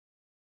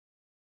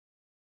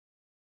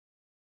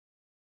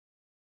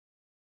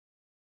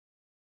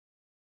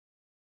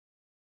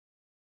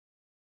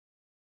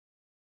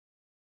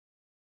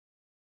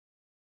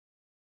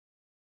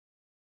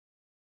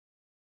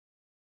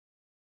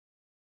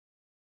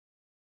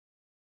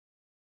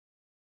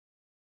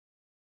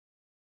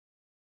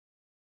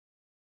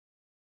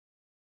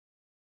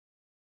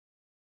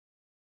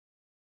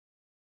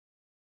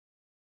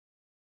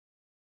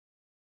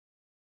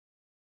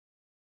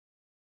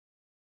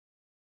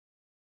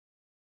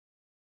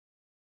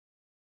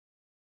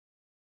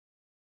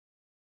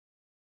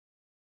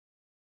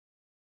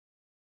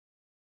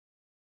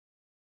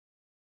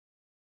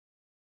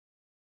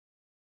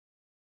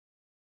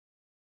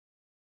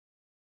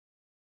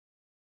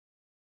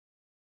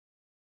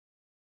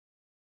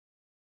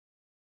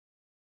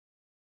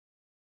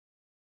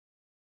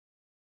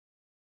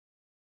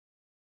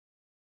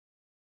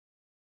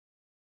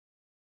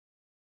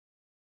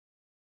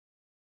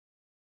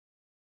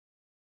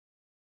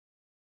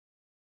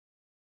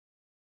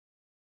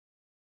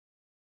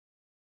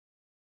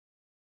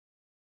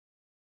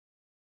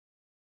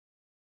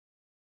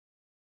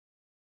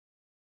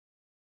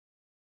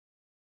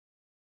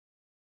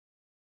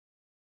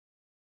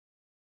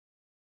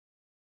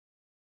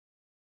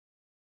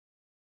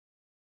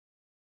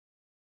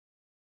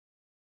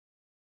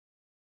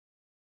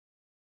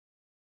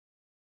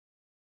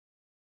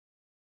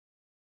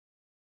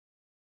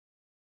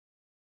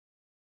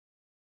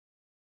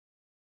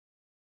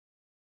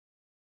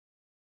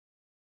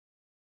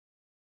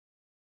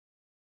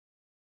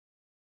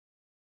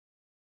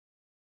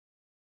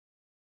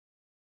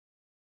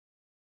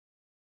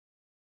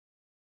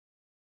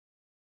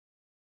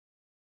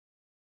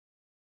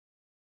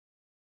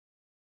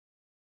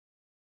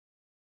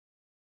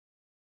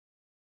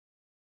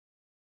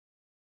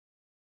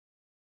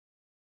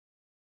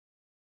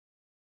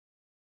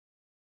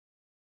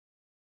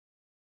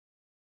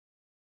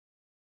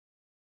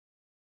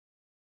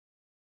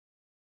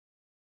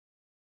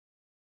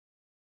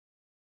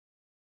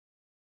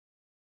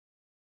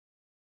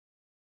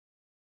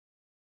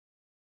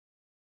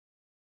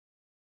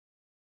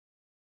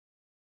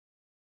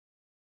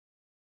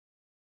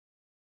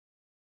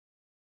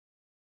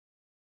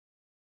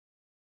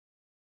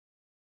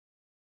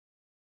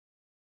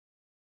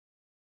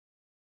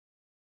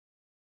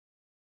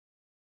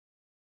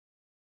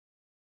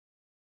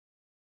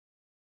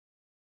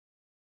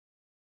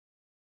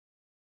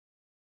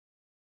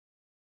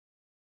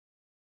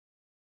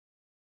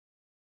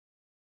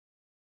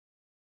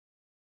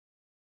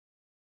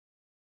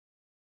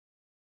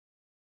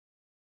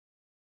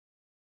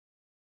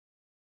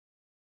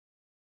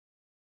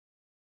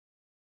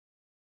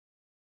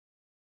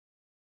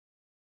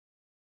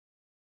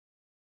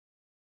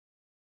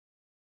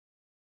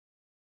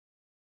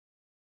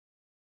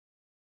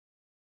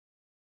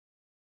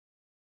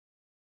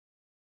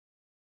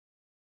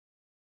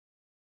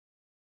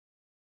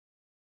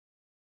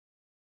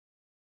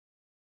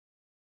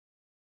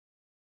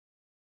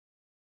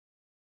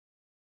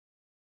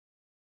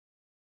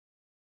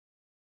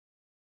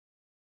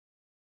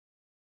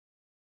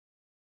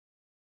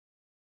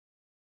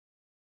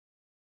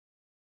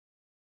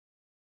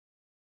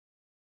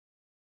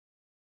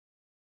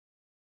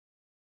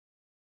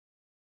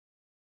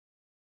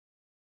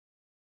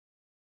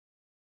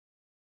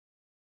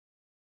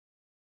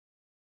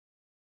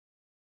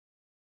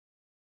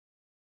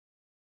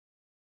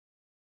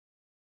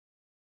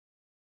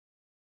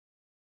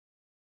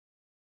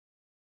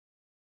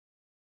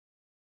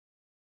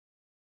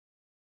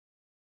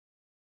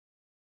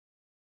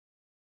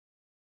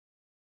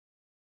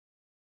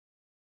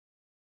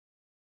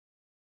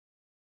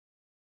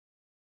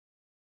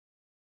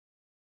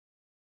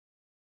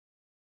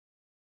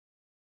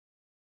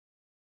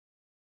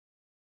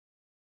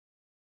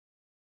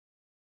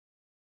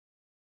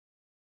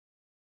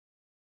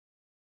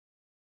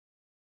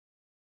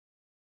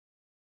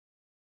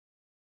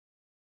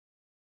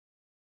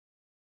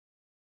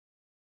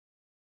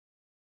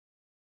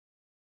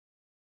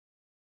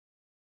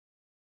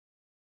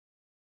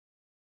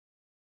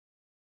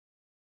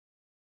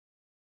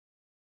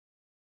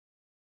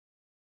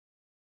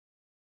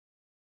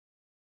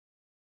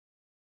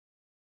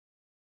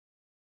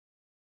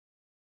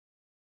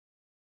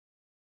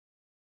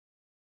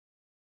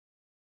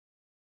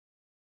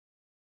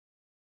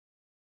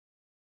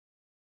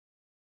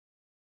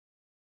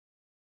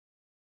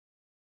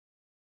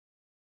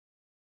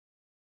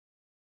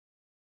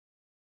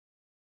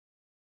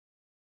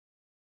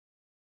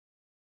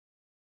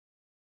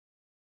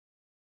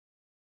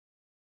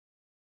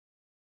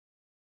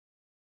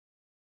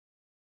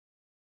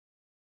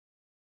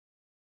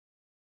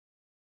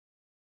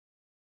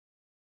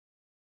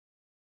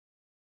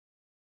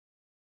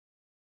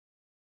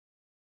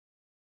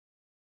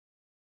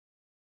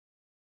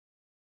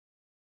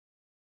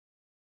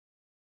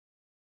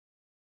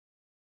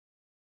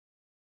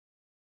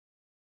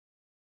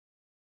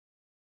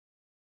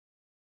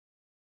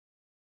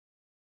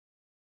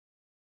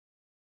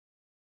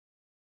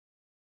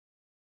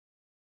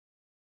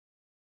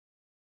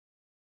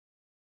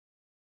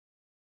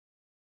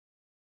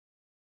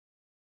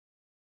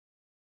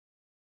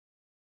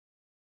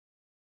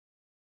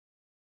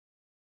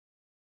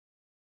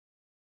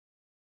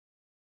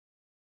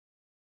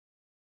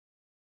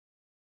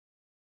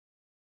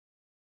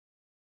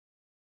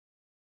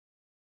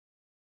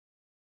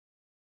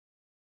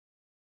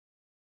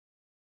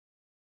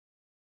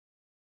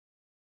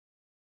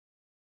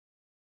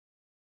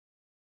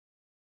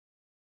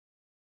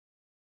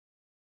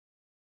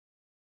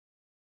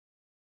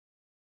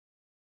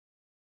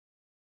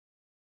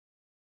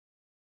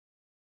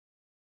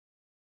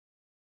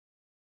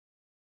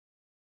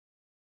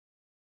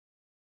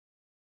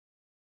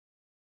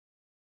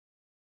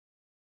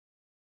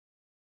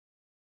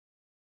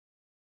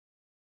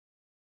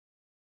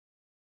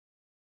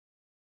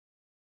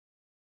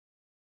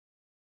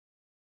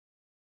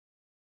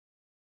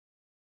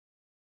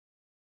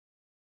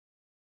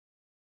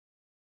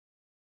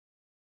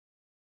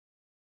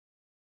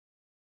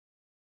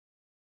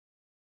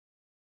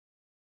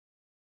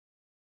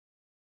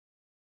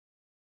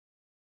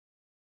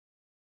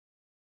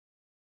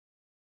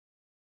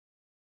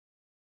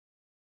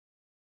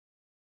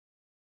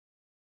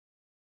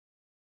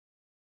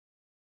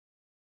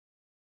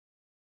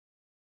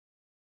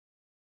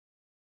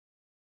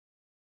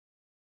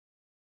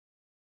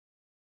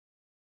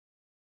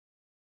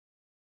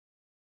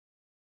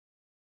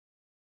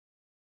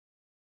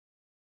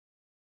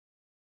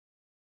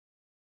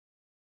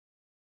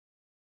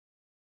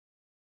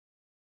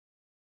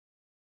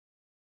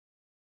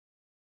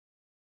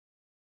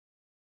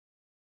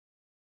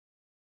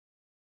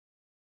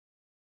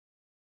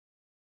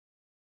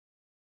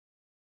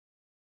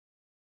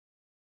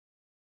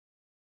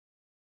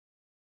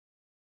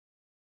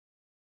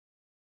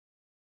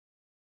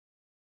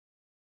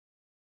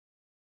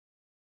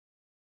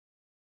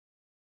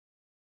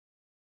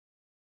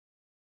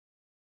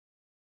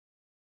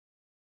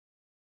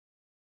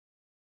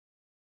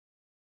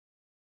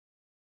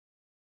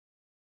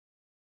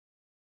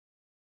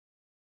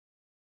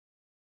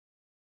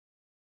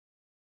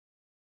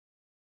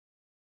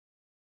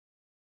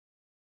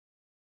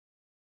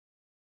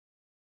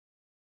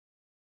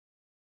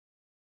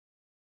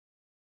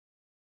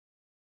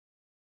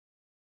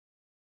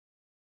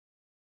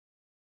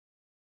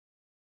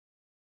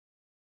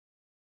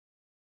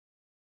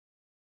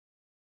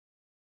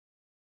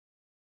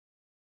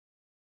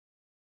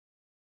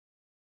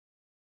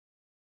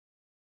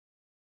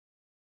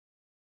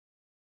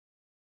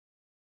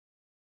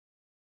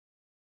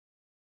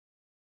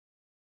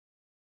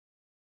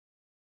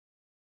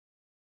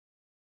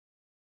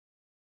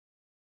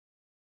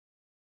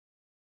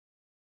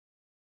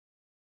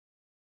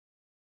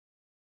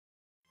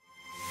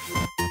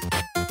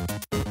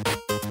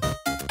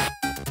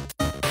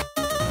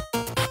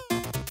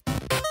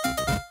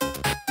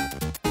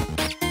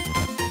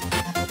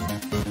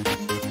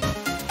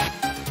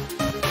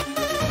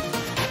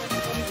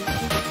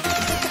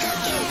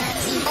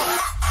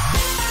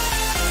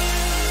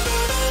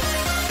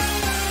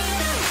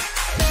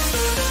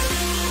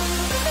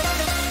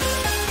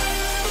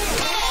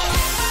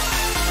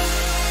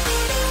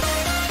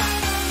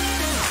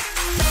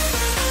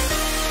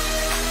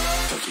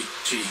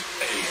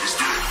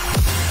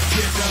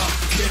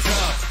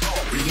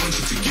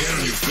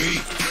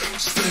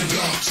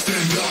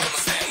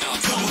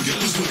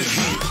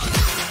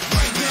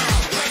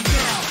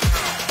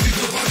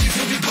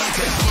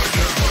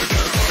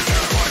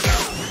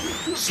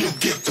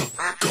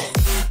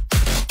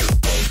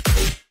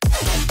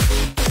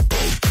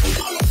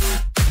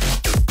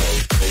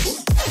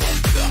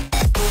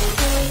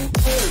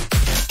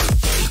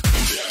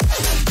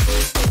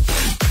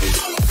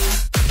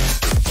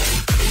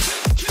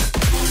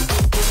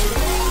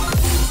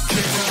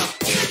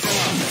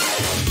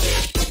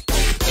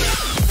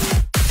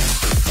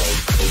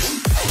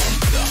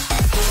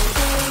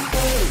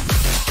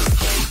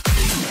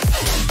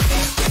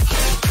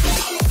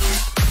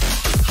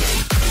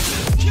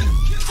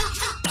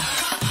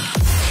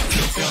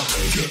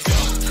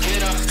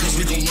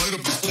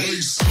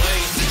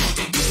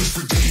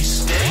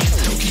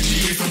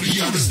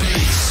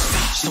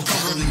So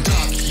cover and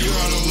duck, you're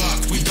out of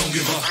luck, we don't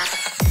give up.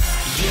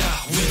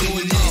 Yeah, we're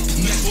going up,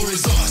 next floor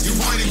is us, you're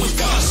riding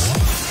with us.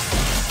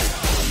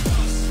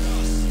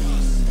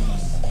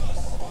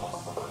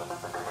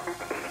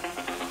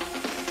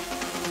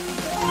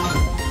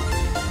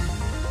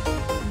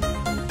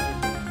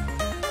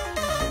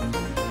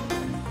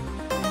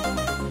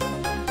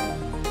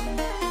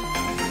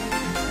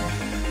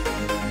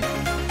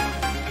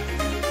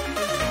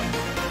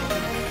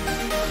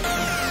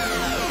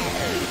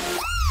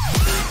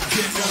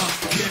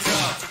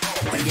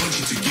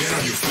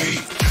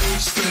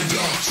 Stand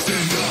up,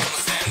 stand up,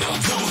 stand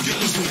up. Come on, get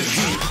loose with the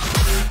heat.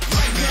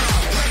 Right now,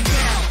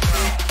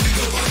 pick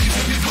up body,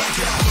 take me back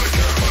out.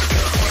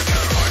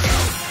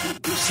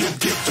 So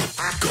get the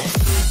fuck up.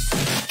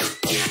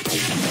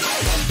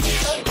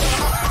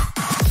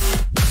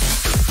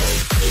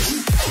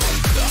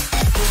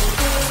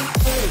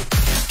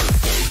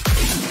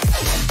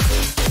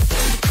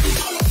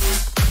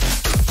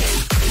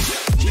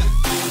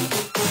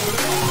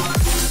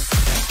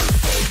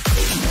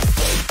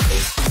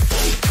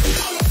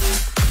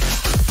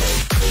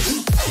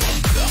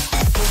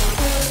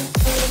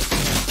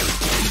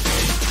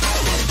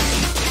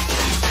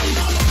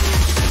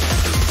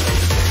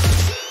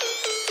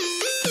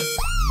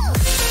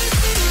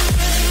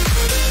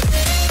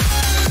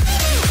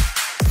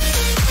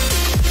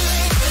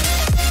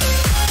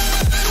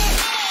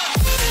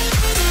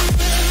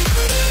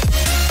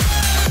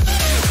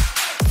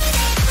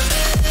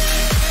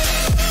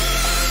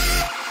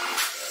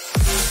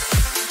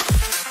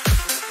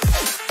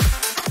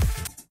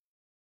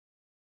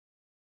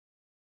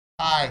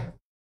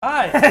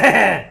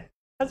 Hi.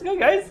 How's it going,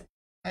 guys?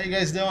 How you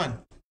guys doing?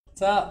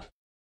 What's up?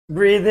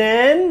 Breathe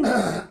in.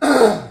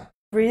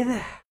 Breathe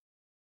out.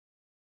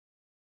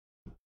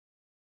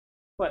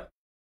 What?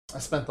 I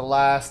spent the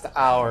last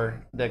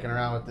hour dicking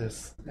around with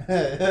this.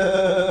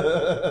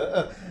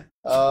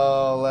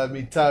 Oh, let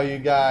me tell you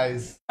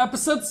guys.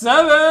 Episode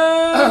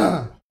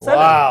 7.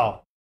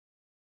 Wow.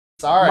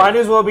 Sorry. Might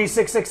as well be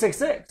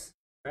 6666.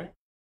 Right?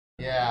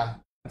 Yeah.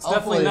 It's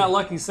definitely not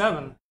lucky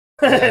 7.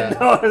 Yeah.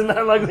 No, it's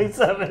not lucky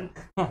 7.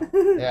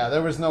 Yeah,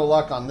 there was no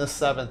luck on this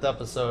 7th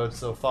episode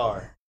so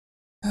far.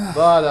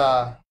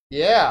 But,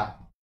 yeah.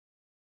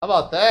 How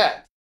about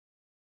that?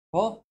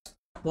 Well,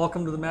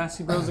 welcome to the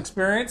Massey Bros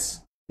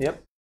experience.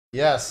 Yep.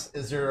 Yes.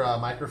 Is your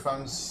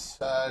microphones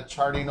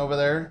charting over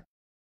there?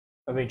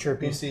 Are they Do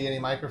chirpy? you see any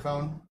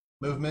microphone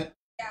movement?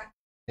 Yeah.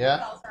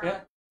 Yeah?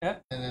 Yeah.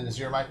 And then is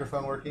your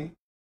microphone working?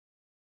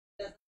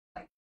 Did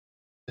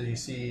you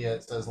see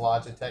it says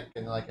Logitech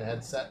in like a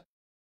headset?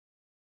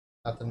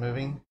 Nothing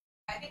moving?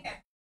 I think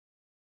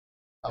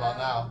How about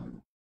now?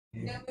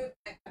 no move.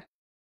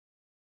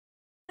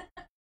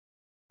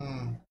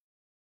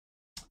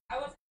 I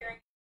wasn't hearing.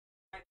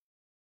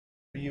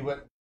 You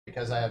went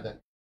because I have that.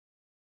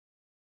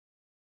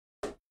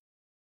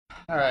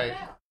 All right.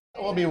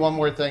 There will be one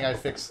more thing I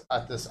fix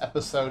at this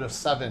episode of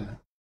 7.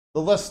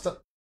 The list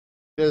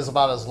is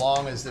about as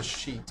long as this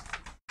sheet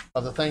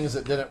of the things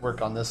that didn't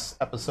work on this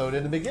episode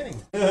in the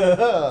beginning.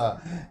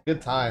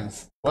 Good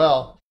times.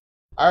 Well,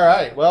 all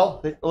right.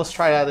 Well, let's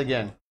try that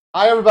again.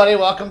 Hi, everybody.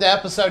 Welcome to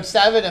episode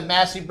 7 of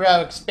Massey Bro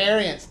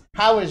Experience.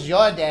 How was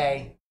your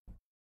day?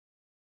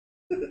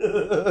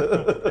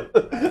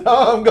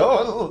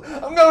 Oh,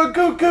 I'm going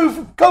cuckoo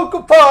for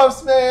Cocoa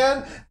Puffs,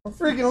 man. I'm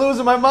freaking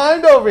losing my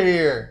mind over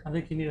here. I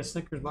think you need a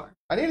Snickers bar.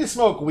 I need to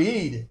smoke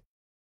weed.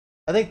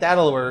 I think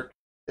that'll work.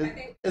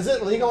 Is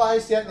it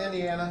legalized yet in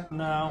Indiana?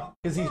 No.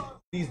 Because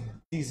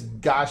these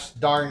gosh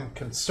darn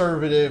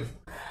conservative.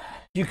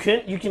 You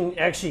can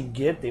actually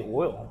get the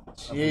oil.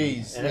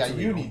 Jeez, And yeah, it's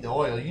you legal. need the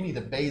oil. You need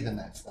to bathe in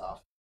that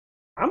stuff.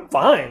 I'm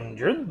fine.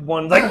 You're the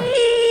one like.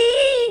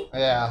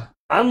 Yeah,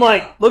 I'm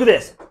like, look at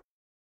this.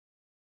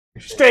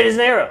 you're shaking. Straight as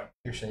an arrow.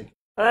 You're shaking.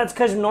 That's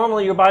because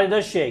normally your body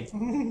does shake.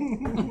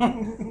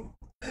 Matt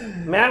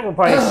will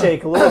probably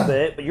shake a little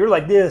bit, but you're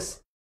like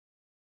this.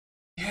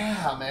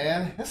 Yeah,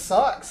 man, it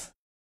sucks.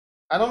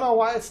 I don't know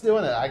why it's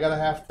doing it. I gotta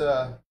have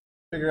to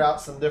figure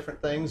out some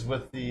different things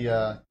with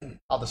the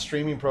how the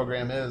streaming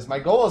program is. My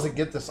goal is to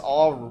get this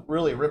all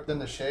really ripped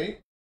into shape,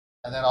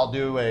 and then I'll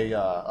do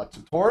a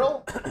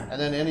tutorial, and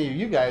then any of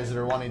you guys that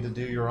are wanting to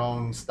do your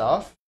own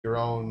stuff, your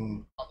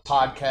own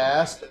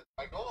podcast.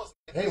 My goal is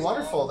hey,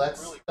 wonderful.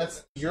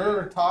 That's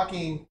you're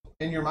talking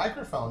in your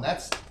microphone.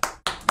 That's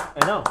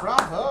I know.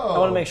 bravo. I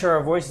want to make sure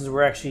our voices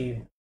were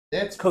actually.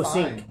 it's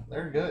co-sync. fine.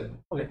 They're good.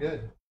 Okay. They're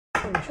good.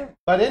 Sure.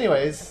 But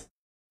anyways,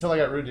 until I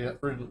got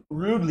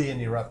rudely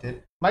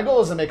interrupted, my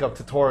goal is to make a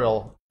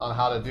tutorial on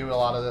how to do a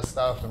lot of this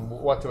stuff and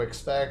what to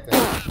expect,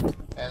 and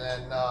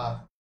then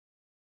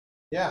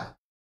yeah,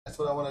 that's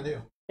what I want to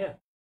do. Yeah.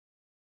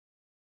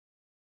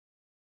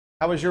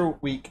 How was your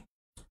week?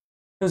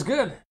 It was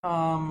good.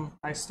 I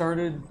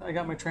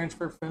got my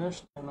transfer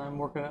finished, and I'm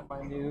working at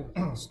my new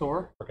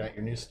store. Working at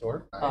your new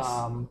store.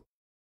 Nice.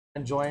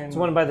 Enjoying. It's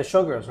one by the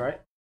Showgirls,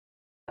 right?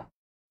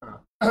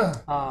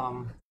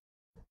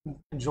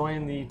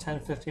 Enjoying the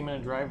 10-15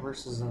 minute drive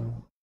versus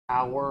an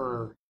hour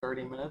or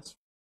 30 minutes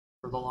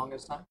for the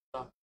longest time.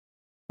 So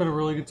been a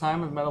really good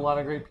time. I've met a lot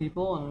of great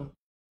people, and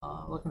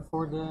looking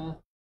forward to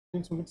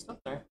doing some good stuff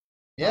there.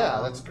 Yeah,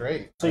 that's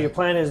great. So your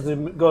plan is to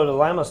go to the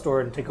Lima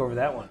store and take over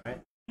that one,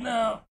 right?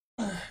 No.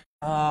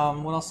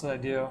 What else did I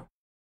do?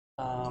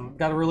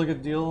 Got a really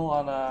good deal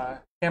on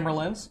a camera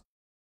lens.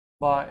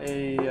 Bought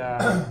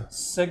a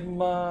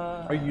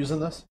Sigma. Are you using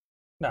this?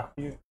 No,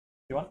 you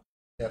want?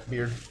 Yeah,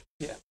 beard.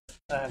 Yeah,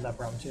 I have that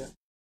problem too.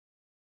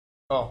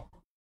 Oh,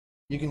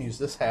 you can use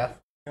this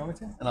half, You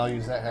want me to? and I'll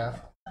use that half.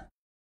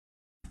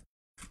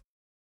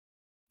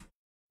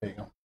 There you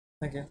go.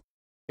 Thank you. You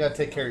gotta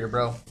take care of your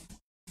bro.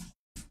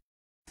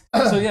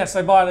 So yes,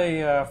 I bought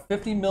a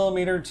 50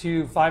 millimeter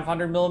to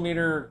 500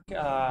 millimeter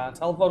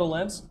telephoto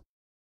lens.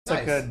 It's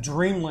like a Nice.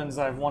 dream lens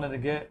I've wanted to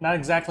get. Not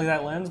exactly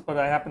that lens, but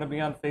I happen to be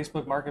on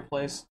Facebook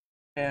Marketplace,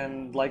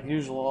 and like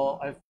usual,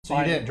 So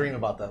you didn't dream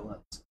about that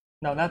lens.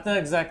 No, not the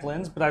exact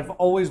lens, but I've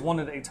always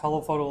wanted a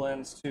telephoto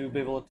lens to be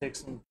able to take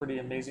some pretty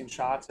amazing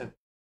shots at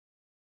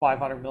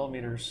 500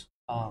 millimeters.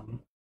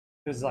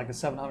 It's like a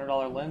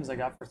 $700 lens I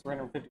got for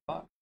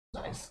 $350.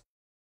 Nice.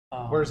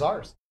 Um, Where's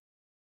ours?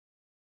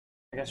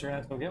 I guess you're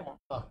gonna have to go get one.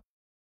 Oh.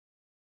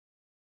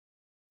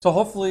 So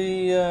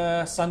hopefully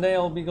Sunday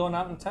I'll be going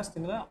out and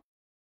testing it out.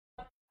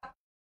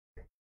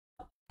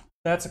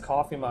 That's a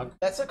coffee mug.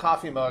 That's a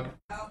coffee mug.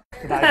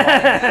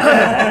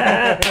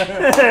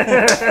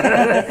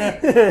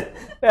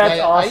 That's I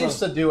awesome. used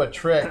to do a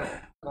trick.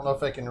 I don't know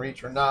if I can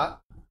reach or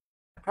not.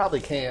 I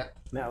probably can't.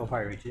 Matt will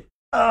probably reach it.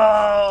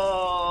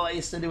 Oh, I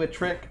used to do a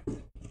trick.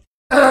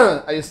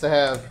 I used to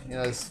have,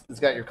 it's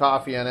got your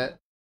coffee in it.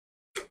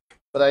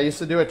 But I used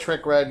to do a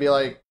trick where I'd be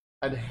like,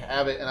 I'd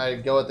have it and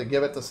I'd go to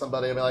give it to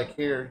somebody. I'd be like,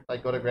 here,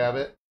 like, go to grab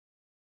it.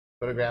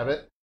 Go to grab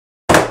it.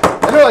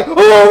 And they're like,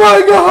 oh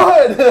my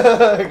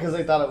God! Because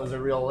they thought it was a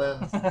real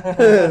lens.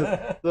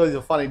 It's always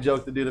a funny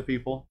joke to do to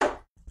people.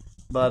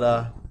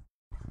 But,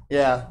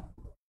 yeah.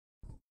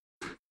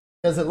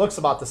 Because it looks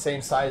about the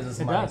same size as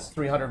It my does.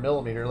 300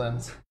 millimeter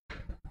lens.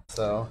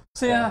 So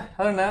yeah,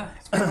 other than that,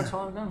 that's pretty much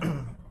all I've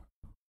done.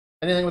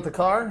 anything with the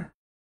car?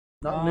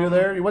 Nothing new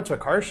there? You went to a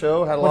car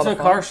show, had a Went lot to of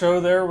a fun. car show.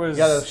 There was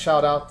You got to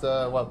shout out,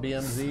 what,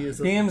 BMZ is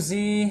it?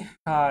 DMZ,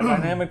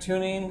 Dynamic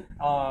Tuning.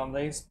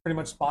 They pretty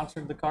much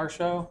sponsored the car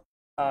show.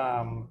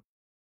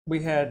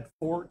 We had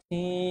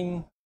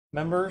 14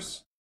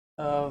 members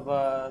of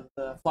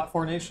the Flat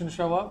 4 Nation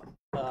show up.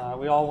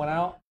 We all went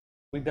out.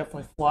 We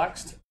definitely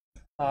flexed.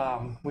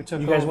 We took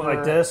You guys over, went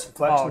like this,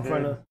 flex Oh, in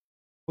front dude. of.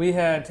 We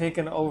had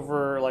taken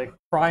over like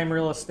prime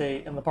real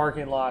estate in the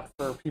parking lot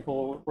for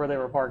people where they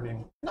were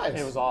parking. Nice.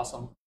 It was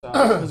awesome. So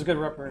it was a good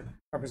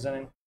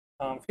representing.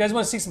 If you guys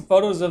want to see some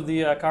photos of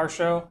the car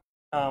show,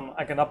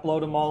 I can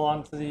upload them all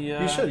onto the.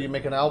 You should. You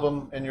make an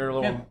album in your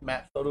little Yeah.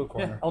 Matt photo Yeah,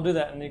 corner. I'll do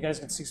that, and you guys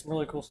can see some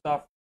really cool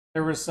stuff.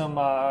 There was some.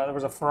 There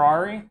was a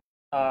Ferrari.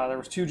 There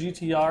was two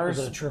GTRs. Was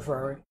it a true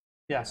Ferrari?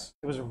 Yes,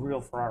 it was a real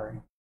Ferrari.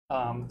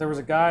 There was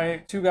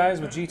two guys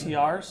with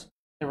GTRs.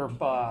 They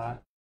were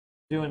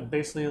doing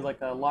basically like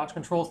a launch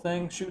control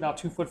thing, shooting out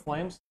 2-foot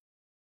flames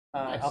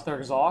out their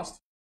exhaust.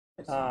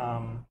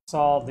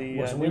 Saw the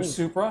What's the new news?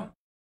 Supra.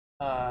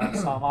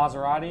 Saw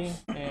Maserati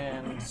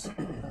and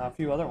a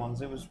few other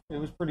ones. It was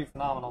pretty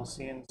phenomenal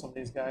seeing some of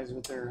these guys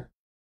with their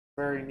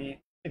very neat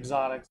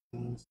exotics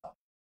and stuff.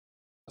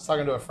 I was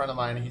talking to a friend of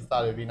mine, and he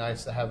thought it would be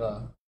nice to have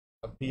a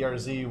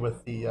BRZ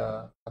with the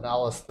an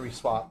LS3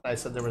 swap. And I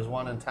said there was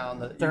one in town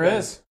that There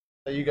is.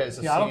 that you guys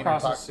have Yeah, seen and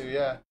autocrosses. talked to.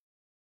 Yeah.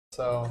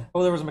 So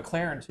Oh, there was a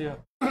McLaren too.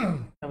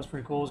 That was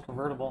pretty cool. It was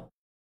convertible.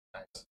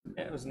 nice.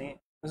 Yeah, it was neat. It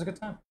was a good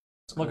time.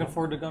 Looking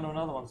forward to going to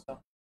another one. So.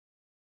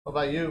 What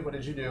about you? What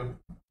did you do?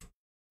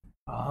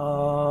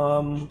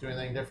 Do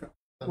anything different?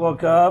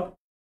 Woke up,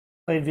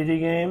 played video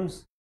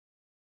games.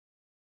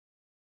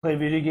 Played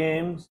video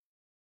games.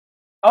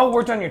 Oh,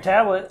 worked on your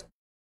tablet.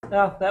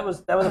 No, that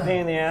was a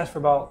pain in the ass for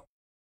about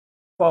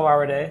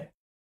 12-hour day.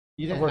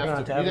 You didn't working have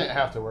on to. a You tablet. didn't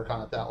have to work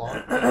on it that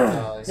long.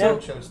 Yeah. You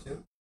chose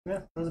to. Yeah,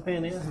 it was a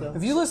pain in the ass though.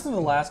 If you listen to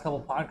the last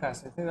couple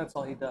podcasts, I think that's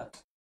all he does.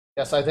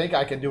 Yes, I think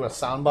I can do a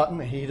sound button.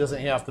 He doesn't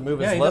have to move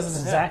Yeah, his he lips.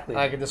 doesn't- Exactly.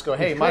 I can just go,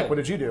 hey, You Mike, could. what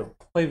did you do?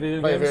 Play video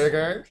Play games.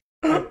 video games.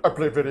 I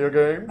played video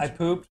games. I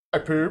pooped. I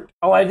pooped.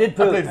 Oh, I did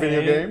poop. I played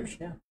video ate. games.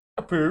 Yeah.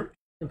 I pooped.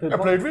 I pooped. I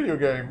played video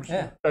games.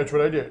 Yeah. That's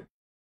what I did.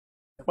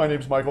 My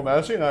name's Michael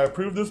Massey, and I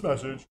approve this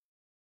message.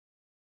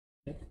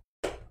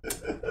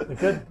 We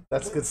could.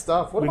 That's good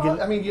stuff. What We about?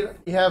 can- I mean, you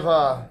have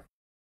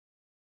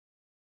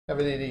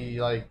any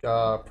like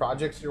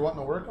projects you're wanting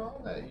to work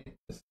on that you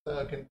just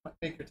can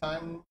make your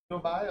time go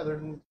by other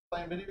than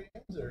playing video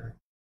games, or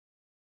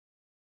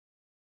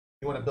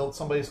you want to build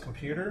somebody's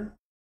computer?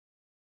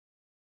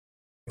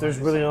 There's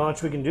really not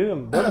much we can do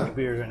on building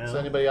computers right So now.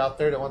 anybody out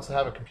there that wants to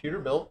have a computer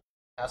built,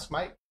 ask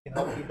Mike. He can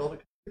help you build a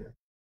computer.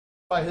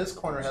 By his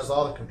corner has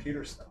all the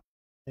computer stuff.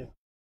 Yeah.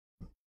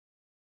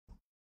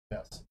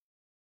 Yes.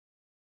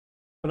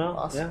 But no,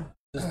 Awesome.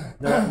 yeah,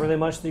 just not really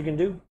much that you can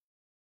do.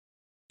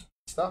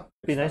 Stuff.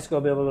 It'd be nice to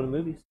be able to go to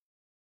movies.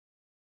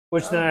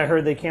 Which then I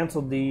heard they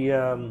canceled the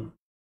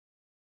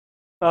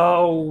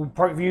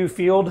Parkview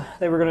Field.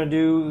 They were going to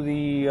do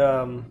the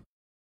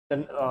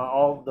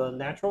all the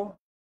natural,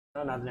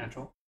 no, not the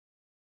natural,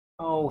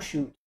 Oh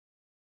shoot,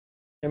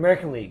 the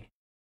American League,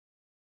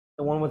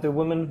 the one with the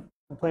women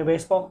playing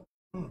baseball.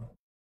 There's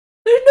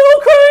no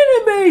crying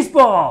in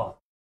baseball.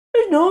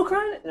 There's no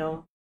crying.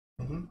 No.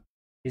 Mm-hmm.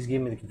 He's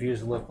giving me the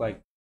confused look, like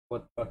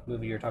what the fuck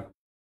movie you're talking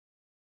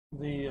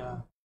about.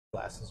 The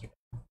Glasses.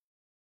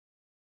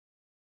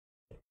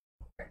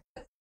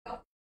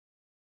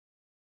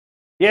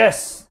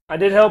 Yes, I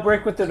did help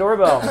Rick with the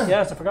doorbell.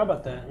 Yes, I forgot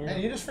about that. Yeah.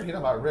 And you just forget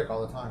about Rick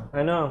all the time.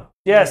 I know.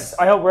 Yes,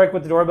 I helped Rick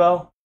with the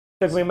doorbell.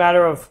 Took me a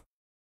matter of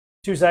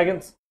 2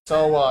 seconds.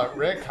 So,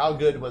 Rick, how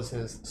good was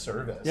his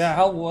service? yeah,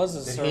 how was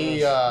his Did service?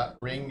 he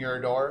ring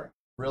your door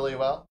really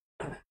well?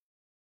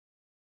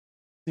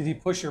 Did he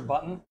push your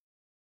button?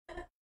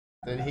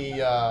 Did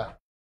he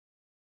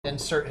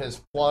insert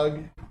his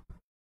plug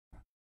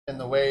in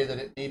the way that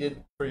it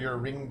needed for your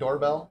Ring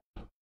doorbell?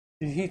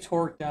 Did he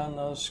torque down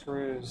those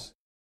screws?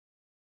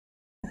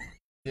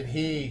 Did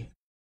he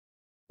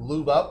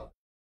lube up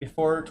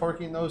before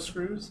torquing those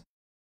screws?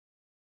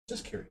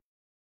 Just curious.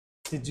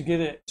 Did you get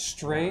it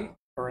straight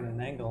or at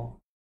an angle?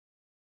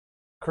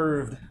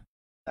 Curved.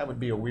 That would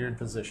be a weird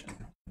position.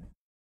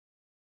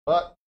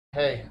 But,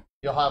 hey,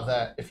 you'll have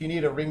that. If you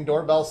need a Ring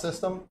doorbell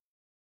system,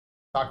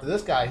 talk to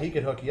this guy. He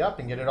could hook you up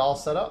and get it all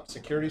set up.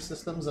 Security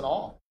systems and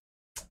all.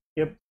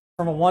 Yep.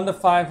 From a 1 to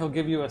 5, he'll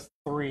give you a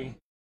 3.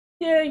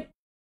 Yay.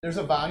 There's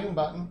a volume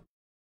button.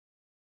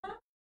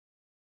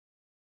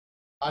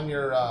 On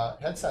your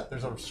headset,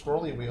 there's a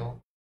scrolly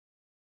wheel.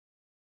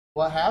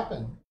 What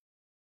happened?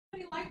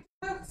 Somebody liked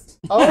the post.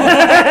 Oh,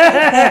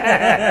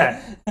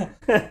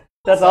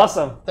 That's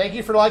awesome. thank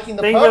you for liking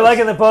the Thank post. you for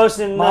liking the post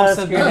and Mom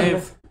said scaring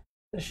behave.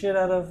 the shit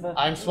out of.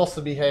 I'm supposed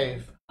to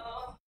behave.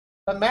 Oh,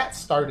 But Matt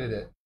started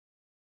it.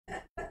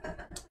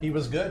 He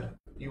was good.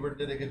 You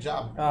did a good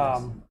job.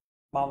 Mom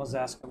was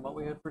asking what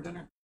we had for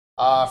dinner.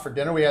 For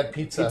dinner, we had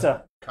pizza.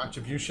 Pizza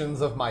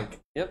Contributions of Mike.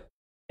 Yep.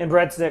 and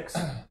breadsticks,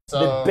 So,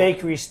 the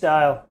bakery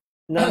style.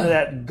 None of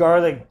that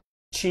garlic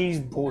cheese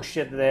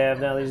bullshit that they have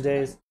now these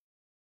days.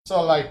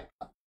 so like,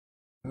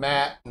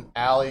 Matt and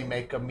Allie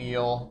make a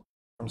meal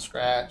from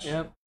scratch.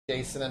 Yep.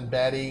 Jason and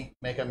Betty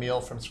make a meal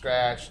from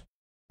scratch.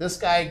 This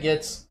guy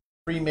gets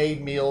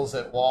pre-made meals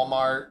at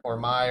Walmart or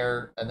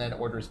Meijer and then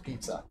orders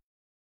pizza.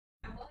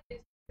 I'm willing to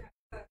do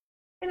that.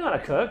 I know how to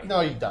cook. No,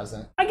 he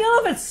doesn't. I get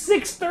off at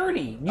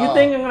 6:30. You Oh.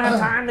 think I'm gonna have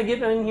time to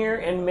get in here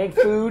and make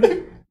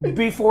food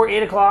before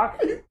 8 o'clock?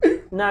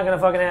 Not gonna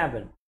fucking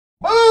happen.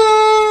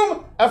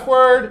 Boom! F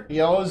word. He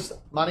owes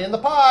money in the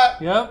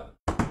pot. Yep.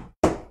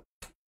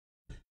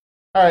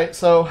 All right,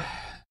 so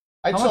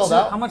I chilled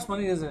out. How much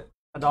money is it?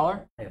 $1?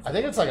 I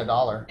think it's like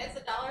 $1. It's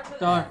 $1 for the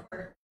Dollar.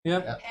 effort.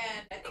 Yep. Yeah.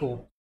 And I think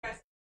Cool.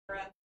 for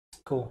us,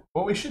 Cool.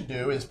 What we should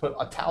do is put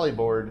a tally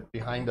board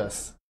behind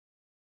us,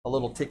 a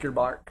little ticker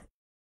mark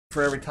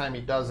for every time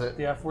he does it.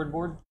 The F word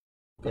board?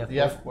 Put the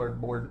F word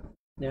board.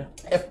 Yeah.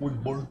 F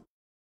word board.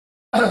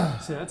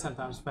 See, that's 10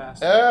 times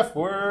fast. F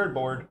word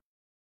board.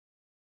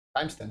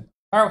 Times 10.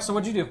 All right, so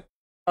what'd you do?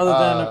 Other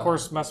than, of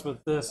course, mess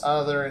with this.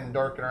 Other than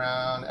dorking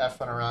around,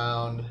 effing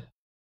around.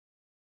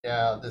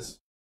 Yeah, this.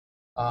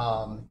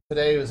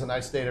 Today was a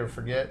nice day to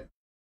forget,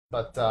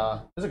 but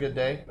it was a good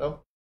day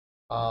though.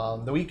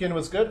 The weekend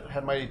was good. I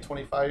had my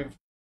 25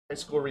 high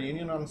school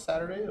reunion on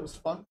Saturday. It was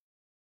fun.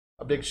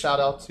 A big shout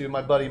out to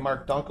my buddy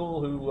Mark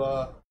Dunkel who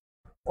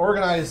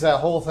organized that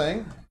whole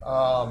thing.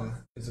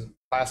 He's a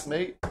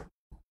classmate,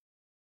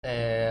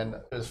 and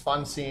it was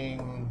fun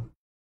seeing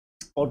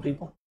Old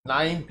people.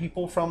 9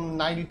 people from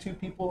 92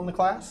 people in the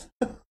class.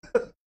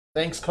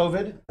 Thanks,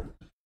 COVID.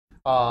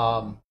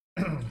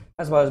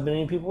 That's about as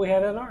many people we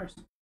had at ours.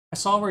 I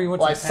saw where you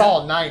went Well, to I the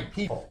saw 9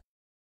 people.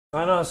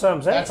 I know, that's what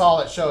I'm saying. That's all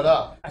that showed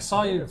up. I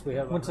saw you Yes, we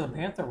have went to the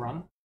Panther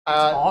run.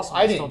 I awesome.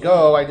 Still didn't do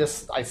go.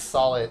 I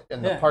saw it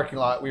in the Yeah. parking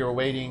lot. We were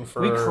waiting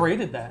for. We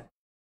created that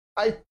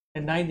I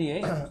in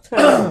 '98.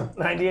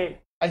 98.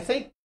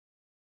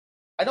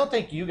 I don't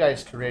think you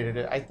guys created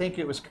it. I think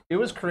it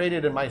was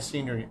created in my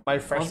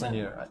freshman it?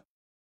 year.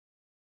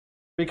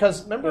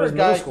 Because remember It was a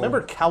middle guy? school.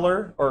 Remember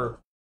Keller or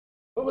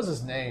what was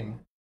his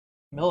name?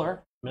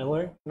 Miller.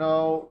 Miller?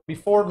 No,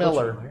 before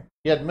Miller. Miller.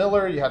 You had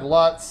Miller. You had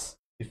Lutz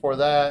before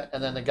that,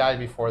 and then the guy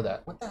before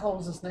that. What the hell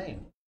was his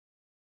name?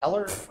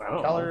 Keller. I don't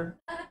know. Keller.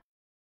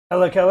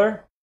 Hello,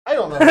 Keller? I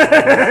don't know.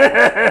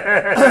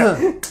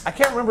 I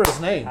can't remember his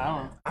name. I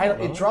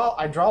don't know.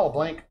 I draw a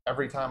blank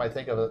every time I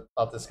think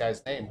of this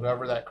guy's name.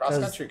 Whoever that cross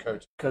country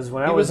coach. Because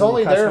when I He was was in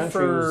only cross there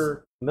country, it was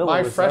for Miller my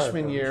was our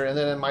freshman coach. year, and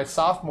then in my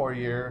sophomore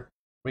year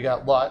we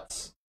got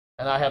Lutz,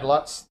 and I had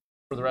Lutz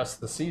for the rest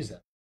of the season.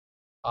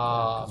 we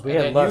And had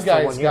then Lutz you for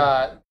guys 1 year.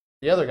 got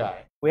the other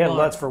guy. We had Well,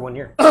 Lutz for 1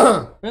 year.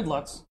 Good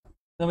Lutz.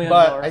 Then we had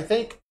But Miller.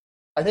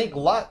 I think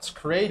Lutz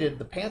created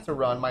the Panther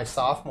run my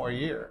sophomore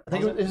year. I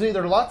think Was it was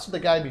either Lutz or the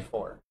guy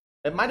before.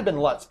 It might have been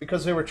Lutz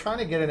because they were trying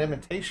to get an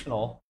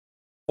invitational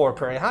for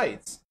Prairie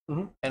Heights,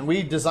 Mhm. and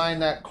we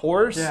designed that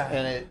course, Yeah.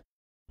 and it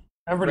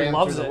Everybody ran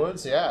loves through it. the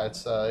woods. Yeah,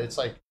 it's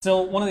like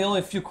Still one of the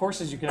only few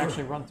courses you can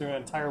actually run through an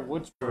entire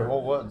woods the for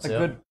whole woods. a Yeah.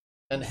 good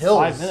And hills,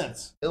 5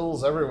 minutes.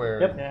 hills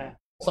everywhere. Yep. Yeah.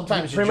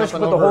 Sometimes you Pretty much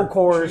jumping put the over whole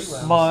course, tree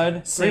limbs.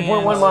 Mud,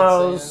 3.1 sand.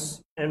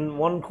 miles, in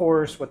one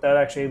course without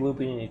actually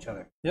looping in each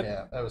other. Yep.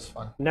 Yeah, that was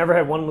fun. Never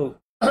had one loop.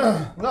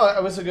 No,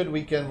 it was a good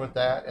weekend with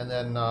that, and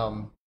then I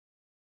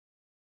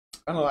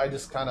don't know. I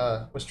just kind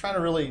of was trying to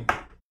really,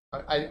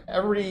 I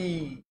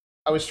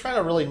was trying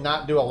to really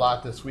not do a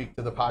lot this week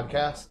to the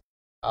podcast.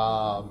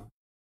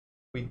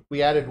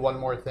 We added one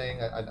more thing,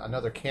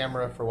 another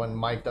camera for when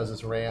Mike does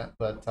his rant,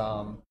 but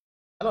I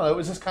don't know. It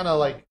was just kind of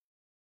like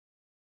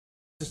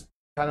just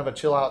kind of a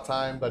chill out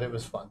time, but it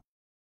was fun.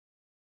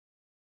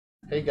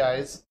 Hey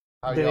guys,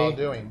 how Denny. y'all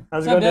doing?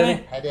 How's it What's up, going, Denny?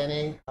 Denny? Hi,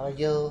 Denny. How are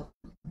you?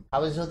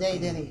 How was your day,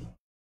 Denny?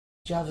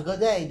 Did you have a good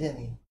day,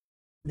 Denny?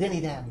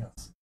 Denny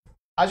Daniels.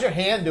 How's your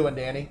hand doing,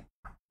 Danny?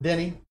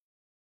 Denny,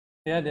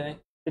 Yeah, Denny.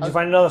 Did you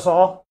find another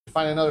saw?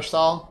 find another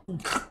stall?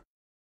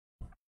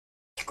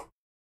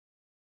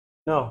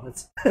 No.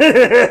 It's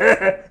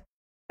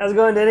How's it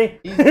going, Denny?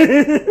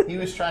 He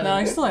was trying No,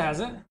 to. he still has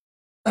it.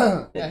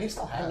 Yeah, he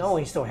still has. No,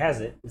 he still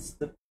has it. It's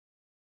the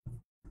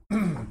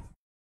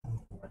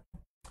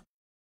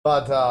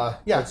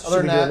But yeah, should other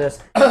than be doing that, this.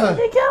 How's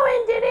it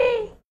going,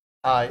 Denny?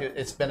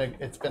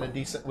 it's been a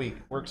decent week.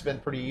 Work's been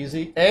pretty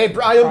easy. Hey,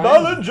 Brian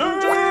Brian.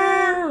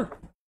 Bellinger!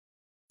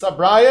 What's up,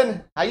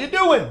 Brian? How you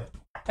doing?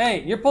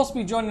 Hey, you're supposed to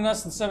be joining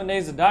us in 7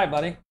 Days to Die,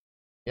 buddy.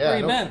 Yeah, Where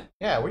you been?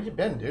 Yeah, where you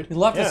been, dude? You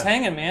left us Yeah.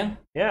 hanging, man.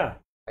 Yeah.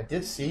 I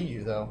did see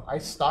you though. I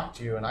stalked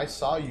you and I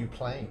saw you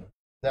playing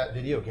that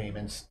video game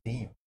in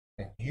Steam,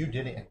 and you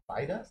didn't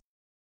invite us.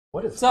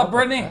 What is What's up, with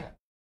Brittany? that?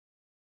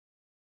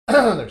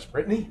 There's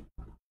Brittany.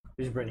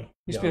 Who's Brittany?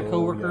 Used to be a Yo,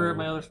 coworker yo. at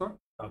my other store.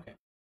 Okay.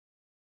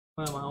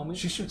 One of my homies.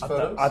 She shoots I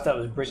photos. thought it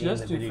was She Brittany in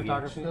does the do video game.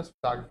 photography. She does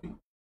photography.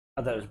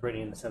 I thought it was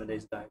Brittany in the 7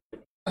 Days to Die.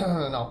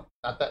 No,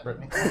 not that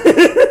Brittany.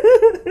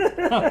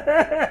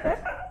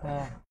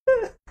 Yeah.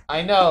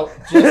 I know.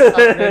 Just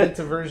upgraded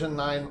to version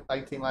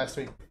 9.19 last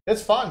week.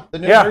 It's fun. The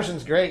new Yeah.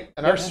 version's great,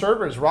 and our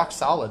server is rock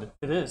solid.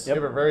 It is. We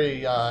have a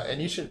very,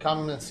 and you should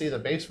come and see the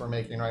base we're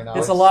making right now.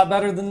 It's a lot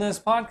better than this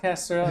podcast,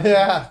 sir.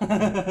 Yeah,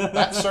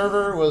 that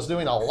server was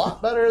doing a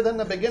lot better than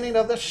the beginning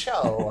of the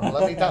show.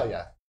 Let me tell you.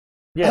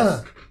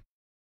 Yes.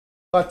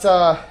 But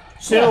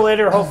Sooner or yeah.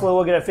 later, hopefully,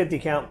 we'll get a 50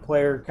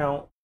 player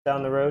count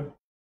down the road.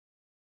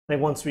 I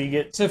think once we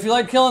get. So if you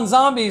like killing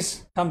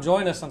zombies, come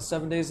join us on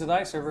 7 Days to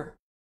Die server.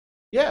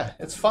 Yeah,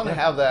 it's fun to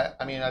have that.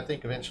 I mean, I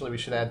think eventually we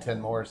should add 10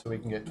 more so we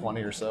can get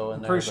 20 or so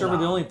in there. Pretty sure but-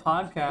 we're the only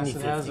podcast Need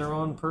that has 50. their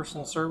own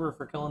personal server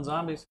for killing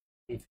zombies.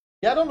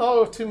 Yeah, I don't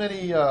know of too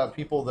many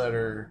people that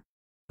are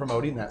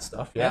promoting that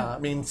stuff. Yeah, I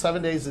mean,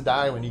 7 Days to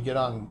Die, when you get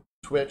on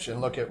Twitch and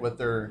look at what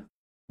they're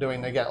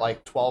doing, they got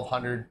like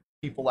 1,200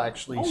 people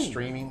actually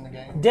streaming the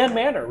game. Dead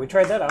Matter. We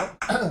tried that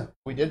out.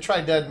 We did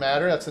try Dead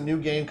Matter. That's a new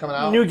game coming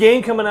out. New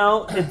game coming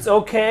out. It's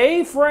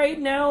okay for right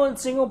now in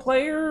single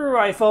player.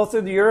 I fell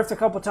through the earth a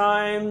couple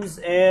times,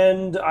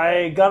 and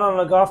I got on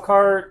a golf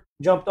cart,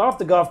 jumped off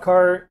the golf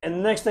cart, and the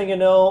next thing you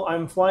know,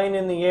 I'm flying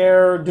in the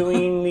air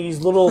doing these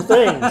little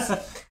things.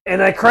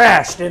 And I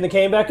crashed, and it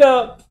came back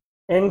up,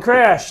 and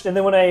crashed. And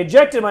then when I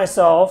ejected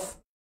myself,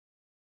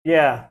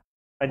 yeah,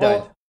 I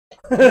died.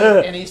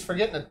 And he's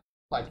forgetting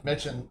to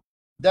mention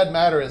Dead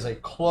Matter is a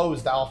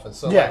closed alpha.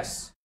 So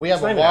Yes. we have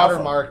It's not a even alpha.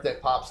 watermark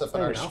that pops up It's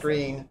on not our even alpha.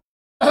 screen.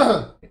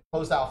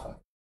 Closed alpha.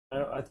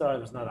 I thought it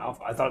was not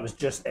alpha. I thought it was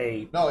just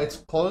a. No, it's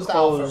closed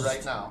Closed. alpha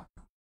right now.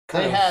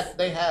 kind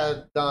They of-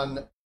 had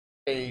done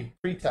a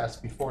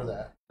pre-test before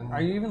that. And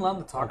Are you even allowed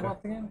to talk Okay.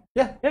 about the game?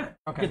 Yeah. You,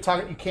 Okay. can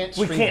talk, you can't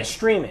We stream can't it.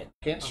 stream it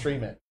Can't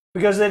stream it.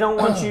 because they don't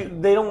want you.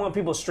 They don't want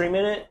people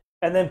streaming it,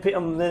 and then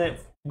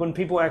when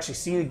people actually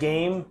see the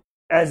game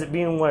as it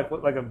being like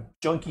a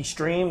junky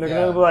stream, they're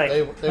gonna be like,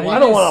 they Hey, I want-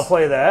 don't want to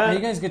play Now, you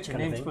that. guys get your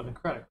Kinda names thing. put in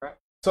credit, correct?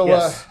 So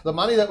Yes. the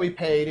money that we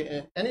paid,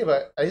 and any of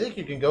it, I think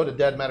you can go to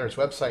Dead Matter's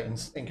website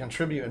and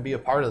contribute and be a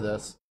part of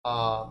this.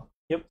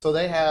 Yep. So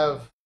they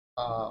have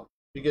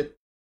you get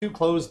 2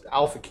 closed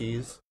alpha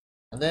keys,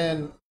 and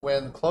then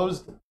when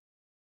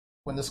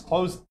this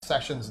closed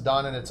session's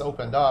done and it's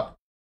opened up,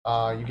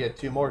 you get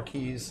 2 more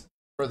keys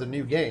for the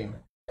new game.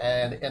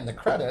 And in the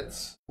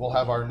credits, we'll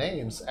have our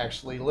names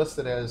actually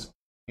listed as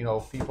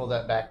people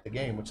that backed the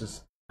game, which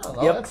is I don't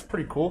know, Yep. that's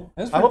pretty cool.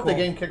 That's I pretty hope the cool.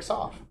 game kicks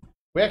off.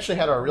 We actually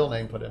had our real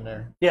name put in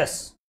there,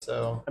 Yes,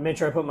 so I made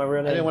sure I put my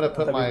real name. didn't wanna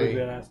put thought we my- would be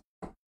badass.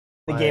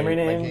 The my- gamer my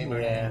name.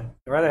 gamer Yeah, name.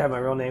 I'd rather have my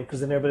real name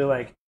because then everybody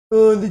like,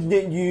 oh, this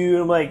isn't you.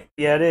 And I'm like,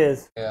 yeah, it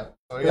is. yeah. So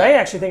we 'Cause got- I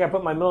actually think I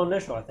put my middle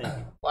initial. I think.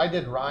 Well, I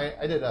did Ryan.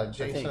 I did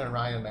Jason think. and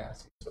Ryan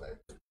Massey. So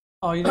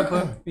Oh, you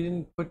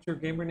didn't put your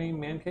gamer name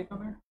Mancake on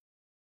there?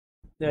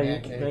 Yeah, Man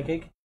you cake.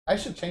 pancake. I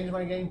should change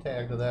my game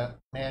tag to that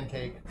man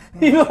cake.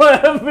 You know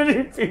what? How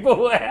many people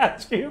will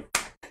ask you?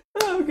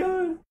 Oh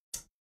god.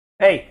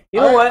 Hey, you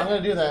know All right, what? I'm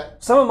gonna do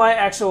that. Some of my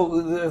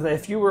actual,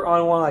 if you were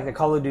on one like a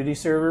Call of Duty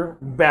server,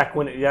 back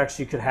when you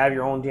actually could have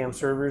your own damn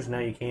servers, now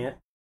you can't.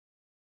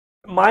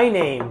 My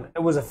name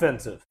was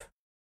offensive.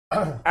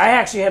 I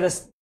actually had to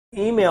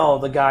email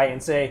the guy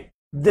and say,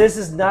 "This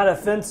is not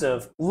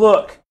offensive.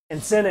 Look,"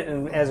 and send it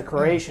as a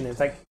creation. It's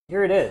like,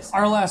 here it is.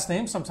 Our last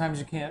name, sometimes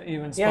you can't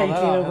even spell Yeah, you that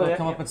can't out. even put It'll it-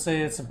 come up and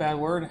say it's a bad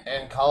word.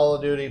 In Call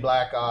of Duty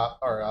Black Ops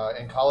or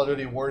in Call of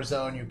Duty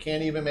Warzone, you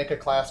can't even make a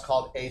class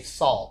called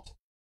Assault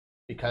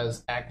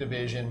because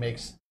Activision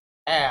makes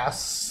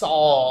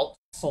assault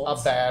a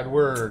bad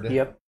word.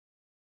 Yep.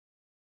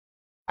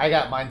 I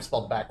got mine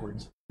spelled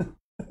backwards.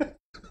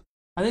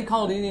 I think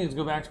Call of Duty needs to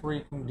go back to where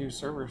you can do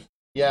servers.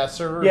 Yeah,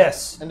 servers.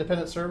 Yes.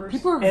 Independent servers.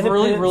 People are Independent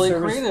really, really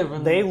servers, creative.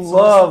 And they some of the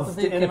love stuff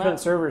that the came independent out.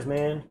 servers,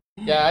 man.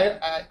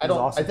 Yeah, I don't.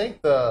 awesome. I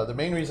think the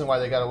main reason why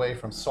they got away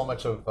from so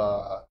much of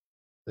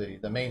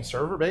the main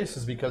server base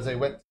is because they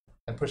went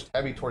and pushed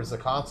heavy towards the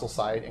console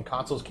side, and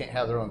consoles can't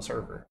have their own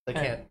server. They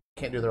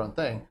can't do their own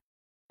thing.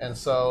 And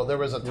so there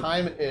was a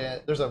time.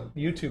 There's a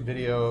YouTube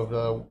video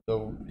of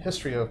the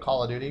history of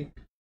Call of Duty,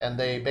 and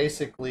they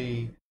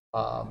basically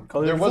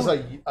there was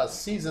a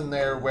season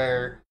there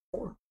where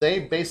they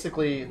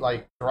basically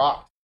like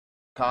dropped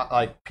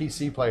like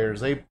PC players.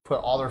 They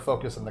put all their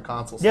focus in the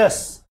console side.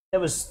 Yes, it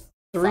was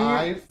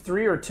Five.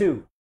 3 or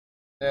 2.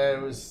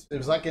 It was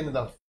like in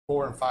the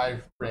 4 and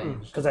 5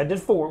 range. Because I did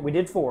 4. We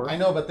did 4. I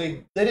know, but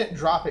they didn't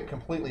drop it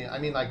completely. I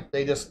mean, like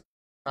they just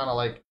kind of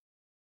like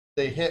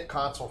they hit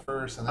console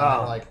first, and then they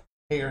were like,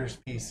 "Here's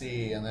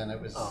PC," and then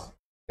it was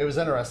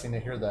interesting to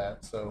hear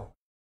that. So,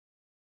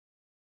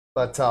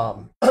 but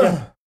all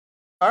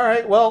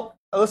right, well,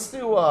 let's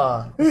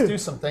do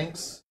some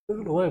thanks.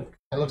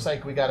 It looks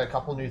like we got a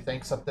couple new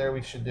thanks up there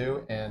we should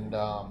do, and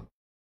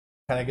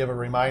kind of give a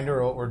reminder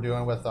of what we're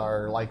doing with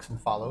our likes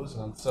and follows.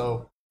 And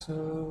so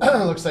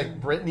it looks like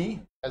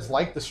Brittany has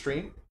liked the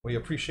stream. We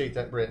appreciate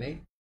that,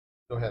 Brittany.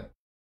 Go ahead.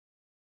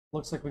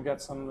 Looks like we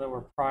got some that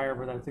were prior,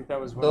 but I think that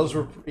was when Those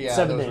were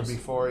 7 those days. were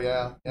before,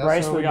 yeah. Yep.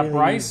 Bryce So we would got be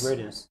Bryce. the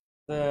greatest.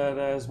 that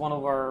is one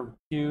of our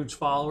huge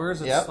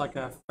followers. It's Yep. like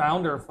a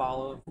founder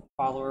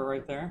follower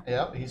right there.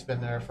 Yep, he's been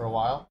there for a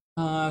while.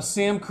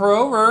 Sam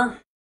Crover.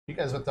 You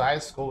guys went to high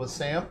school with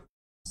Sam.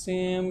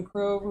 Sam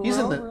Crover.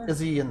 Is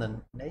he in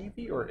the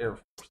Navy or Air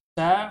Force?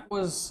 That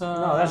was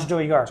No, that's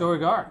Joey Gar. Joey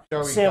Gar.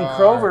 Joey Sam Gar.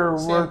 Crover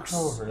Sam works.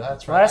 Crover,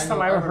 that's right. Last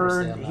time I remember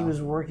heard, Sam he now.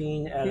 was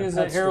working at He a was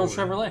pet at Harold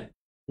store. Chevrolet.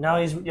 Now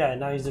he's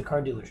the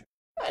car dealership.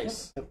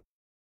 Nice. All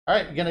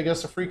right, you gonna give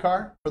us a free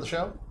car for the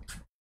show?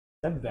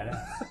 That'd be better.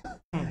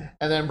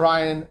 And then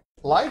Brian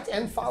liked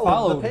and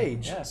followed the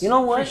page. Yes. You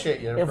know what?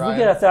 Appreciate you, If Brian. we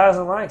get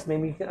 1,000 likes,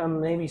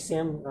 maybe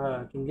Sam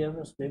can give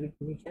us. Maybe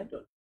we can do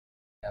it.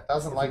 Yeah,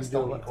 1,000 likes do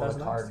don't it, equal a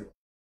 1,000 car. likes.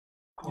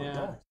 Oh, Yeah. it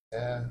does.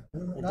 Yeah,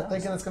 It not does.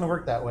 thinking it's gonna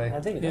work that way.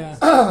 I think it Yeah.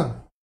 does.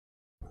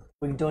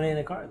 We can donate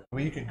a car.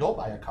 Well, you could go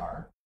buy a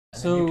car,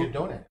 and So- then you could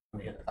donate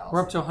when you get 1,000.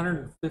 We're up to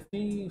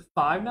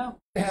 155 now.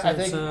 Yeah, I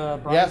think.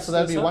 Brian Yeah, so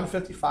that'd be sets up.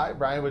 155.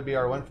 Brian would be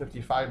our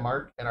 155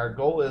 mark, and our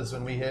goal is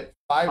when we hit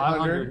 500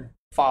 500.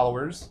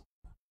 followers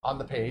on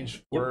the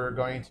page, we're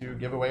going to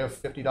give away a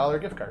 $50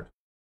 gift card.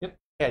 Yep.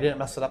 Yeah, I didn't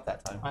mess it up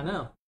that time. I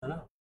know.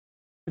 know.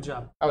 Good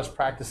job. I was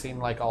practicing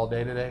like all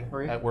day today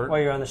Were you? at work. While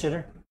you're on the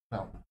shitter?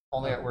 No,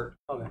 only at work.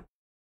 Okay.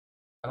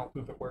 I don't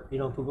poop at work. You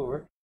don't poop at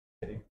work?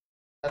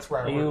 That's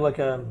where I Are you work. like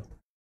a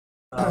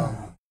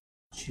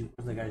shoot?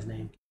 What's the guy's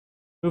name?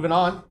 Moving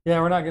on. Yeah,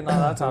 we're not getting on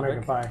that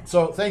American topic. Pie.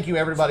 So thank you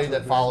everybody that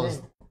Guy's follows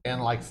name.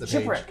 and likes the page.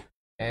 Shipwreck.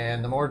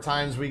 And the more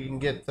times we can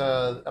get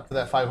up to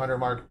that 500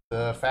 mark,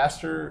 the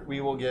faster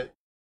we will get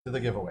to the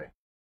giveaway.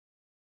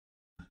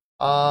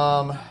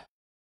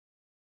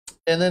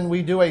 And then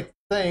we do a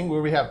thing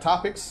where we have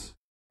topics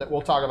that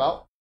we'll talk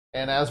about.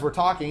 And as we're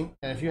talking,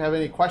 and if you have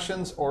any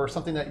questions or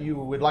something that you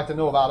would like to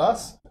know about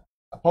us,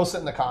 post it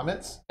in the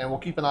comments, and we'll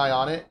keep an eye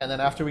on it. And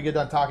then after we get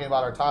done talking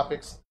about our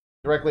topics,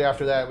 directly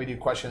after that, we do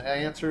question and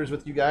answers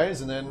with you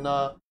guys, and then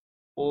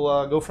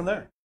we'll go from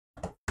there.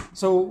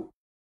 So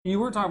you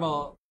were talking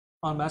about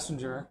on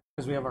Messenger,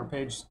 because we have our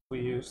page we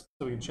use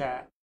so we can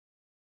chat.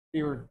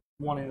 You were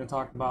wanting to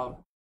talk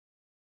about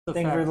the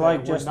Things fact we'd that like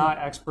we're just- not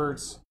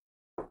experts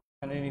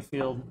in any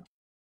field.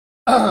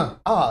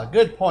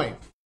 Good point.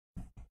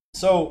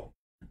 So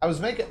I was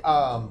making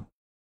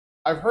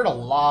I've heard a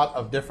lot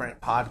of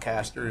different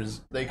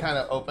podcasters. They kind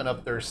of open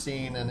up their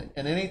scene, and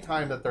any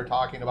time that they're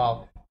talking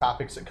about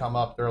topics that come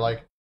up, they're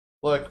like,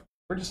 look,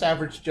 we're just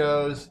average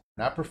Joes,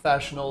 we're not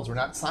professionals, we're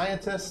not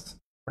scientists,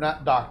 we're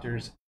not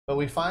doctors, but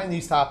we find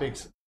these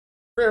topics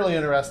fairly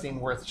interesting,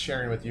 worth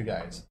sharing with you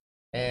guys.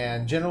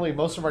 And generally,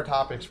 most of our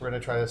topics, we're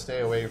going to try to stay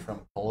away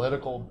from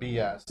political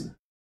BS.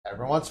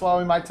 Every once in a while,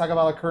 we might talk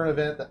about a current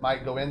event that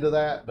might go into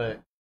that,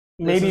 but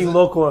Maybe isn't-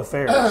 local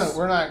affairs.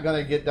 we're not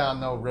going to get down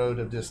no road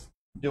of just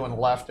doing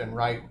left and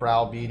right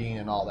browbeating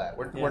and all that.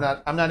 We're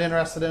not. I'm not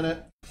interested in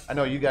it. I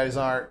know you guys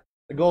aren't.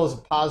 The goal is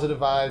positive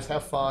vibes,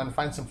 have fun,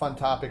 find some fun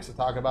topics to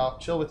talk about,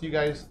 chill with you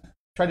guys.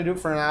 Try to do it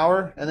for an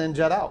hour and then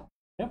jet out.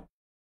 Yeah.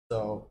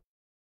 So,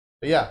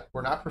 but yeah,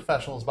 we're not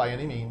professionals by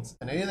any means,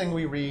 and anything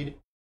we read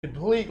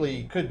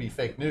completely could be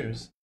fake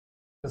news.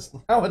 Because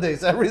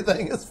nowadays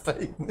everything is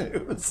fake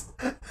news.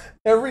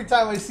 Every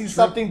time I see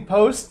something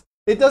post,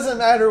 it doesn't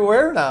matter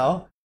where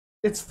now,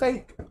 it's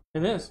fake.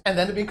 It is. And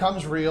then it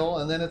becomes real,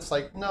 and then it's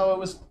like, no, it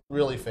was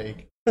really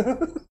fake.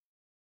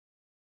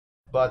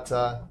 But,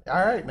 all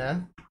right,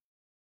 man.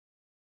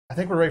 I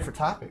think we're ready for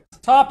topics.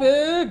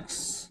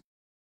 Topics.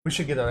 We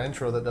should get our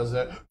intro that does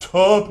that.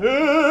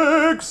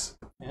 Topics!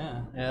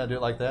 Yeah, Yeah, do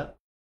it like that.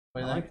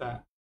 What I do you think? like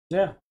that.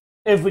 Yeah.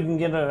 If we can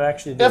get it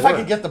actually to If I work.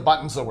 could get the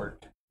buttons to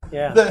work.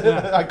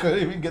 Yeah. I couldn't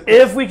even get.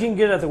 If we can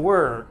get it to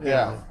work.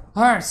 Yeah.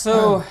 All right,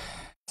 so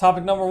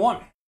topic number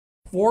 1.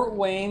 Fort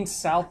Wayne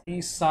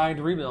Southeast Side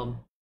rebuild.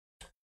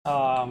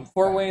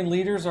 Fort Wayne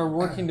leaders are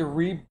working to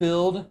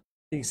rebuild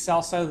the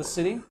south side of the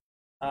city.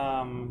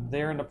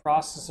 They're in the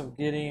process of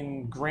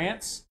getting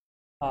grants,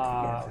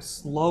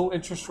 low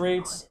interest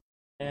rates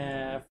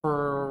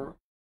for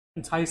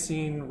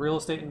enticing real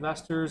estate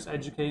investors,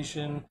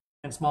 education,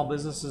 and small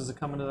businesses to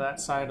come into that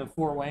side of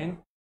Fort Wayne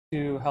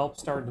to help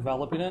start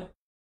developing it.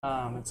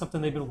 It's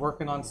something they've been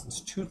working on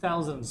since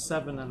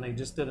 2007, and they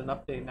just did an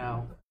update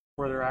now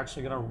where they're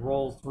actually going to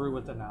roll through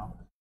with it now.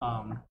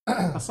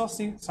 The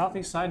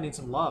southeast side needs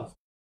some love.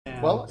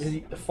 And Well,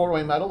 Fort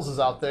Wayne Metals is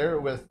out there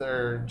with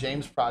their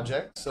James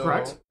project, so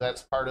Correct.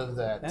 that's part of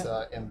that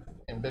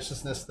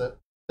ambitiousness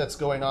that's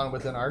going on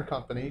within our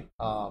company.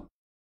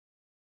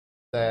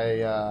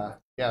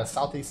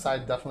 Southeast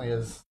side definitely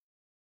has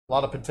a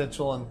lot of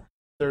potential, and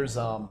there's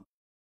a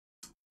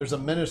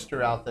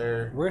minister out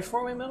there. Where's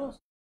Fort Wayne Metals?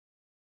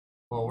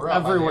 Well, we're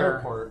out by the Everywhere.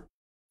 airport,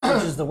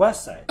 Which is the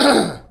west side.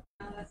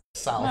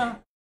 south, yeah,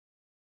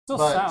 still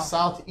but south.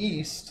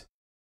 southeast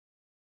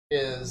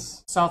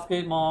is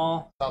Southgate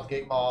Mall.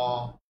 Southgate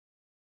Mall.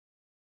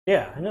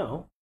 Yeah, I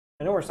know.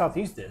 I know where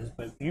Southeast is,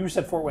 but you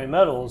said Fort Wayne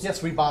Metals.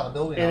 Yes, we bought a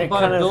building. And out it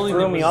bought a kind of building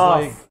threw that me was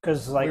off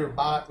because, there.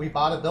 like, We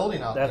bought a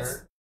building out that's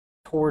there.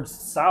 towards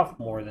south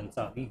more than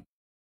southeast.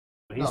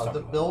 What he's No, talking the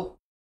about. build.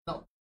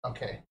 No,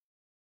 okay.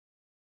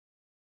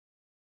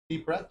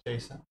 Deep breath,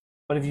 Jason.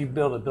 But if you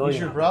build a building,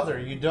 He's your brother.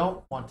 You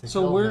don't want to.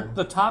 So kill him.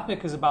 the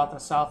topic is about the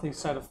southeast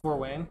side of Fort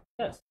Wayne.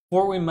 yes,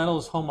 Fort Wayne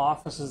Metals home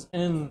office is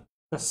in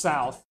the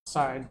south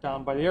side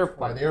down by the airport.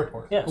 by the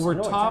airport. yes. We're I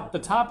know what the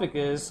topic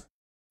is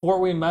Fort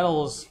Wayne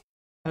Metals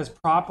has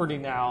property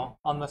now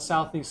on the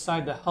southeast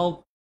side to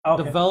help you're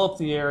saying. Okay. develop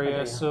the area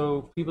Okay, yeah.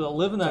 so people that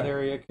live in that Sorry.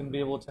 area can be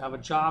able to have a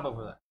job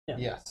over there. Yeah.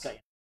 Yes. Got you.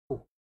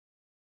 Cool.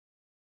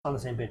 On the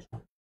same page.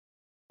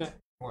 You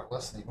weren't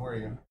listening, were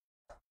you?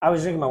 I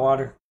was drinking my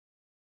water.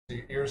 So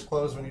your ears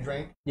closed when you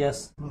drank?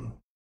 Yes.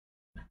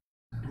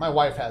 My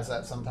wife has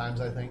that sometimes,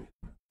 I think.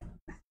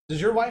 Does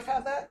your wife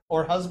have that?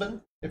 Or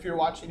husband, if you're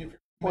watching? If you're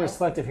Or female?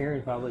 selective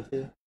hearing, probably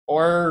too.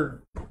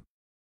 Or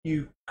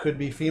you could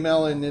be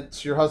female and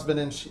it's your husband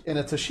and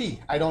it's a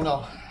she. I don't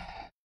know.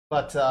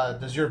 But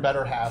does your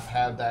better half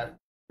have that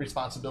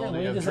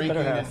responsibility Yeah, of we just have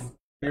drinking better and half.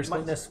 ears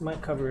closed? This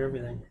might cover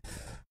everything.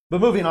 But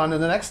moving on to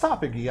the next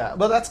topic you got.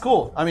 But that's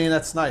cool. I mean,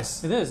 that's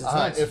nice. It is. It's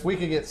nice. If we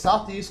could get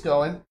Southeast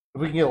going,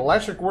 if we can get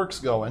electric works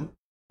going,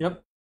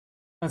 Yep.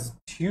 That's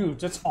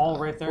huge. That's all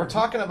right there. we're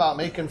talking about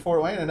making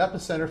Fort Wayne an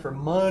epicenter for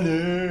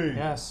money.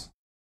 Yes.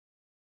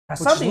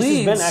 Southeast has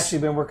leads- actually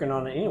been working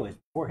on it anyways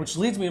before. Which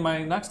leads me to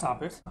my next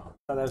topic. thought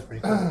that was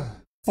pretty cool.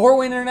 Fort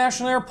Wayne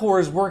International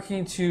Airport is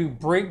working to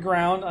break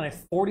ground on a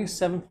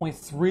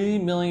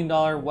 $47.3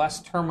 million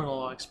West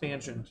Terminal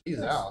expansion.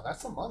 Jeez, Al,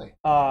 that's some money.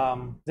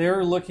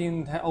 They're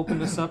looking to open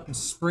this up in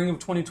spring of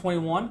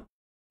 2021.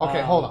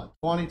 Okay, hold on.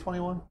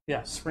 2021?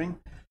 Yes. Spring?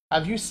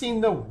 Have you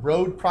seen the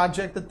road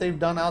project that they've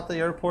done out the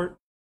airport?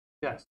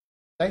 Yes.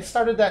 They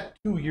started that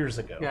 2 years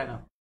ago. Yeah, I know.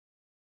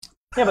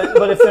 Yeah,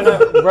 but if they're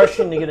not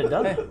rushing to get it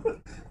done,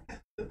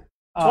 Hey.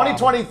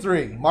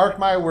 2023. Mark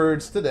my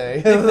words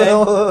today.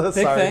 Big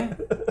Sorry.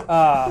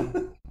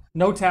 thing.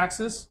 No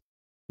taxes.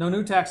 No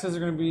new taxes are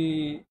going to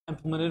be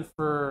implemented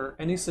for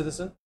any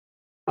citizen.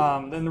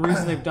 And the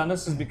reason they've done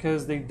this is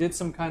because they did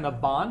some kind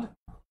of bond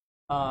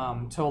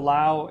to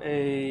allow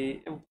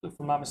if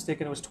I'm not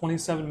mistaken, it was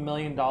 $27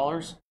 million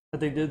that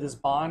they did this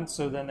bond.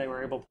 So then they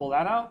were able to pull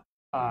that out.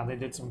 They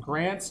did some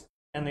grants,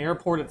 and the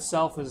airport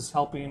itself is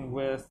helping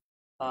with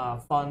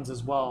funds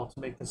as well to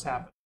make this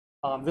happen.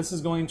 This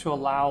is going to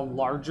allow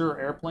larger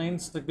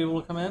airplanes to be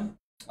able to come in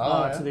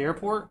to the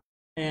airport,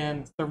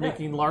 and they're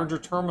making larger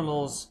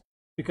terminals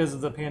because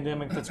of the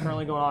pandemic that's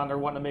currently going on. They're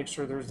wanting to make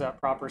sure there's that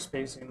proper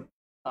spacing.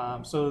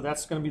 So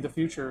that's going to be the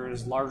future: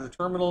 is larger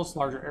terminals,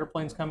 larger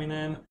airplanes coming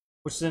in,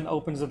 which then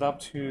opens it up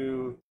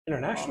to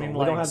international. I mean,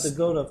 we don't like- have to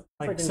go to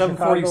like freaking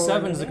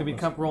 747s that could be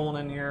Chicago kept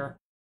rolling in here.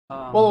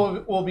 Well,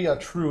 it will be a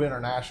true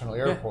international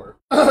airport.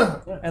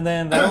 And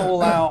then that will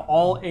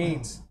allow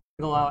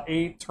it'll allow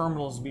 8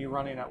 terminals to be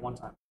running at one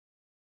time.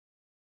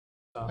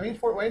 I mean,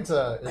 Fort Wayne's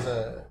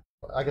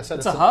like I said,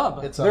 It's a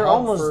hub. It's a They're hub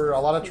almost- for a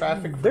lot of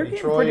traffic they're from getting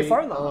Detroit, pretty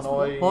far in the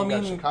Illinois, Well, I you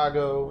got mean-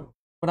 Chicago.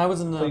 When I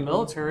was in the Cleveland,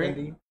 military,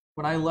 Indy.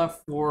 when I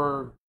left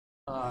for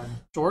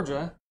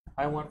Georgia,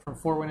 I went from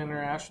Fort Wayne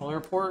International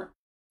Airport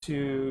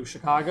to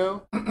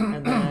Chicago,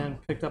 and then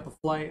picked up a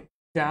flight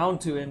down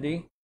to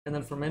Indy, and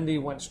then from Indy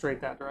went straight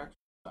that direction.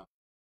 So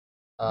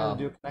I had to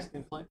do a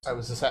connecting flight. I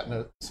was just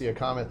happening to see a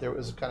comment there. It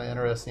was kind of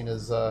interesting.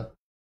 Is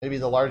maybe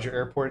the larger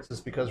airports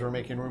is because we're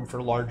making room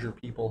for larger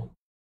people.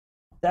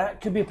 That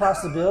could be a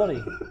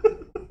possibility.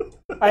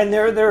 And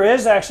there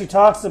is actually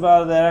talks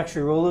about that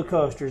actually roller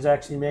coasters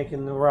actually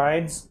making the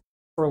rides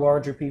for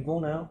larger people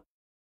now.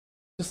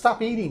 Just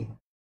stop eating.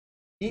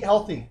 Eat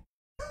healthy.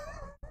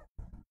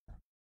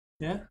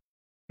 Yeah.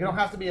 You don't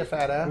have to be a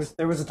fat ass.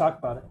 There was a talk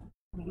about it.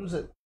 Lose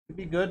it. It'd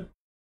be good.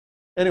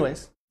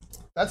 Anyways,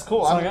 that's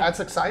cool. That's all I got. That's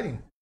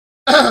exciting.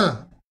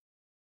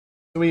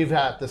 we've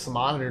got this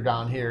monitor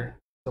down here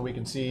so we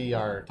can see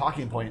our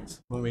talking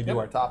points when we do Yep.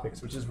 our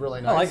topics, which is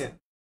really nice. I like it.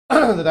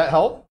 Did that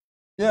help?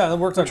 Yeah, that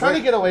worked out Trying to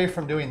great. get away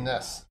from doing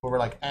this, where we're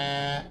like,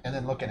 and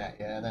then looking at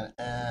you, and then,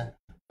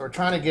 So we're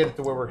trying to get it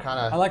to where we're kind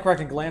I of, like where I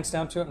can glance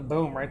down to it and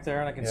boom, right there,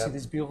 and I can Yep. see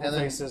these beautiful And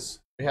then- faces.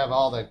 we have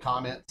all the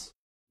comments.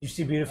 You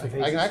see beautiful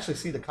faces. I can actually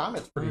see the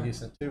comments pretty Yeah.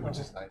 decent too, which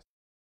is nice.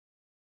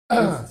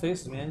 Beautiful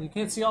faces, man. You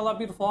can't see all that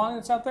beautiful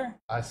audience out there?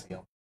 I see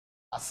them.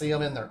 I see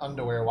them in their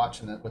underwear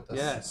watching it with us,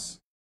 Yes.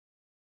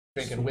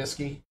 drinking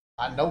whiskey.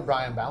 I know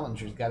Brian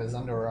Ballinger's got his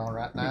underwear on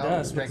right now.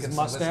 does, He's with his some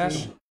mustache.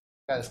 whiskey.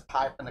 Got his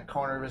pipe in the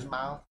corner of his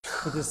mouth.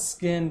 With his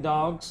skinned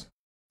dogs.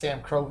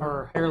 Sam Kroger.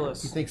 Or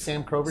hairless. You think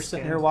Sam Kroger's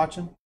sitting Skinned. here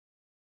watching?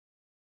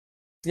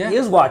 Yeah. He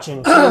is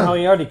watching. How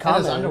he already In his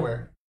commented.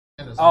 underwear.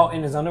 Oh,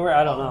 in his underwear?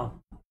 I don't know.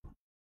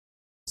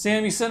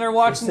 Sam, you sitting there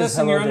watching It says this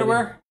in your hello, David.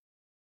 underwear?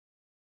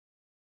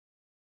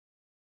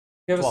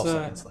 Give us 12 a,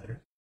 seconds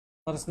later.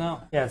 let us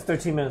know. Yeah, it's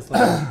 13 minutes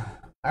later.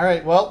 All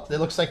right, well, it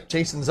looks like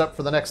Jason's up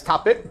for the next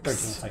topic. 13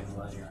 seconds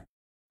later.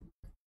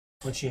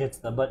 When she hits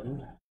the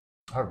button.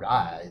 All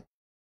right.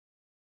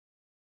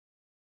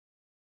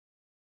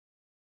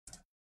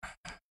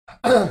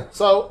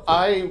 So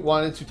I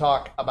wanted to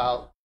talk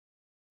about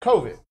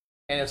COVID,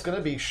 and it's going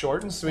to be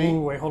short and sweet.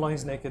 Ooh, wait, hold on,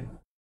 he's naked.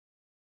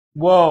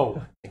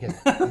 Whoa. Again.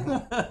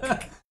 All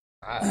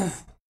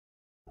Nice.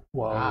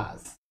 Whoa.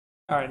 Nice.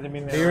 right, let me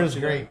Beer is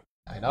great.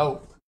 I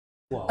know.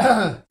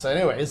 Whoa. So,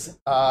 anyways,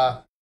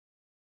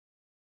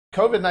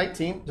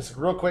 COVID-19, just a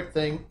real quick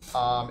thing.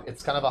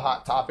 It's kind of a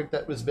hot topic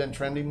that has been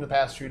trending the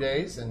past few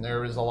days, and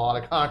there was a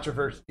lot of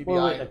controversy Wait,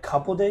 behind a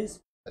couple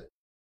days?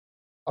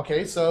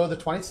 Okay, so the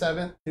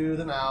 27th to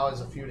the now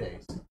is a few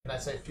days. Can I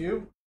say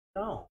few?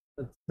 No.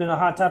 It's been a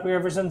hot topic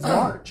ever since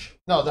March.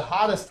 No, the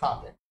hottest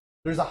topic.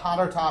 There's a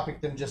hotter topic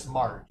than just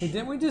March. Hey,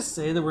 didn't we just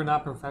say that we're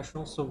not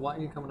professionals? So what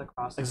are you coming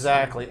across? as?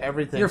 Exactly,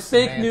 everything. You're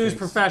fake news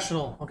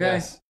professional, okay?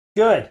 Yes.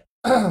 Good.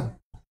 Carry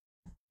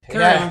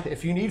Yeah, on.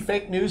 if you need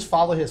fake news,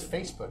 follow his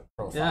Facebook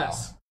profile.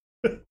 Yes.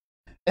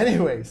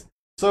 Anyways,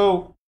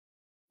 so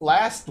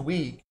last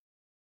week,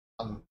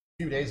 a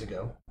few days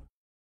ago,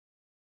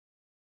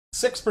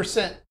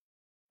 6%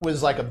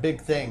 was like a big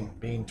thing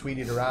being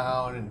tweeted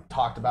around and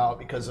talked about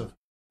because of,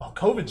 well,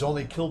 COVID's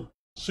only killed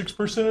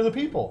 6% of the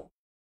people.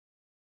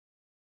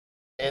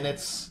 And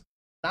it's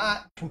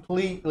not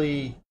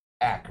completely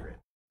accurate.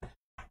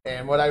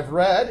 And what I've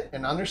read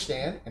and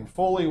understand and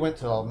fully went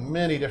to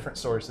many different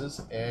sources,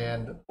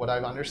 and what I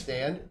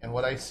understand and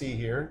what I see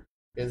here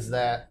is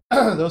that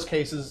those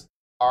cases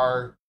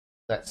are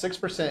that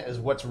 6% is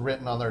what's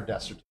written on their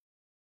death certificate.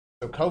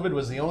 So COVID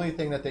was the only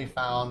thing that they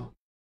found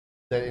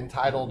that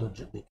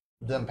entitled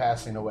them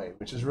passing away,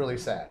 which is really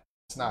sad.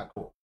 It's not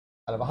cool.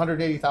 Out of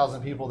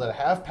 180,000 people that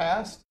have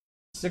passed,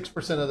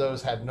 6% of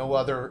those had no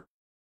other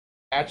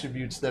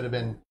attributes that have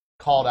been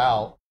called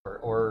out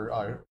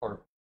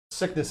or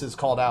sicknesses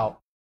called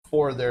out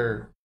for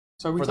their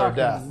So are we for their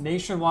death. talking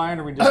nationwide,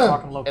 or are we just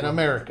talking local? in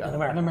America. In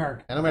America. In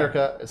America. In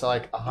America, it's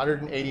like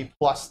 180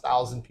 plus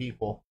thousand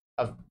people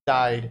have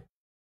died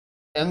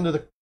in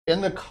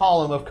the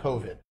column of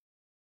COVID.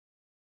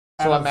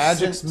 Out So of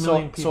imagine, 6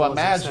 million so people,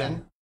 as you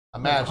said.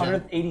 imagine.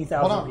 180,000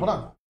 Hold on, people.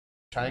 hold on.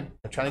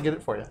 I'm trying to get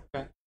it for you.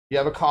 Okay. You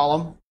have a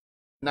column,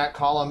 and that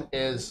column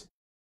is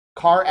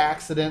car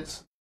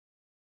accidents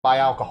by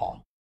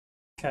alcohol.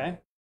 Okay.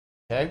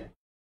 Okay,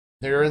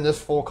 they're in this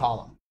full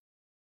column.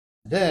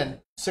 Then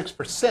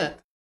 6%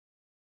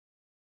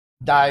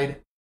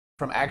 died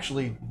from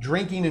actually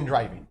drinking and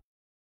driving.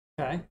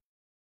 Okay.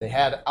 They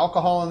had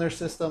alcohol in their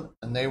system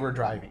and they were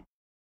driving.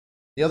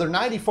 The other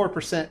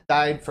 94%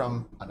 died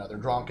from another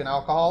drunken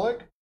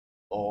alcoholic,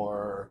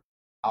 or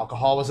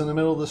alcohol was in the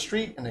middle of the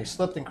street and they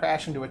slipped and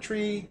crashed into a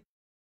tree.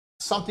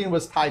 Something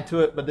was tied to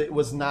it, but it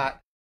was not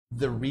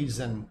the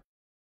reason.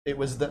 It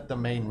was the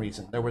main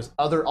reason. There was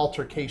other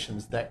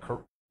altercations that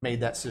made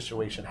that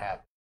situation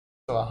happen.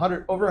 So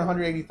over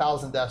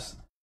 180,000 deaths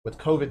with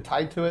COVID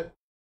tied to it.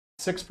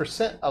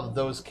 6% of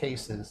those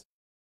cases,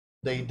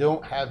 they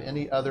don't have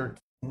any other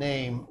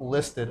name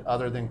listed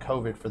other than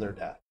COVID for their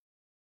death.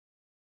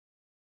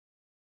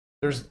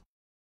 There's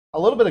a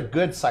little bit of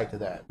good side to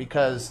that,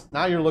 because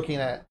now you're looking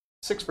at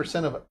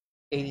 6% of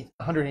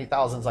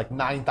 180,000 is like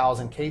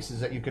 9,000 cases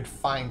that you could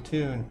fine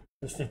tune.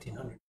 There's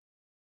 1,500.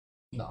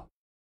 No,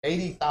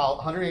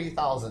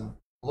 180,000,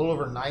 a little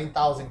over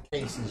 9,000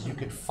 cases you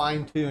could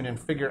fine tune and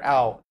figure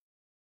out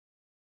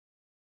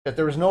that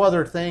there was no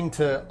other thing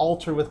to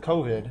alter with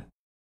COVID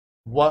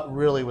what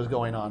really was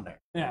going on there,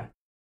 Yeah.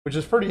 which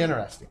is pretty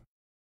interesting.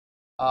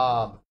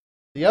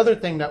 The other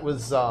thing that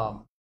was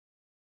to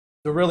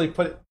really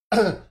put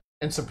it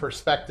in some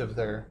perspective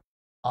there,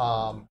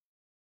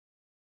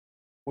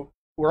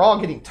 we're all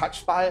getting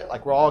touched by it,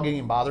 like we're all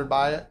getting bothered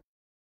by it,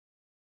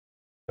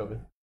 COVID.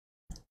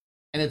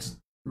 And it's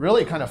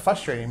really kind of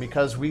frustrating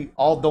because we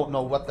all don't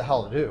know what the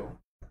hell to do.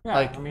 Yeah.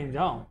 Like- I mean, you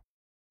don't.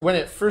 When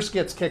it first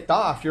gets kicked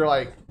off, you're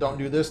like, don't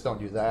do this, don't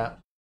do that.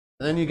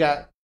 And then you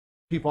got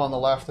people on the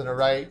left and the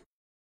right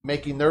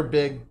making their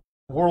big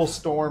world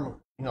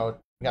storm. You know,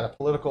 you got a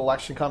political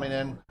election coming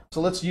in. So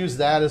let's use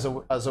that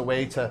as a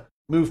way to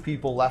move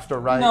people left or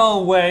right.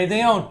 No way, they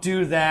don't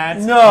do that.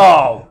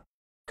 No,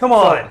 come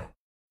on.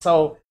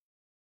 So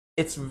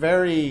it's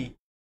very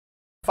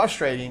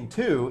frustrating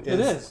too. It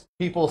is.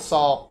 People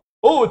saw,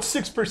 oh, it's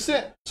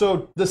 6%.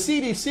 So the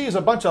CDC is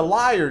a bunch of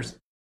liars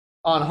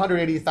on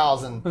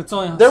 180,000. But it's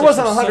only There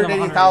wasn't 6% of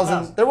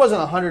 180,000. There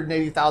wasn't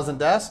 180,000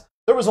 deaths.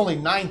 There was only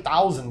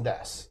 9,000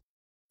 deaths.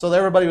 So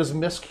everybody was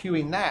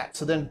miscuing that.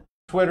 So then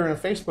Twitter and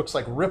Facebook's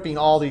like ripping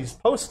all these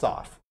posts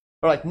off.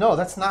 They're like, no,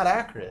 that's not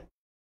accurate.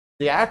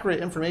 The accurate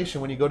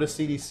information when you go to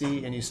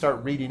CDC and you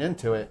start reading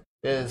into it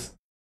is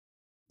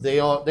they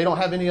don't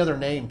have any other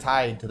name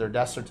tied to their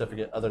death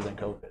certificate other than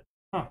COVID.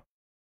 Huh.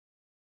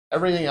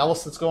 Everything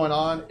else that's going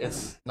on,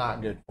 it's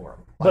not good for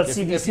them. But Like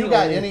CDC if you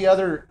got only- any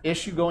other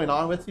issue going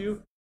on with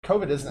you,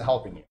 COVID isn't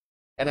helping you.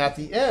 And at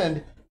the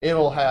end,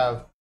 it'll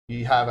have,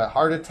 you have a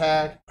heart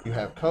attack, you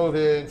have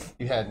COVID,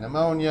 you had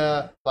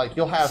pneumonia, like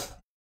you'll have,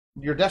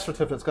 your death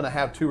certificate's going to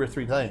have 2 or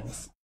 3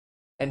 things.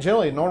 And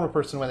generally, a normal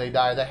person, when they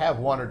die, they have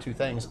 1 or 2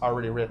 things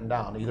already written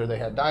down. Either they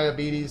had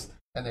diabetes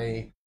and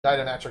they died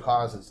of natural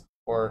causes,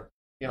 or,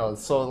 you know,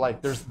 so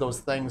like there's those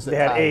things that They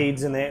had tie-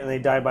 AIDS and they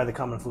died by the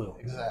common flu.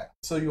 Exactly.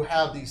 So you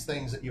have these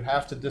things that you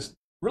have to just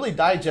really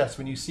digest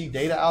when you see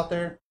data out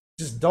there.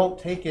 Just don't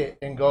take it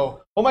and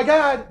go, oh my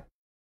God.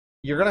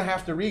 You're going to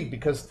have to read,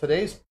 because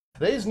today's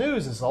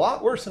news is a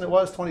lot worse than it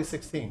was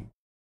 2016.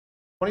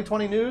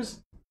 2020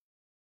 news,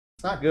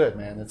 it's not good,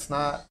 man. It's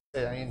not.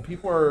 I mean,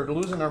 people are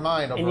losing their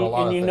mind over And a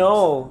lot of you things.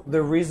 know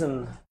the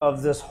reason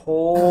of this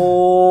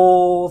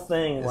whole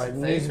thing, Is why it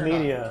news fake or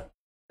media.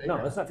 Fake No,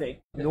 or- it's not fake.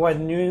 Why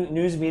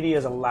news media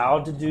is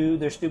allowed to do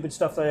their stupid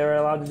stuff that they're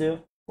allowed to do?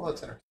 Well,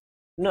 it's entertaining.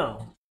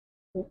 No.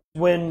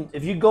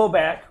 If you go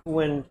back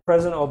when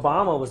President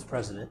Obama was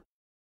president,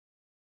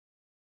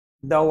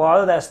 a lot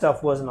of that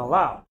stuff wasn't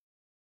allowed.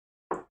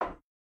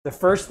 The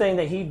first thing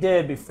that he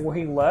did before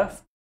he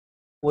left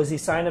was he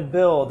signed a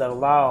bill that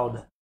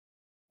allowed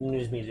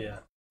news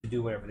media to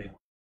do whatever they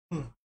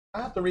want.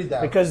 I have to read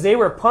that. Because they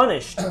were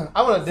punished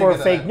I want to dig for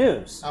into fake that.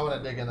 news. I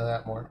want to dig into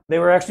that more. They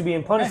were actually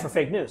being punished for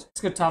fake news. It's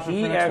a good topic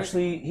He for next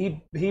actually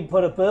he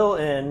put a bill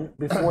in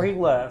before he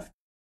left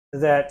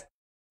that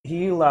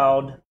he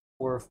allowed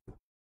for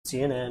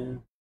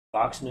CNN,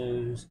 Fox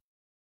News,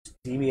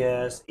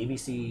 CBS,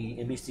 ABC,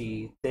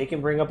 NBC, they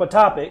can bring up a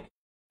topic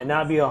and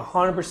not be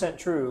 100%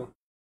 true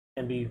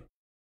and be.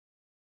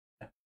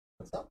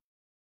 What's up?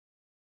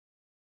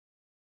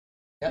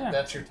 Yep, Yeah.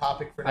 that's your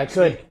topic for I next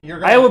could. week.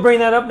 You're I will bring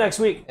that up next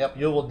week. Yep,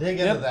 you will dig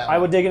into Yep, that. I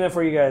one. would dig in it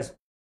for you guys. It's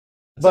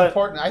But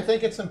important. I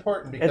think it's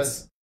important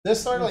because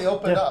this certainly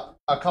opened up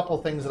a couple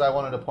things that I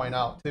wanted to point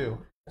out too.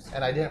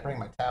 And I didn't bring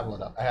my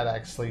tablet up. I had to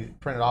actually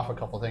print off a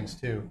couple things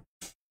too.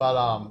 But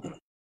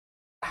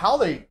how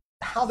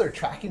they're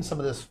tracking some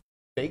of this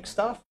fake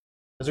stuff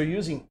is they're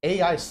using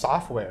AI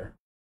software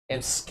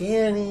and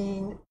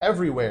scanning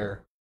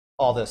everywhere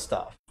all this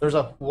stuff. There's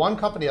one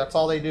company, that's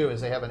all they do,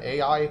 is they have an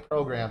AI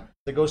program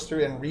that goes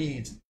through and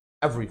reads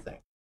everything.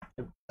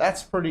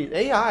 That's pretty.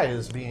 AI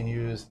is being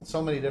used in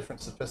so many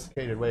different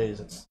sophisticated ways.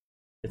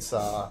 It's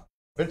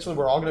eventually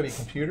we're all going to be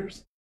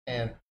computers,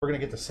 and we're going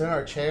to get to sit in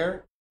our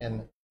chair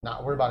and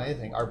not worry about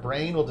anything. Our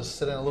brain will just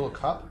sit in a little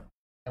cup,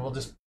 and we'll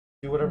just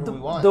do whatever we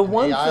want. the and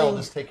one AI will thing-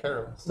 just take care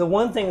of us. The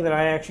one thing that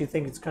I actually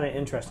think is kind of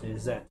interesting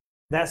is that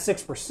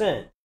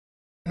 6%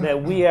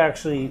 that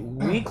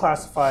we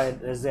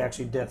classified as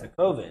actually death of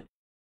COVID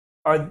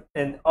are,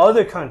 and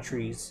other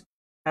countries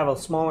have a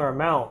smaller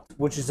amount,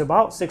 which is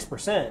about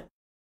 6%,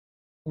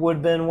 would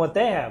have been what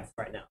they have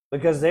right now,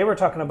 because they were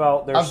talking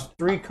about there's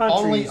 3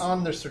 countries. Only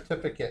on their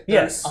certificate.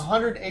 Yes.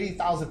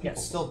 180,000 people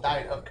Yes. still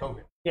died of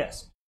COVID.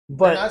 Yes, They're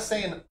but not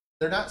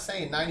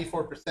saying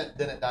 94%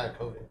 didn't die of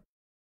COVID.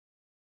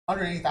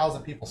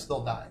 180,000 people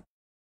still died,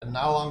 and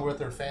no longer with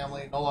their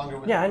family, no longer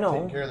with yeah, I know,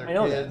 taking care of their I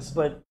know kids.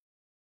 that,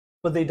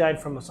 but they died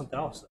from something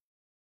else.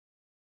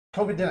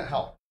 COVID didn't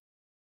help.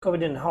 COVID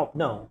didn't help,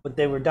 no, but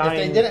they were If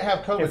dying. they didn't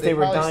have COVID, if they'd they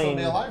were probably still dying-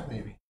 be alive,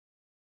 maybe.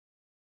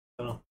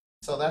 I don't know.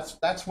 So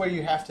that's where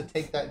you have to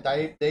take that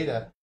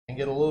data and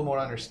get a little more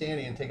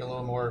understanding and take a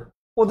little more.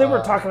 Well, they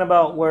were talking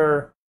about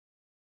where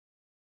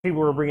people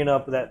were bringing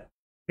up that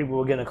people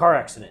will get in a car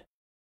accident,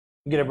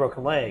 get a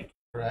broken leg,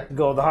 Correct.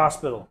 go to the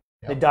hospital.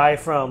 They Yep. die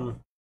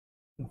from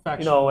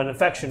Infection. an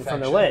infection from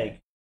their leg.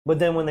 But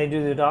then when they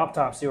do the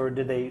autopsy, or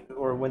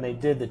when they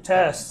did the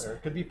test, There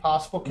could be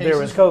possible cases. there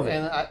was COVID.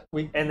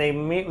 And and they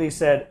immediately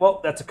said, "Well,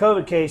 that's a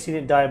COVID case. He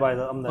didn't die by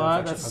the But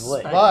infection that's from the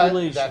leg." but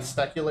Speculation. that's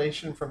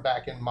speculation from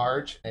back in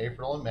March,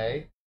 April, and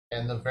May.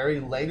 And the very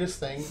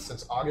latest thing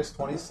since August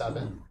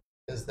 27th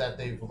is that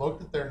they've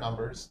looked at their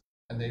numbers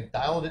and they've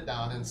dialed it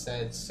down and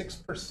said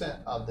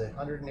 6% of the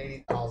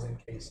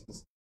 180,000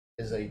 cases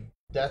is a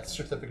death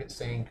certificate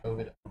saying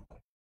COVID.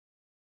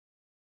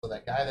 So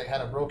that guy that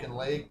had a broken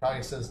leg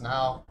probably says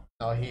now,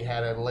 no, he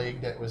had a leg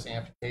that was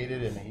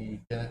amputated and he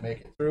didn't make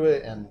it through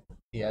it, and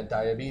he had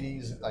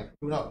diabetes. Like,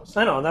 who knows?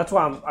 I know. And that's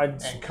why And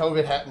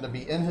COVID happened to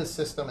be in his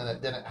system and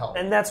it didn't help.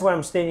 and that's what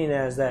I'm stating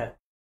as that.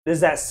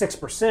 Is that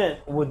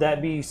 6%? Would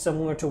that be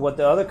similar to what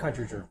the other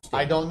countries are?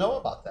 I don't know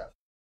about that.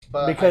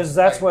 but because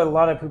that's what a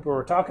lot of people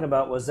were talking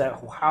about, was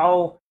that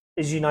how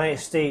is United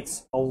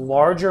States a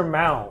larger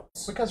amount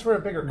because we're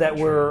a bigger that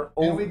country, we're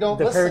and we don't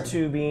compared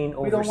listen. to being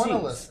We don't want to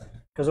overseas? listen.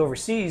 Because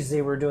overseas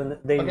they were doing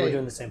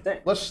the same thing.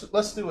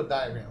 Let's do a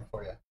diagram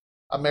for you.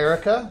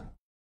 America,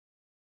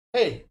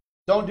 hey,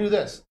 don't do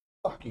this.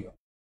 Fuck you.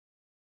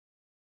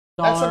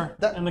 Dollar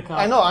in the cup.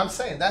 I know. I'm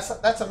saying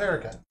that's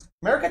America.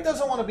 America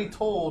doesn't want to be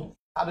told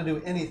how to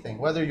do anything,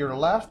 whether you're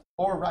left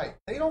or right.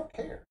 They don't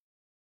care.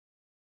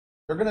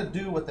 They're going to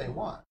do what they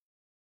want.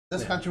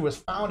 This country was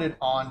founded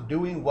on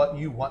doing what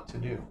you want to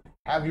do.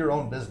 Have your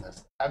own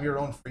business. Have your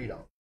own freedom.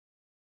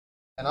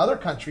 And other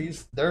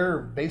countries, they're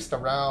based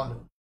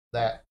around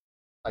that,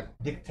 like,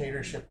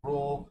 dictatorship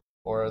rule,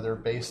 or they're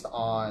based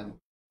on.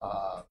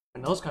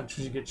 In those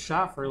countries, you get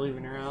shot for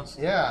leaving your house.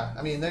 Yeah,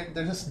 I mean,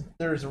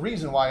 there's a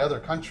reason why other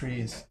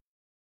countries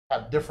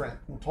have different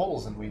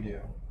tolls than we do.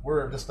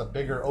 We're just a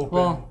bigger, open.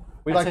 Well,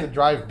 we like to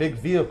drive big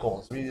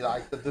vehicles. We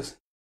like to just.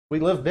 We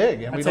live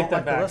big, and we don't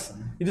like to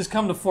listen. You just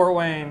come to Fort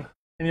Wayne,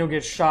 and you'll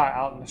get shot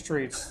out in the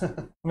streets. I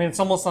mean, it's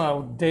almost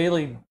on a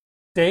daily.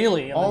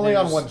 Only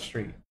on one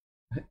street,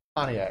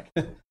 Pontiac.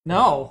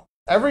 No.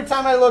 Every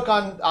time I look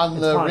on the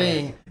Pontiac.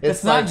 ring,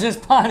 It's not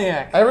just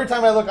Pontiac. Every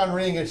time I look on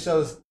ring, it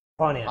shows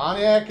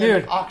Pontiac and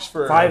Dude,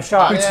 Oxford. 5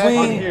 shots.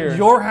 Between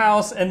your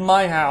house and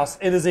my house,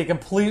 it is a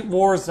complete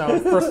war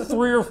zone for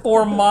 3 or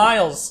 4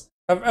 miles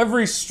of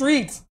every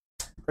street.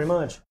 Pretty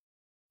much.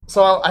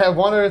 So I have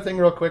one other thing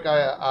real quick.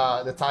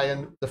 To tie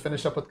in, to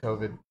finish up with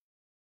COVID,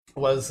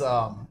 was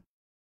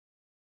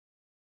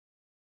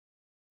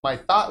my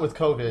thought with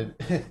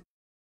COVID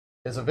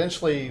is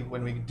eventually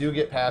when we do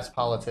get past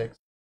politics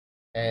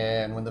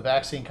and when the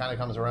vaccine kind of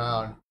comes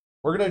around,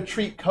 we're going to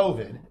treat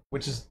COVID,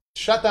 which is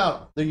shut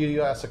down the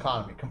U.S.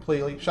 economy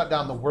completely, shut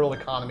down the world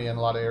economy in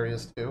a lot of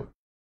areas too,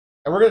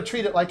 and we're going to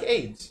treat it like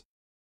AIDS.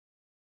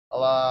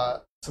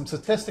 Some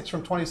statistics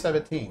from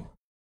 2017.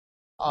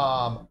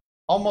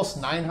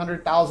 Almost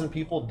 900,000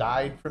 people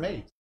died from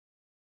AIDS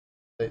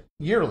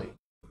yearly.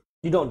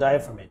 You don't die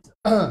from it.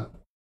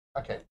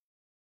 Okay.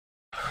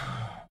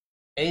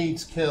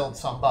 AIDS killed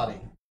somebody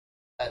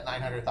at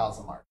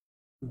 900,000 mark.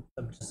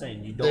 I'm just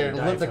saying, you don't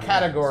die The from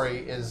category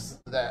is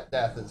that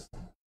death is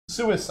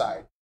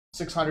suicide.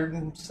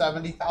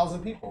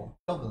 670,000 people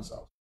killed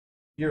themselves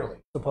yearly.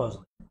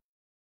 Supposedly.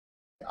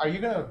 Are you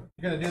gonna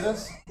do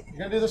this? You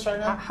gonna do this right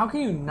now? How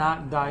can you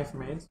not die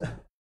from AIDS?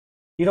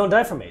 You don't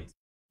die from AIDS.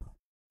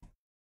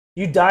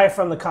 You die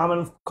from the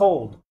common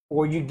cold,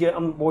 or you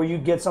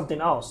get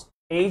something else.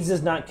 AIDS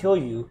does not kill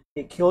you;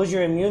 it kills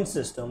your immune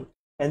system,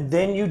 and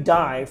then you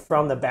die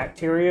from the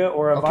bacteria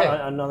or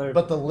another.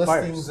 But the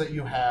listings virus. that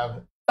you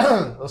have,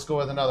 let's go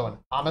with another one.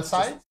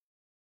 Homicide.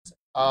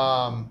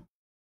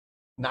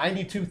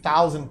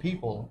 92,000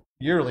 people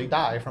yearly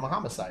die from a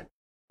homicide.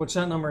 Which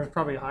that number is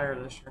probably higher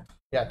this year.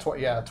 Yeah,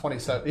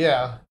 27.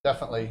 Yeah,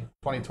 definitely.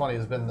 2020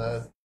 has been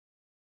the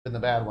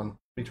bad one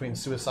between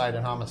suicide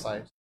and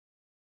homicide.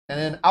 And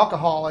then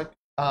alcohol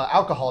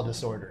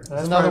disorder.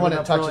 That's another one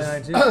that touches.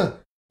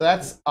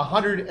 That's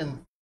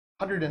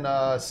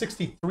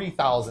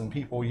 163,000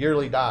 people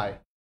yearly die.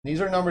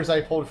 These are numbers I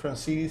pulled from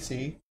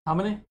CDC. How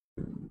many?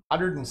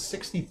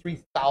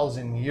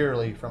 163,000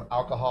 yearly from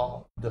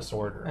alcohol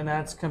disorder. And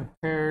that's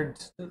compared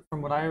to,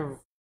 from what I've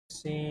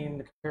seen,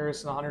 the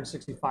comparison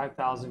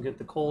 165,000 get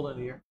the cold in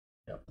a year.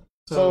 Yep.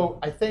 So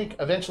I think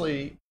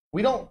eventually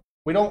we don't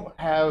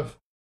have,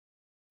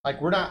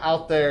 like, we're not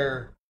out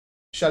there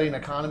shutting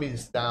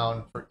economies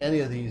down for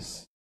any of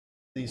these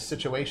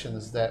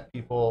situations that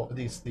people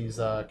these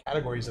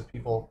categories of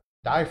people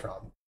die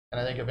from.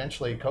 And I think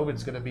eventually COVID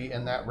is going to be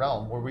in that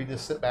realm where we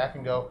just sit back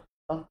and go,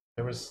 oh,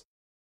 there was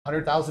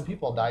 100,000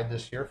 people died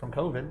this year from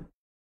COVID, and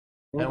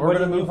we're going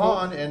to move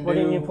on and what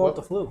didn't you pull out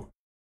the flu?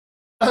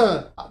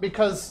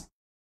 Because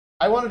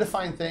I wanted to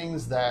find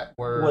things that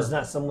was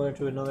not similar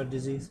to another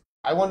disease.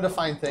 I wanted to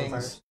find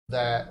things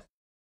that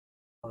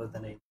other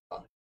than AIDS.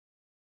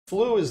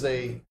 Flu is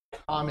a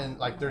common,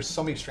 like, there's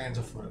so many strands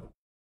of flu,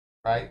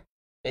 right?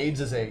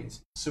 AIDS is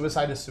AIDS.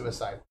 Suicide is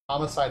suicide.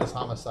 Homicide is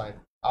homicide.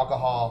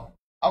 Alcohol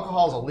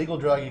is a legal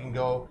drug you can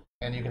go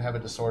and you can have a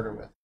disorder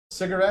with.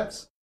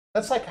 Cigarettes,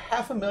 that's like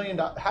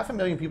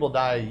 500,000 people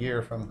die a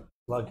year from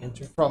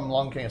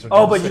lung cancer.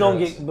 Oh, but you don't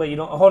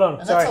hold on.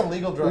 And sorry. That's a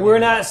legal drug. We're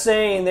not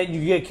saying that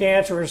you get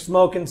cancer for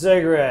smoking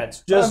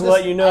cigarettes. Just to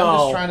let you know. I'm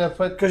just trying to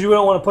put, because you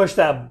don't want to push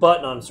that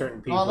button on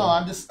certain people. Oh no,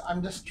 I'm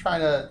just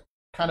trying to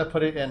kind of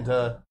put it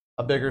into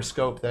a bigger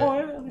scope that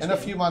in a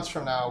few months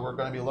from now we're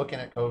going to be looking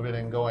at COVID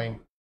and going,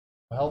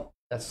 well,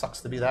 that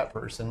sucks to be that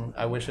person.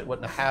 I wish it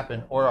wouldn't have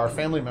happened. Or our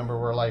family member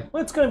were like,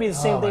 well, it's going to be the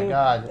same thing. My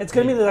God. It's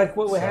going to be like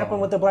what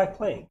happened with the Black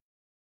Plague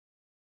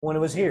when it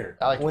was here.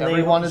 Like when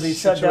every they one of these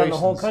shut situations, down the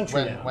whole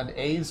country. When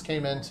AIDS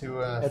came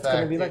into it's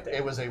effect, be like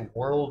it was a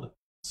world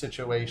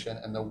situation,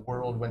 and the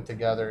world went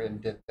together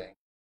and did things.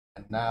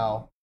 And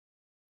now,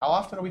 how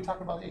often are we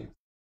talking about AIDS?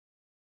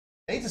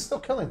 AIDS is still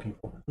killing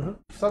people. Mm-hmm.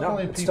 Still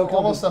killing people,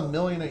 almost 1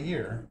 million a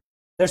year.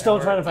 They're still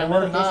trying to find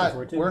medication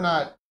for it too. We're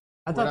not.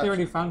 I thought they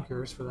already found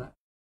cures for that.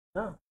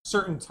 No.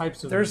 Certain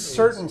types of There's AIDS.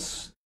 certain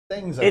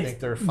things I think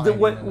they're finding.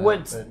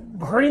 What's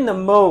hurting the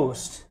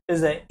most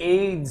is that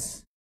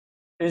AIDS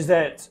is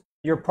that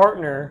your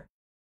partner,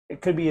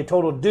 it could be a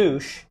total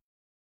douche,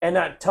 and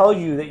not tell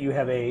you that you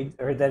have AIDS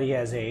or that he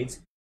has AIDS,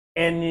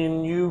 and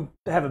then you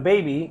have a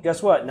baby.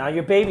 Guess what? Now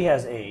your baby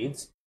has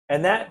AIDS,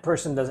 and that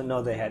person doesn't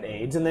know they had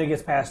AIDS, and then it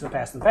gets passed and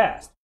passed and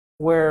passed.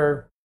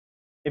 Where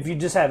if you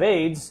just have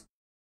AIDS,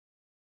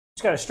 you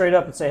just got to straight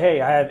up and say,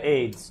 "Hey, I have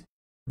AIDS."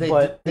 They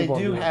But do people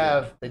don't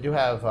do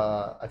have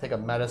I think a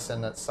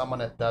medicine that someone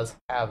that does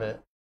have it,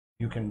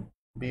 you can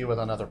be with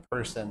another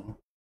person.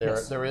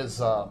 Yes. There is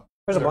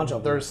There's a bunch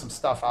of them. there's some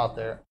stuff out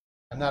there.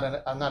 I'm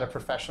not a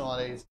professional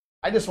at AIDS.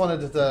 I just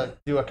wanted to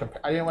do a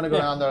I didn't want to go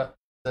down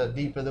the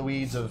deep of the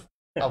weeds of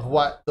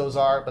what those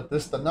are, but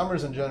the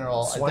numbers in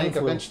general. Swine I think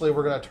flu. eventually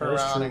we're going to turn That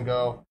is around true. and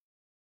go.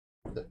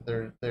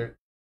 They're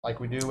like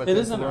we do with It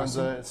is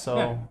influenza.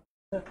 So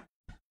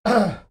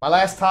Yeah. my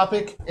last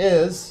topic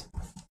is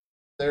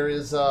there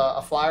is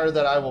a flyer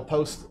that I will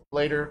post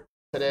later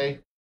today.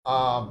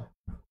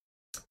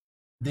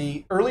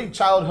 The Early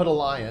Childhood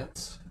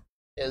Alliance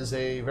is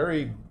a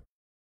very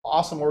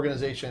awesome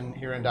organization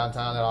here in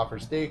downtown that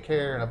offers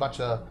daycare and a bunch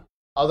of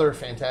other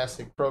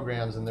fantastic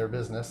programs in their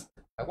business.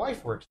 My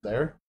wife works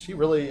there. She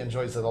really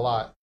enjoys it a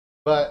lot.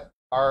 But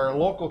our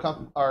local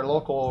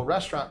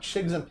restaurant,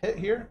 Shigs and Pit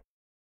here,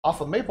 off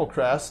of Maple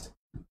Crest,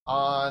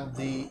 on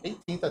the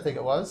 18th, I think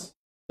it was,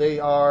 they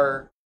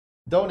are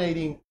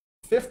donating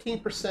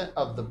 15%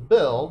 of the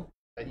bill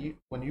that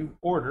when you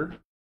ordered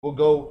will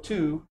go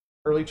to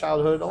Early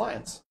Childhood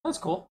Alliance. That's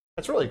cool.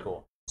 That's really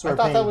cool. So I we're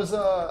thought paying- that was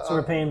So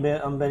we're paying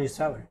Betty's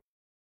salary.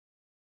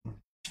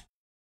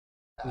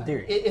 In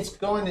theory. it's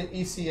going to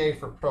ECA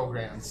for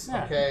programs.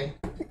 Yeah. Okay.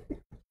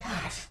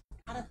 Gosh,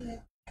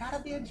 gotta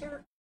be a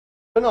jerk.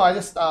 But no, I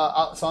just so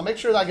I'll make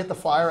sure that I get the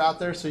flyer out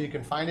there so you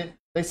can find it.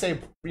 They say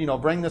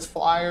bring this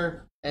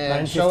flyer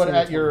and show it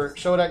at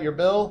your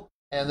bill,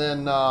 and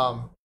then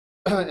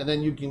and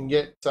then you can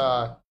get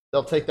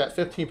they'll take that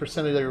 15%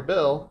 of your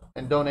bill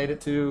and donate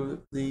it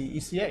to the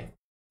ECA.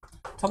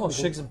 Talk about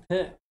Shigs and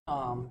Pit.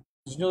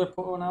 Did you know they're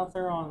putting one out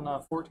there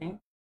on 14?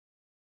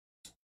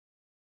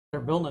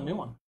 They're building a new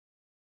one.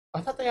 I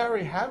thought they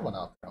already had one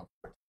out there.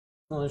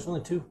 No, there's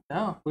only two.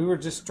 No, we were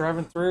just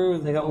driving through.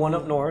 They got one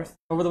up north,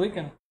 over the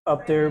weekend.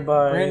 up there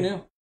by. Brand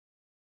new.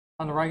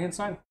 On the right hand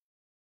side.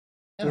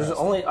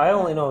 I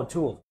only know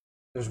two of them.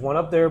 There's one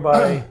up there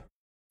by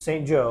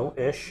St.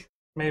 Joe-ish,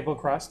 Maple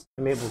Crest.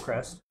 Maple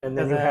Crest, and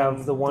then you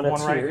have the one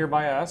that's right here, here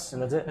by us.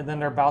 and that's it. And then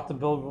they're about to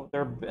build.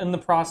 They're in the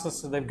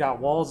process. They've got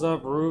walls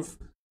up, roof.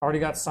 Already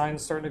got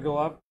signs starting to go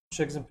up.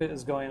 Shigs and Pit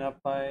is going up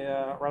by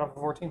right off of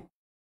 14.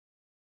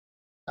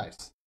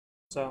 Nice.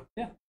 So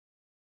yeah,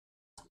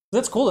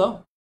 that's cool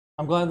though.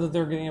 I'm glad that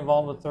they're getting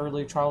involved with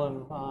early child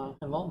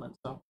involvement.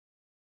 So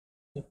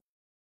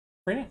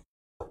pretty neat.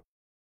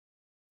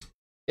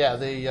 Yeah,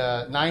 the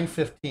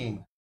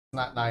 9/15,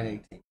 not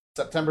 9/18.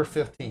 September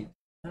 15th.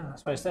 Yeah,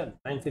 that's what I said.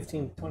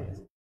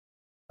 9/15/20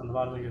 on the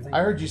bottom of your thing.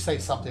 I heard you say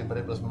something, but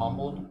it was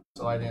mumbled,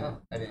 so I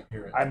didn't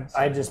hear it.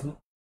 I just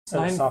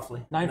said it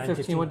softly.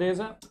 9:15. What day is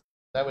that?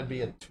 That would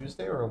be a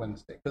Tuesday or a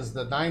Wednesday, because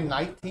the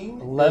 9/19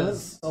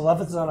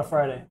 11th is on a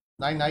Friday.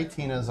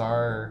 9/19 is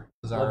our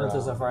 11th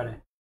is a Friday.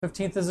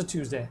 15th is a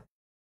Tuesday.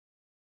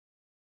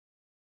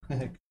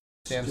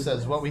 Sam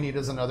says what we need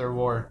is another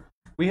war.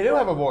 We do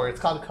have a war. It's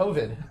called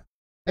COVID.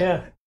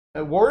 Yeah.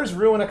 Wars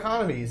ruin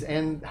economies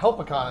and help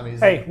economies.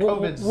 Hey, and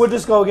we'll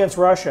just go against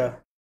Russia.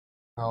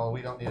 Oh,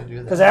 we don't need to do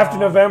that. Because after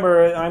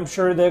November, I'm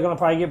sure they're going to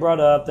probably get brought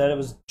up that it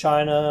was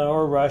China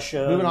or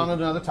Russia. Moving on to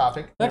another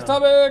topic. Next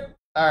topic.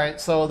 All right,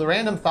 so the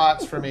random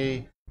thoughts for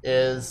me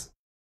is,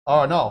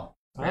 oh no,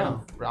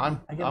 Wow.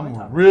 I'm I get my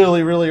topic.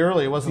 really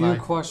early, wasn't Few I?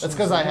 questions That's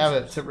because I and have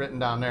answers. it written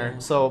down there.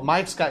 So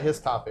Mike's got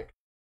his topic.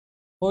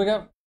 What we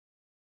got?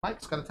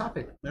 Mike's got a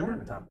topic.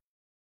 Remember?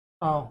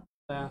 Oh,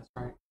 that's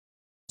right.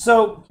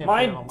 So Can't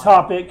my put it on mine.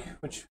 topic,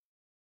 which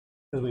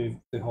because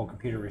the whole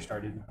computer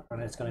restarted,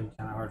 it's going to be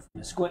kind of hard for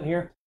me to squint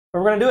here, but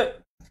we're going to do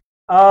it.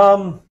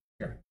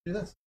 Here, do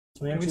this.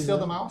 Can Can we steal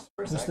the mouse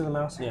for a Can we steal second? the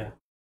mouse? Yeah.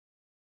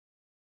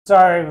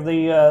 Sorry,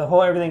 the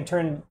whole everything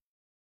turned.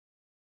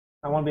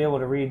 I want to be able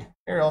to read.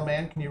 Here, old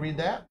man, can you read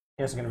that?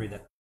 Yes, I'm going to read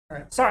that. All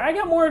right. Sorry, I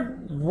got more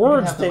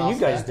words have the than you mouse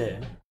guys back.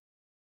 did.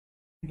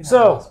 You can have So-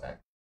 the mouse back.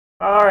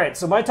 All right,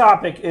 so my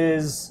topic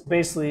is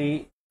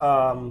basically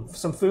some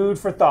food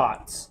for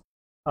thoughts.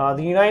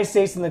 The United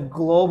States and the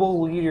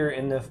global leader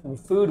in the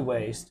food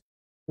waste,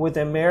 with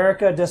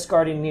America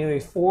discarding nearly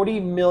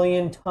 40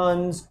 million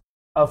tons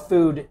of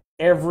food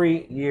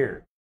every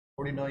year.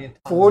 40 million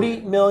tons. 40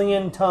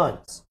 million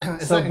tons.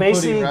 Is So that including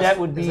basically, that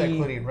would Is that be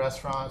including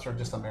restaurants or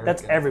just American?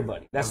 that's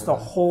everybody. That's the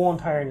Everybody. whole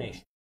entire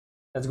nation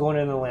that's going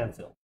in the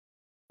landfill.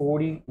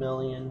 40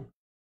 million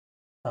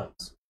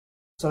tons.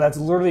 So that's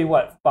literally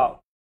what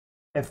about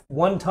if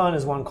 1 ton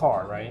is 1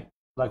 car, right?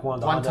 Like one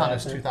of the 1 Honda ton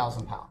is Accent,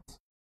 2,000 pounds.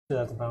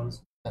 2,000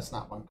 pounds. That's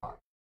not 1 car.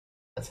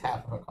 That's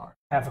half of a car.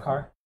 Half a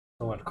car.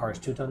 So what? A car is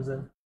 2 tons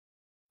then?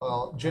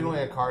 Well, generally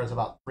a car is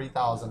about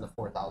 3,000 to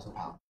 4,000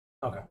 pounds.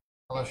 Okay.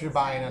 Unless you're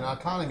buying an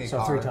economy So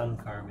car. 3 ton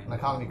car. An Maybe.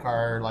 economy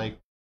car like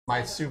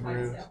My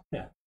Subaru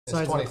Yeah. is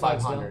Size of a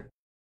 2,500.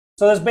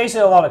 So that's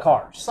basically a lot of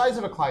cars. Size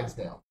of a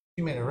Clydesdale.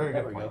 You made a very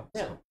There good we point. go.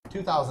 Yeah. So,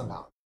 2,000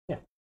 pounds. So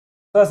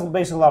that's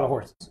basically a lot of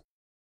horses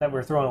that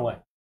we're throwing away.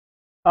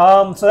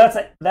 So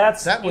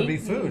that's That would be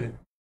food.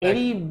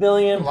 80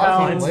 billion A lot of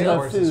people pounds lay of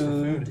horses for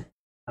food. food.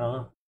 I don't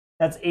know.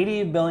 That's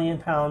 80 billion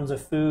pounds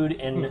of food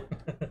and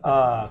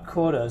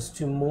quotas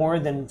to more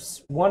than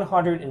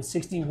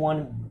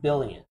 161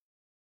 billion.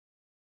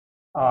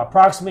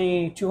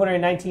 Approximately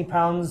 219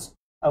 pounds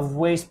of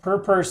waste per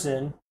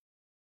person,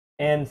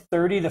 and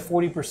 30 to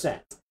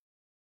 40%.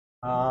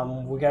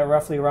 We got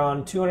roughly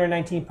around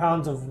 219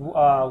 pounds of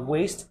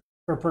waste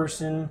per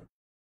person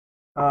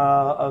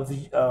of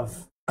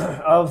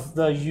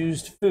the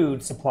used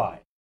food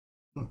supply,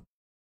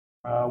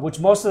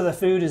 which most of the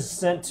food is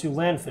sent to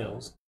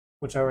landfills,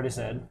 which I already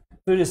said.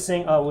 Food is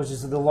which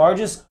is the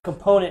largest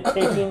component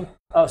taking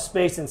up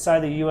space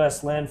inside the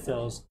U.S.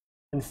 landfills.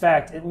 In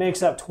fact, it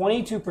makes up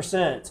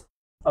 22%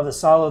 of the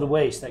solid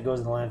waste that goes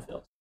in the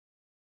landfills.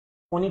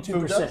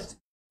 22%.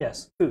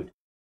 Yes, food.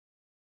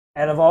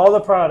 Out of all the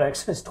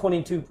products, it's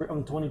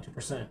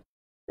 22%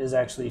 is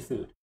actually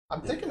food.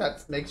 I'm thinking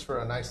that makes for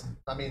a nice.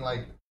 I mean,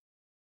 like,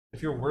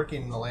 if you're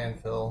working in the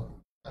landfill,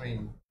 I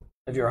mean,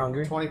 If you're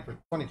hungry,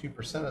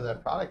 22% of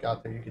that product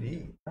out there you could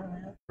eat. If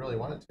you really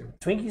wanted to.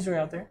 Twinkies are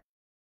out there.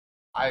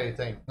 I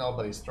think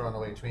nobody's throwing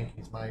away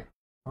Twinkies, Mike.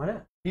 Why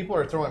not? People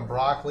are throwing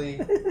broccoli,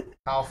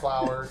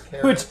 cauliflower,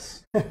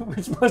 carrots.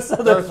 Which most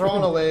of They're the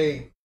throwing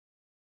away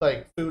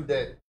like food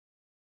that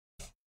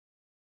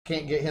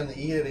can't get him to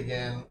eat it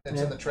again.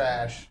 It's in the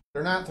trash.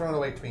 They're not throwing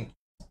away Twinkies.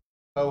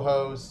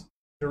 Ho-Hos,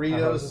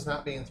 Doritos is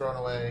not being thrown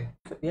away.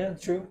 Yeah,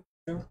 true.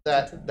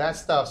 That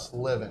stuff's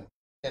living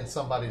in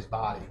somebody's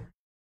body.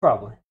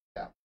 Probably.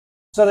 Yeah.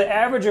 So the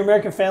average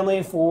American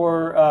family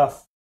for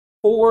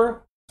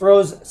four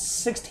throws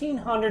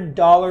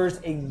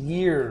 $1,600 a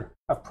year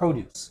of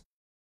produce.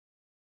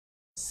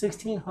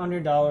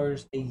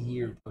 $1,600 a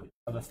year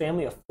of a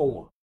family of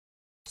four.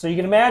 So you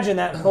can imagine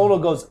that total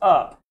goes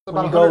up It's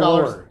when about you go $100,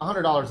 lower.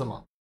 $100 a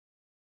month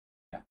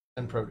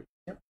in produce.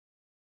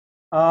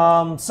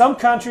 Some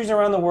countries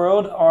around the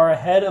world are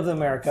ahead of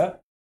America.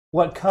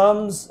 When it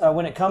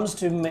comes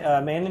to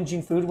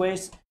managing food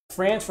waste,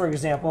 France, for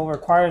example,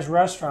 requires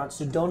restaurants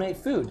to donate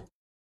food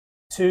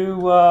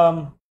to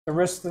the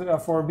risk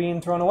for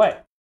being thrown away,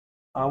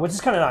 which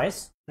is kind of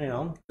nice. You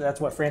know,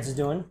 that's what France is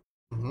doing.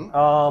 Mm-hmm.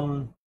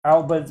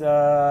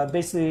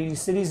 Basically,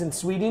 cities in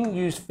Sweden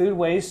use food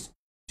waste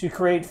to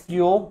create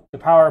fuel to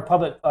power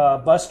public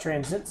bus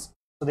transits.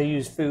 So they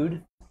use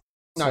food.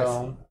 Nice.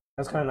 So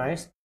that's kind of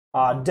nice.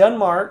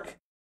 Denmark,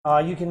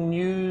 you can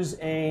use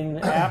an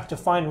app to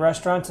find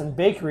restaurants and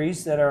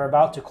bakeries that are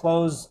about to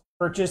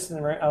purchase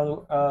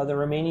the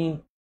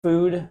remaining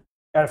food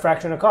at a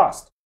fraction of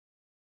cost.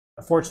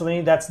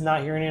 Unfortunately, that's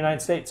not here in the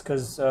United States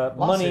because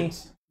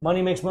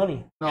money makes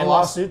money. No, and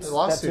lawsuits.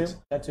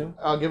 That too.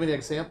 I'll give you an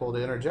example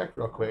to interject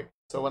real quick.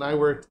 So when I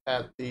worked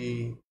at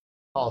the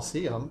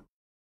Coliseum,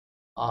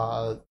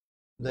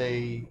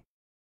 the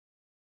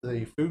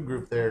food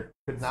group there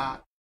could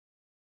not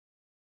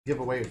give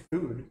away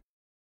food,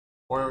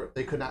 or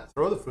they could not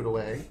throw the food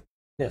away.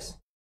 Yes.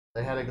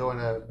 They had to go in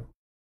a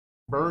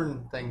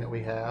burn thing that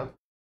we have.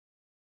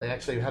 They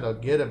actually had to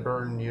get a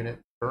burn unit,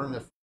 burn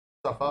the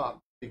stuff up,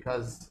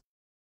 because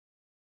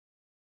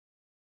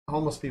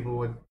homeless people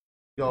would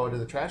go to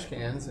the trash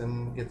cans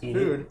and get the Eat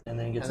food, it, and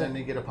then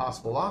they get a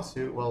possible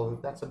lawsuit. Well,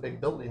 that's a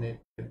big building; it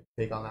could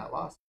take on that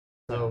lawsuit.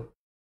 So,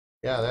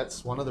 yeah,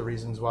 that's one of the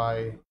reasons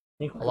why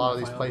a lot of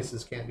these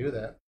places can't do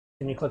that.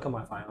 Can you click on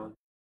my file?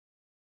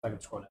 I can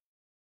scroll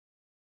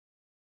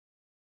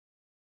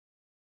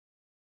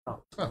down.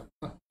 Look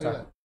at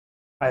that.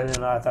 I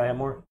didn't know. I thought I had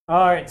more.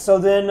 All right. So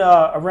then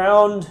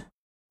around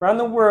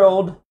the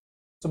world.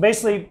 So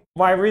basically,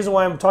 my reason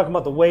why I'm talking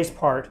about the waste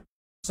part.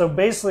 So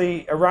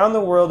basically, around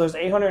the world, there's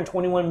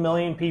 821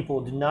 million people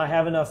who do not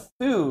have enough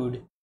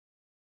food.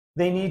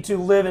 They need to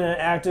live in an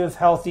active,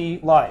 healthy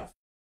life.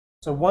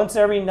 So once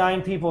every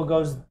 9 people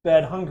goes to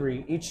bed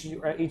hungry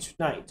each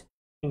night,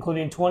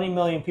 including 20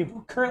 million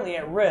people currently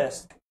at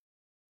risk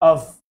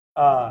of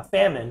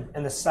famine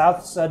in the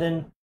South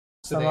Sudan.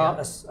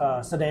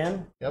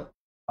 Sudan, Yep.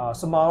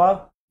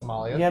 Somalia,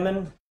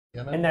 Yemen,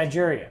 and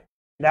Nigeria.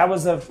 That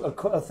was a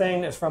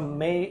thing that's from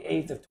May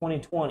 8th of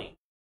 2020.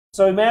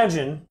 So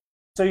imagine,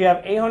 so you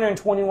have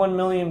 821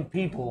 million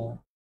people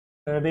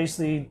that are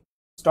basically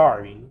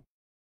starving,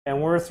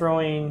 and we're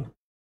throwing,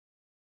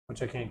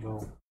 which I can't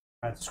go,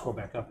 I have to scroll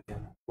back up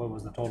again. What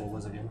was the total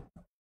was again?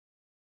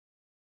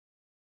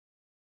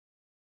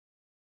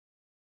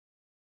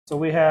 So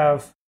we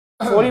have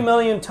 40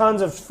 million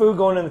tons of food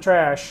going in the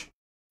trash,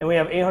 and we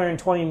have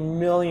 820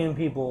 million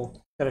people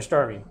that are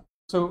starving.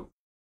 So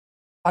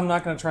I'm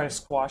not going to try to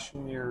squash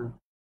what you're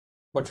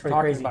talking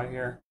crazy. about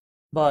here,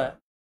 but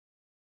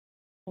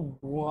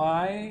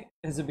why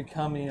has it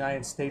become the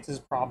United States'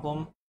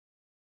 problem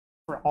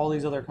for all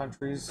these other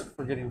countries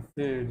for getting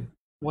food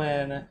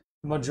when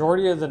the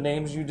majority of the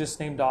names you just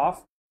named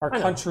off are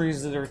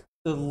countries that are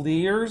the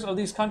leaders of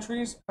these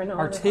countries I know,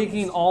 are they're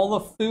taking all the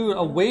food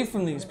away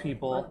from these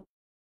people.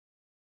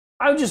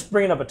 I'm just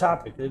bringing up a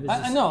topic. It was I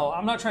just- know.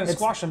 I'm not trying to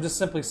squash. I'm just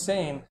simply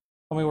saying.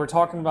 I mean, we're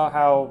talking about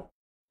how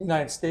the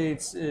United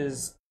States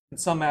is, in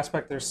some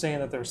aspect, they're saying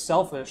that they're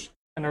selfish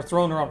and they're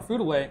throwing their own food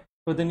away.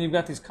 But then you've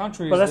got these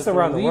countries But that's that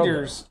around their the world,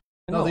 leaders.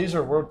 No, these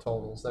are world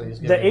totals that he's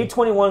The giving.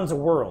 821's a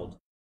world,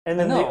 and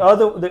then I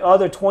know. the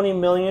other 20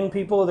 million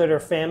people that are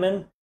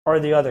famine are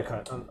the other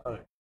country.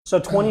 So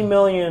 20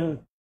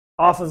 million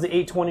off of the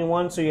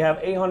 821. So you have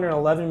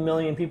 811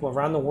 million people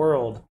around the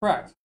world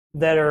Correct.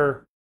 that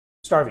are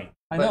starving.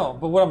 I know.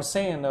 But what I'm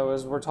saying, though,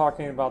 is we're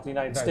talking about the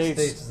United United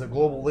States States is the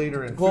global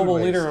leader in global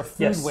food leader waste. of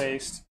food Yes.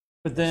 waste.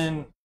 But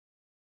then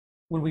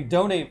when we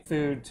donate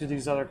food to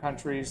these other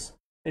countries,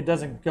 it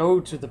doesn't go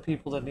to the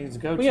people that needs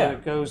to go to. Yeah.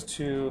 It goes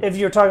to If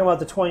you're talking about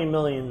the 20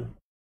 million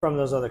from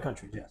those other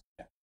countries, yes.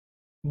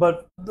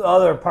 But the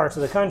other parts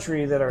of the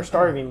country that are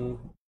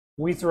starving,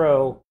 we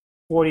throw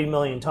 40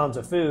 million tons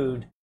of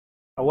food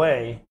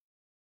away.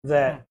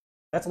 That's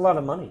a lot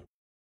of money.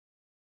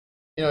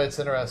 You know, it's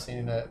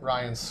interesting at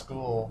Ryan's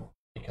school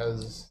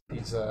because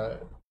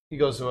he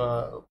goes to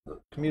a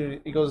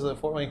community. He goes to the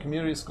Fort Wayne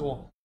Community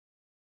School,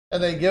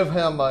 and they give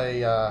him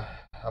a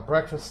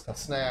breakfast, a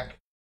snack,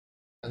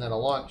 and then a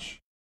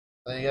lunch.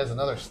 Then he has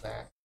another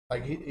snack.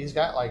 Like he's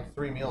got like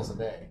 3 meals a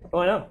day. Oh,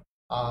 I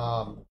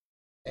know.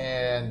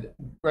 And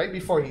right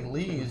before he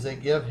leaves, they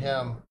give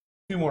him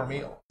 2 more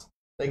meals.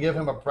 They give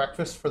him a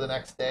breakfast for the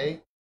next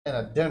day and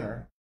a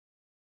dinner.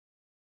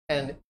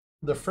 And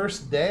the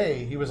first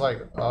day, he was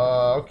like,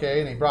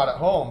 okay, and he brought it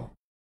home.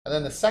 And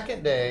then the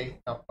second day,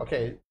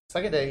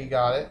 second day he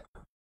got it,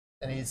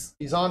 and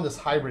he's on this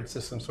hybrid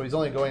system, so he's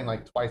only going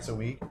like twice a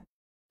week.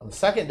 On the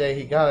second day,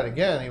 he got it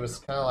again. He was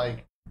kind of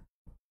like,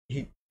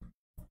 he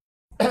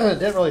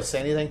didn't really say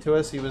anything to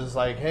us. He was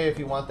like, hey, if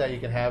you want that, you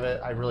can have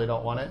it. I really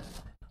don't want it.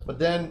 But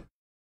then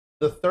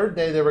the third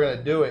day they were going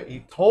to do it, he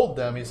told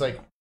them, he's like,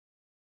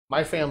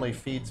 my family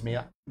feeds me.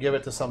 Give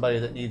it to somebody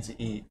that needs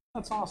to eat.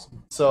 that's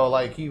awesome. So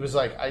like he was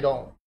like, I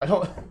don't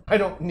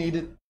need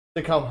it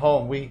to come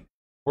home.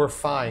 We're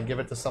fine. Give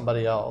it to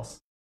somebody else.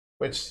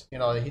 Which, you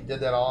know, he did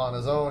that all on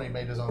his own. He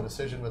made his own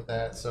decision with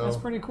that. So That's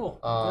pretty cool.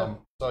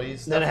 so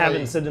he's Then have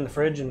definitely it sit in the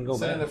fridge and go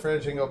sit in bad. the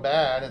fridge and go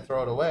bad and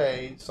throw it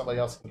away. Somebody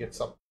else can get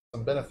some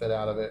benefit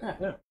out of it.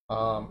 Yeah.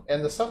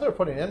 And the stuff they're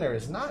putting in there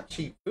is not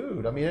cheap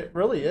food. I mean, it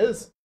really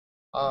is.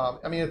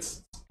 I mean,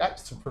 it's got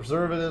some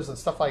preservatives and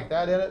stuff like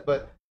that in it.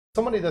 But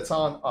somebody that's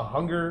on a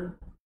hunger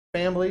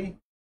family,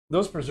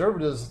 those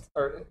preservatives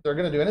they're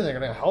going to do anything. They're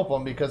going to help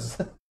them because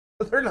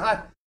you're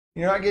not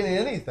getting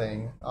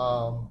anything.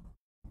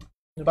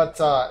 But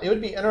it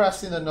would be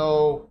interesting to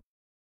know.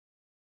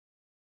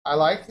 I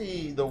like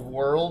the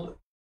world,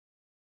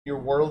 your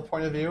world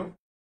point of view.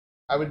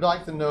 I would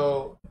like to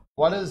know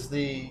what is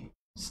the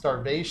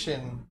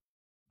starvation.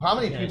 How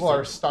many United people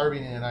are States.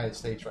 starving in the United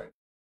States right now?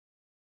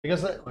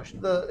 Because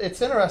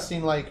it's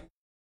interesting. Like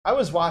I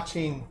was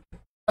watching.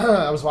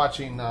 Trying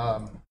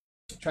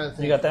to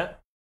think. You got that?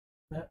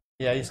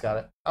 Yeah, he's got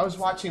it. I was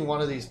watching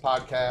one of these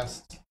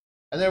podcasts,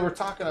 and they were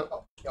talking.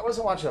 I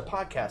wasn't watching a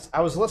podcast.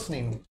 I was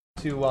listening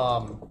to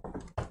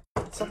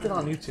something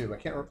on YouTube. I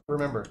can't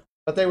remember,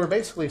 but they were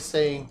basically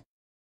saying,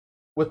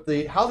 with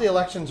how the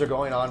elections are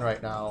going on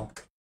right now,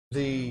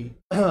 the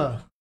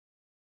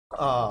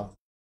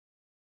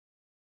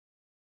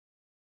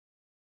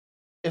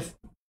if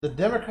the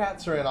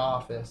Democrats are in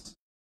office,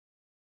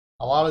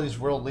 a lot of these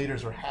world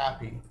leaders are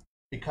happy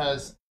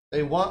because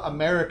they want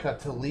America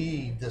to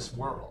lead this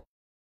world.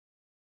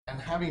 And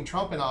having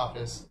Trump in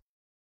office,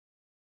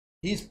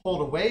 he's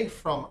pulled away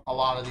from a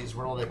lot of these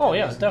world activities Oh,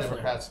 yeah, the definitely.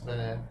 Democrats have been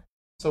in.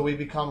 So we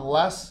become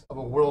less of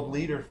a world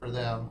leader for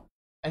them.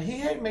 And he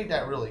had made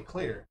that really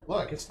clear.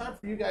 Look, it's time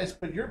for you guys to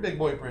put your big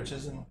boy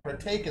britches and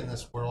partake in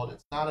this world.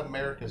 It's not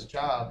America's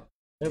job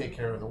to take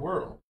care of the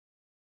world.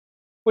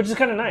 Which is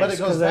kind of nice But it goes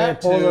because then back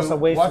it pulls to us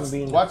away from what's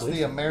being the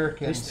police.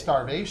 American police state.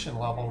 starvation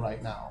level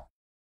right now?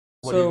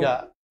 What do you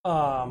got?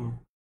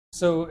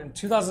 So in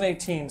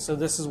 2018, so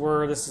this is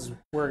where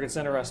it gets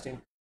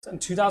interesting. In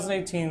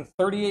 2018,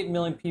 38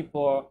 million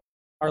people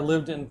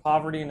lived in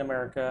poverty in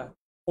America.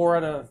 4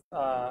 out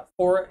of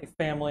 4 a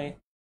family.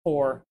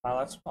 4. Wow,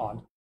 that's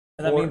odd.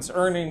 And that 4. means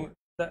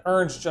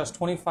earns just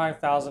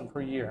 $25,000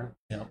 per year.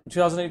 Yep. In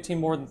 2018,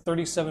 more than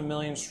 37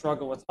 million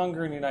struggle with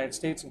hunger in the United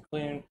States,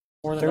 including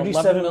more than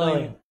 37 11 million.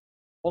 million.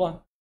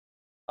 Hold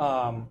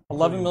on.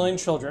 11 million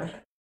children.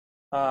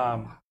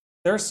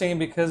 They're saying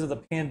because of the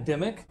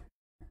pandemic,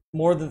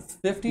 more than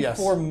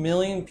 54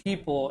 million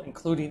people,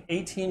 including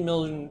 18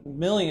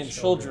 million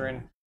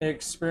children,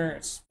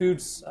 experienced food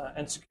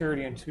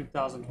insecurity in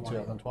 2020.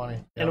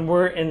 2020.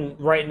 And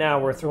right now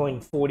we're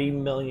throwing 40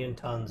 million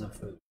tons of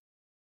food.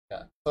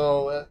 Yeah.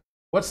 So,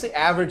 what's the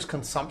average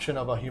consumption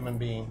of a human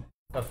being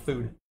of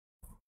food?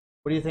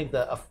 What do you think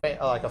a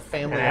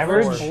family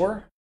Average? of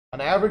 4?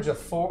 An average of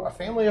 4. A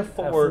family of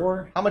 4.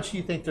 4? How much do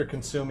you think they're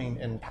consuming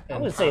in I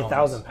would say pounds?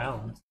 1,000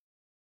 pounds.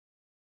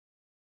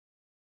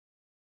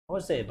 I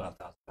would say about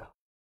 1,000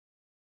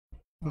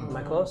 pounds. Am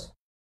I close?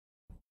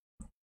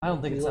 I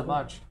don't think it's that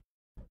much.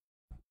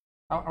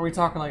 Are we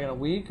talking like in a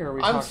week, or are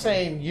we? I'm talking...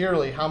 saying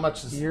yearly. How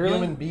much is Yearly?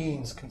 human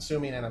beings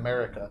consuming in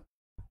America?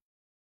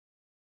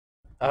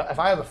 If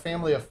I have a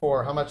family of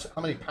 4, how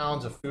many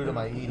pounds of food am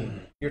I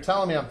eating? You're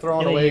telling me I'm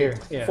throwing In a away year,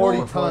 yeah. 40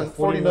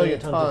 million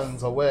tons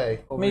tons away.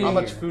 of- Maybe- How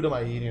much food am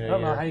I eating I a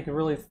don't know year? how you can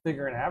really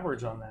figure an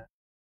average on that.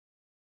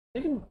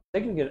 They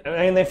can get.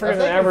 I mean, they If figured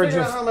they an can average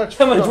figure of out how much,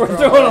 how much food I'm we're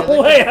throwing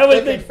away. I would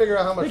they think can figure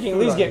out how much they can at food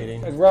least I'm get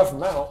eating. a rough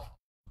amount.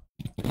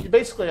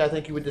 Basically, I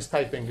think you would just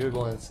type in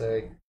Google and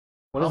say,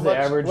 What how is much- the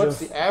average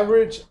what's of the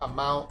average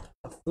amount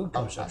food of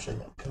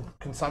consumption?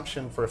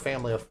 consumption for a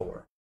family of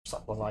 4,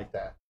 something like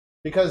that?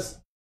 Because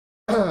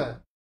to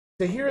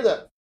hear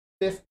that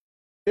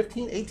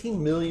 15,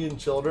 18 million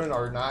children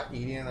are not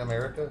eating in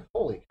America,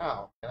 holy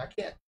cow! And I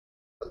can't.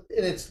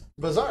 And it's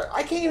bizarre.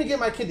 I can't even get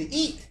my kid to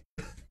eat.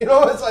 You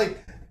know, it's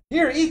like,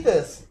 here, eat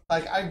this.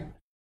 Like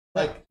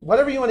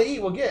whatever you want to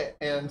eat, we'll get.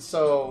 And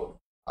so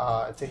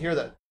to hear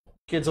that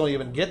kids don't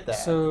even get that.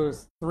 So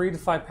 3 to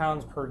 5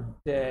 pounds per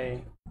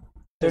day.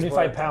 is 35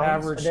 what pounds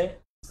average a day.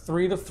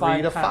 3 to 5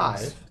 3 to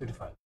pounds 5.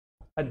 35.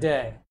 a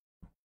day.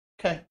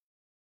 Okay.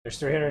 There's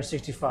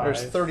 365.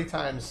 There's 30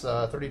 times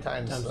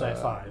times by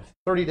 5.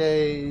 30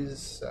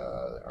 days.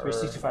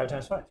 365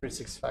 times 5.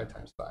 365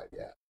 times 5.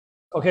 Yeah.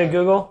 Okay,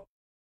 Google.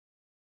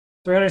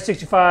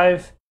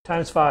 365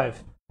 times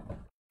 5.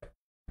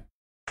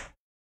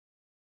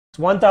 It's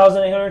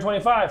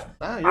 1,825.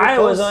 Ah, you're I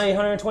was close. only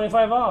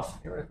 125 off.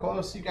 You were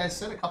close. You guys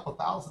said a couple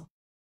thousand.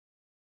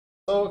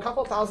 So a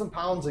couple thousand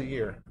pounds a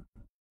year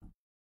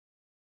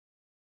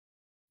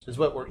is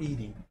what we're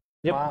eating.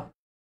 Yep. Wow.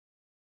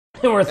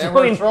 And we're we're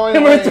throwing,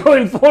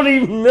 away- 40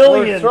 We're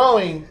million.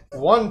 throwing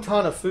 1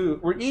 ton of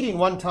food. We're eating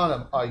 1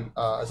 ton of,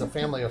 as a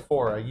family of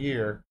 4 a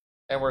year,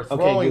 and we're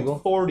throwing Google.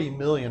 40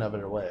 million of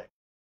it away.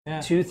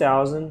 Yeah.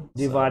 2,000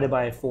 divided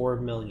by 4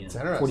 million. It's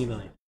interesting. 40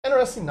 million.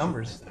 Interesting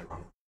numbers.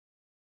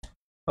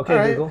 Okay, All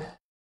right. Google.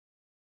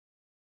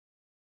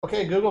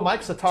 Okay, Google,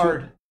 Mike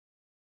Satard.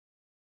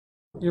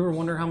 You ever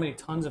wonder how many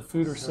tons of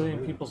food are sitting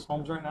in people's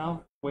homes right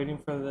now, waiting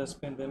for this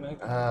pandemic?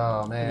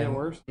 Oh man, get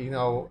worse? You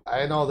know,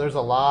 I know there's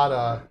a lot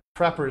of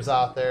preppers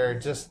out there.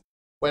 Just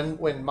when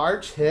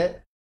March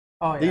hit,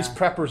 Oh yeah. these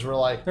preppers were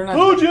like, They're not-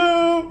 "Told you!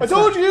 I It's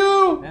told not-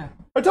 you! Yeah.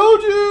 I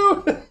told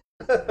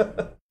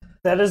you!"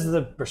 That is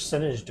the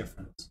percentage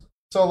difference.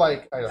 So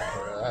like, I don't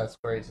know, that's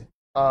crazy.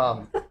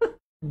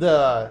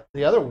 The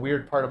other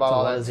weird part about It's a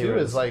all lot that of too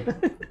zeros. is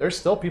like, there's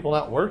still people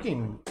not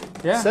working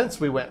Yeah. since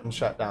we went and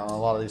shut down a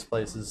lot of these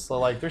places. So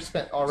like, they're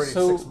spent already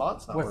So 6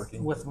 months not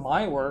working. with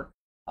my work,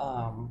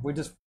 we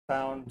just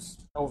found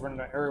over in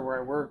the area where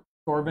I work,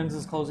 Corbin's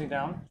is closing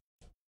down,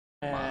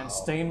 and Wow.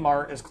 Stain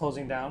Mart is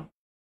closing down.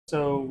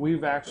 So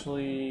we've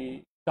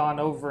actually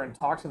gone over and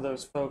talked to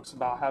those folks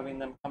about having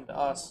them come to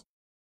us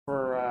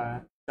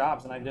for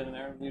jobs. And I did an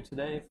interview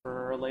today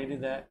for a lady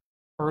that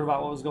heard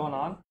about what was going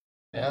on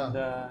Yeah,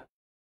 and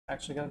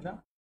actually got a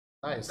job.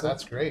 nice.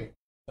 That's great.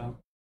 So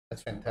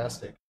That's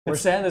fantastic. it's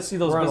sad to see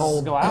those we're on businesses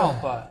hold. go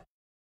out, but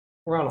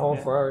We're on hold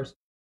Yeah. for ours.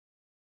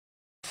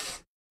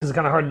 Because it's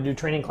kind of hard to do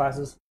training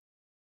classes.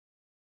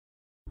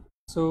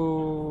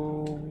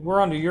 so we're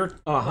on to your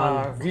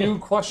view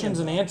questions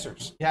and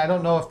answers. Yeah, I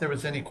don't know if there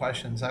was any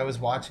questions. I was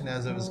watching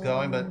as it was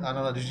going, but I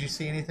don't know. Did you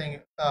see anything?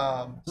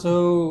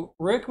 So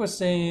Rick was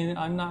saying,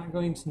 I'm not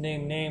going to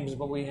name names,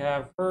 but we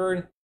have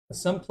heard that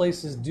some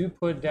places do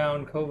put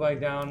down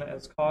COVID down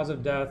as cause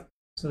of death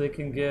so they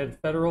can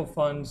get federal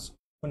funds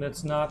when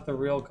it's not the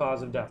real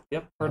cause of death.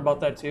 Yep, heard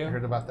about that I too.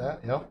 heard about that.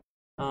 Yep.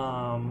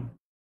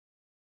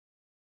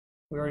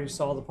 We already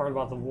saw the part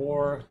about the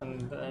war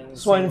and Swine Sam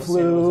was saying it was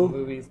flu. a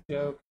movie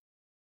joke.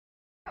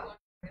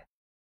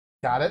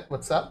 Got it.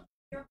 What's up?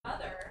 Your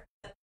mother,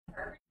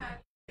 every time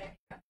you say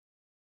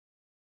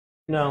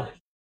No.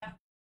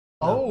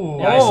 Oh,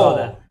 Yeah, I saw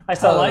that. I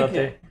saw I that like up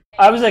there. it.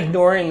 I was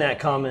ignoring that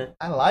comment.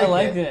 I like, I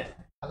liked it. it.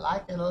 I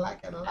like it. I like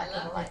it. I like it.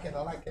 I like it.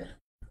 I like it.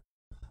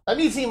 That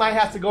means he might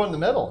have to go in the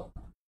middle.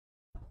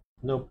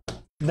 Nope.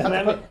 Then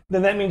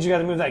that means you got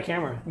to move that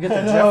camera. You get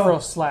the Jeffro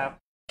slap.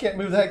 Can't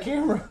move that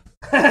camera.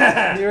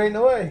 what You're in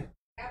the way.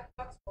 F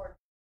board.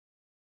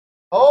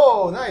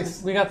 Oh,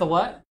 nice. We got the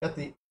what? Got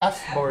the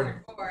F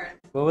board.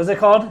 was it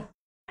called?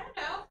 I don't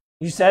know.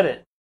 You said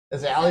it.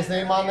 Is Allie's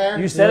name on there?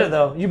 You said it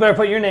though. You better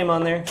put your name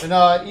on there.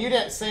 No, you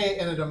didn't say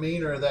it in a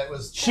demeanor that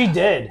was. She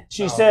did.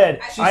 She Oh. said,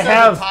 She "I said the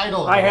have,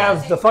 title of I it.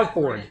 have the fuck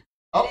board."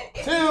 Oh,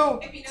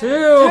 If you two.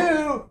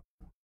 know-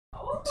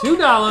 Two.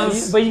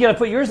 $2. But you got to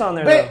put yours on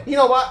there though. But you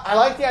know what? I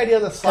like the idea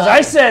of the Because slapping.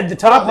 I said the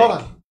topic. Hold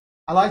on.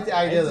 I like the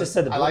idea. I just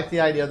said the I like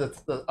the idea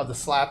of the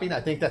slapping. I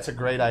think that's a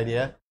great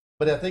idea.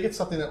 But I think it's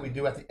something that we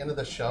do at the end of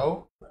the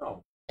show,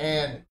 Oh.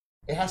 and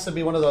it has to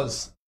be one of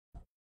those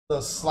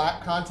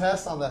slap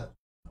contests on the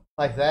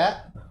like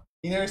that.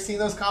 You never seen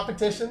those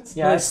competitions?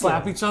 Yeah, They I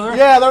slap each other?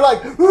 Yeah, they're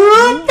like,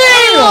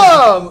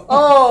 bam!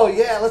 Oh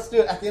yeah, let's do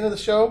it at the end of the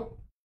show.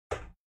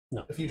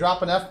 No. If you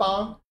drop an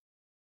F-bomb.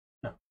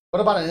 No. What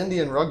about an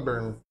Indian rug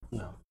burn?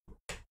 No.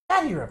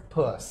 God, you're a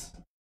puss.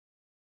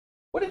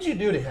 What did you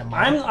do to him,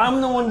 Mike?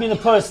 I'm the one being the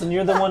puss, and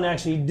you're the one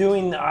actually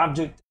doing the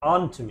object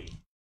onto me.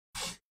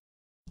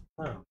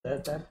 Wow,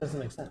 that doesn't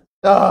make sense.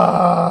 All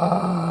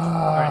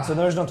All right, so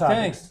there's no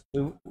topics.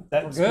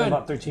 That's We're good.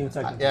 about 13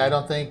 seconds. Yeah, I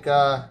don't think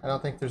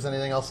there's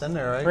anything else in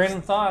there, right?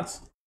 Random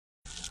thoughts.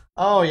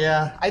 Oh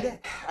yeah, I did.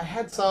 I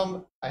had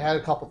a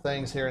couple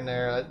things here and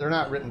there. They're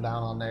not written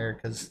down on there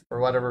because for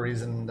whatever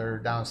reason they're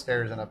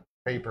downstairs in a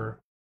paper.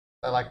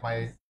 I like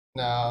my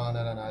no.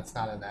 It's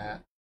not in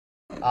that.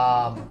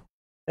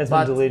 It's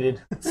but- been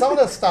deleted. Some of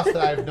the stuff that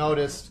I've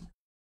noticed,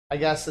 I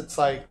guess it's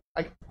like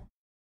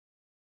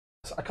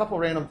a couple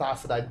random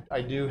thoughts that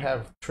I do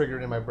have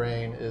triggered in my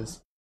brain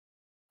is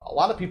a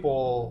lot of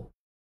people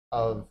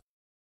of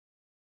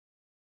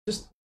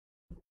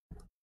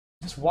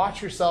just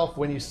watch yourself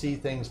when you see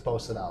things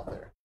posted out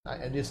there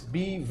and just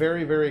be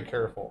very, very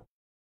careful.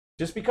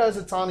 Just because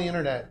it's on the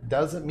internet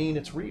doesn't mean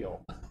it's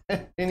real.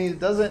 And it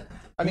doesn't.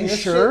 I mean, You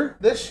sure?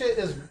 This shit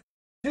is,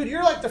 dude.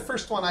 You're like the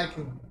first one I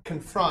can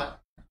confront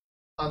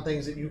on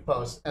things that you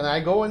post, and I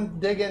go and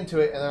dig into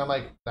it, and then I'm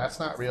like, that's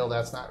not real.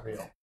 That's not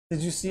real. Did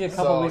you see a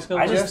couple weeks ago?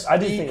 I just be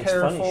think it's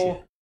funny careful,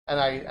 shit. and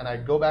I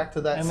go back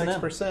to that Eminem.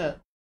 6%.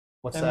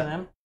 What's that?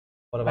 Eminem.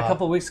 What A about?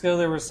 couple weeks ago,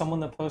 there was someone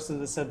that posted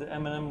that said that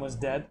Eminem was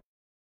dead.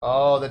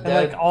 Oh, the And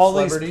dead like all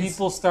celebrities? these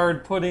people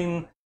started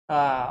putting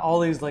all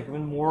these like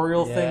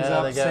memorial things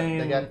up they got, saying,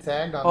 they got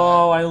tagged on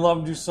 "Oh, I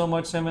loved you so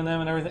much,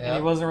 Eminem," and everything, and he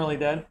Yep. wasn't really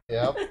dead.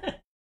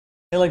 that.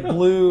 It like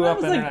blew That up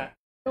was like- internet.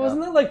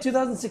 Wasn't that like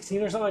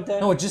 2016 or something like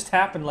that? No, it just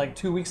happened like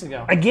 2 weeks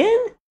ago.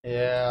 Again?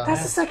 Yeah.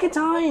 That's the second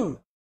time.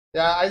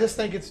 Yeah, I just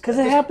think it's 'Cause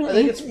it happened- I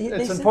think they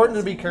it's said important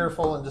to this. be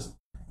careful and just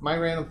my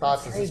random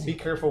thoughts is just crazy. be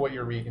careful what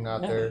you're reading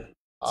out Yeah. there.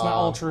 It's not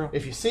all true.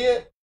 If you see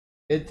it,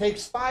 it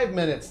takes 5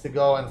 minutes to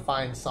go and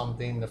find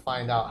something to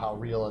find out how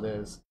real it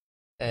is,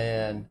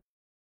 and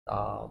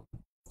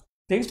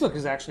Facebook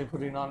is actually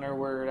putting on there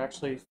where it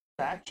actually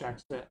fact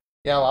checks it.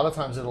 yeah, a lot of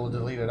times it'll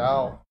delete it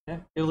out. Yeah,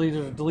 it'll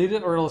either delete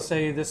it or it'll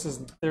say there's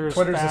Twitter's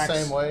facts.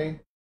 the same way,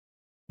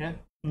 Yeah,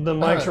 The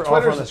mics are off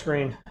Twitter's- on the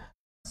screen.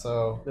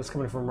 so That's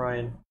coming from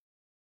Ryan.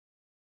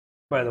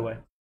 By the way.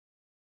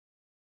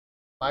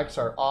 mics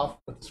are off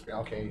with the screen.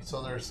 Okay,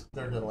 so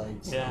they're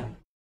delayed. So. yeah.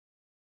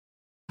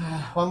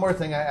 One more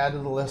thing I add to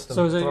the list of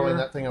So is that throwing your-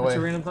 that thing that's away.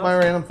 your random thought? My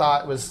random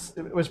thought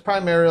was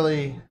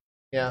primarily,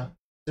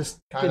 just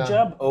kind Good of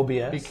job,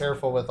 OBS. be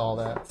careful with all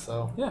that.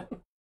 So, Yeah,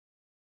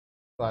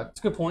 but that's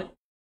a good point.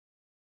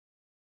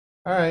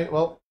 all right,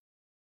 well,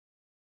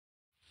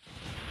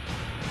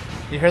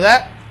 you hear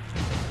that?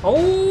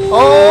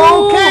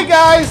 Oh, Okay,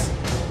 guys,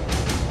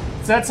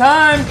 it's that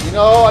time. you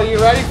know, are you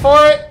ready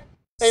for it?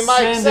 Hey,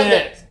 Mike, send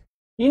it.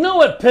 You know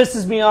what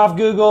pisses me off,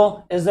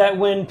 Google, is that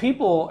when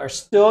people are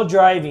still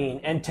driving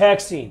and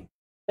texting,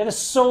 that is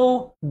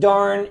so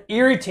darn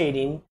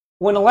irritating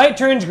when a light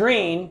turns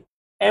green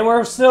and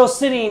we're still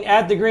sitting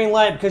at the green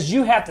light because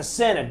you have to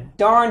send a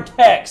darn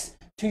text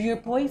to your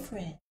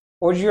boyfriend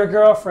or to your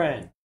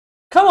girlfriend.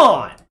 Come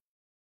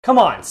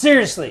on,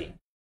 seriously.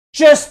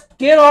 Just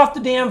get off the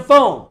damn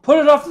phone. Put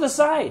it off to the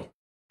side.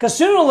 Because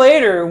sooner or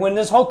later, when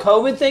this whole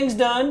COVID thing's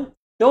done,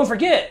 don't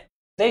forget,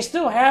 they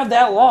still have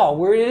that law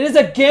where it is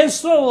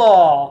against the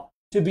law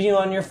to be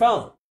on your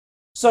phone.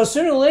 So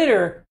sooner or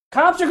later,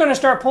 cops are going to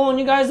start pulling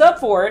you guys up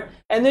for it,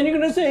 and then you're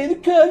going to say, the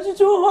cops are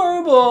so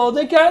horrible.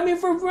 They got me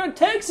for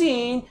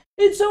texting.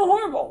 It's so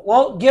horrible.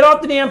 Well, get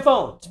off the damn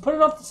phone. Just put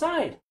it off the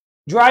side.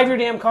 Drive your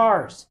damn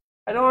cars.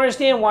 I don't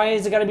understand why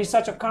is it got to be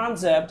such a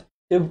concept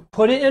to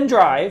put it in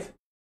drive,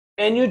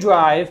 and you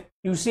drive.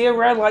 You see a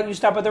red light, you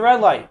stop at the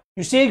red light.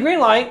 You see a green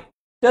light,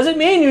 doesn't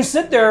mean you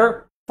sit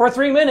there for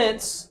 3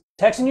 minutes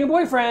texting your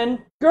boyfriend,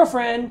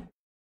 girlfriend,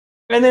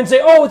 and then say,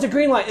 oh, it's a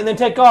green light, and then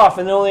take off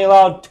and only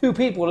allow 2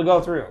 people to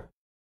go through.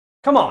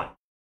 Come on.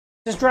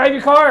 Just drive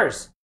your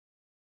cars.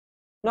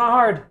 Not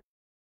hard.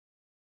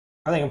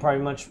 I think I'm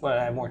probably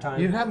I have more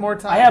time. You have more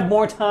time. I have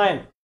more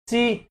time.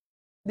 See,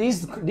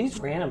 these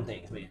random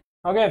things, man.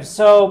 Okay,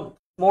 so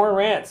more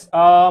rants.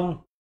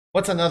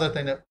 What's another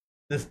thing that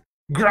this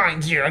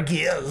grinds your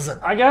gears?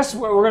 I guess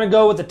we're going to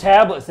go with the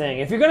tablet thing.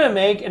 If you're going to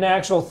make an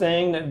actual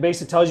thing that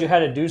basically tells you how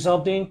to do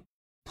something,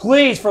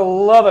 please, for the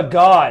love of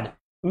God,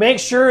 make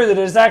sure that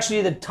it's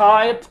actually the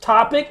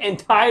topic and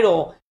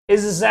title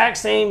is the exact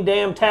same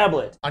damn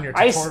tablet. On your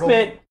I tutorial?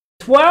 spent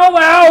 12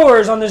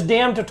 hours on this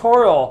damn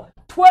tutorial.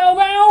 12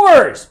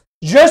 hours!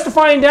 Just to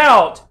find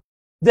out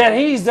that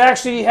he's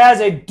actually has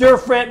a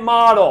different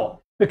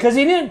model. Because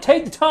he didn't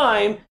take the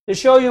time to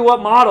show you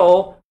what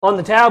model on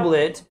the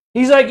tablet.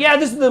 He's like, yeah,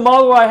 this is the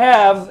model I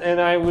have, and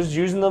I was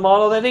using the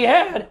model that he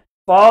had.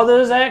 Follow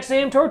the exact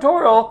same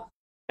tutorial,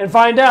 and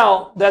find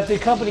out that the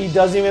company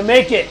doesn't even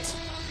make it.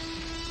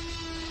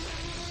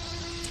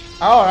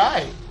 All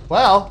right.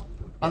 Well,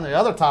 on the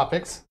other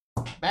topics,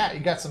 Matt,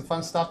 you got some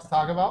fun stuff to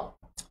talk about?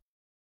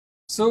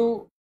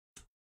 So,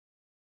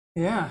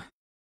 yeah,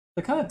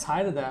 to kind of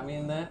tie to that, I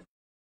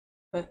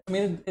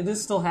mean it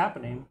is still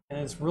happening, and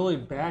it's really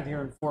bad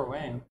here in Fort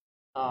Wayne.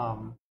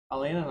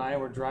 Elena and I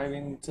were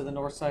driving to the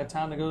north side of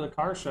town to go to the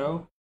car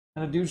show,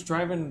 and a dude's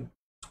driving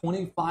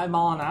 25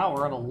 mile an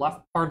hour on the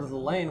left part of the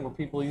lane where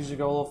people usually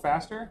go a little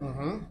faster,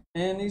 Mm-hmm.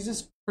 and he's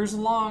just cruising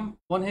along,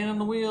 one hand on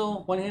the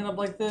wheel, one hand up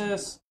like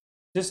this,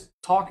 just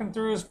talking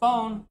through his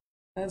phone.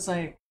 And it's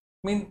like,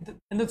 I mean,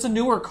 and it's a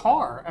newer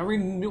car.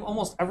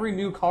 Almost every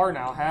new car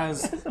now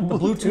has the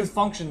Bluetooth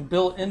function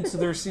built into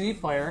their CD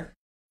player,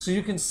 so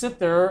you can sit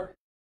there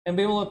and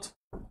be able to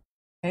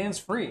hands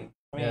free.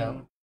 I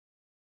mean,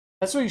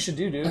 that's what you should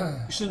do, dude. You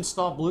should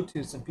install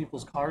Bluetooth in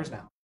people's cars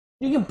now.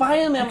 You can buy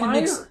them at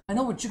Meijer. I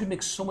know, but you can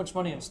make so much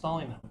money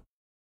installing them.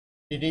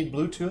 You need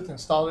Bluetooth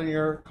installed in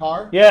your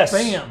car? Yes.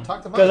 Bam.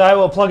 Talk to Mike. Because I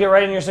will plug it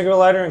right in your cigarette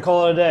lighter and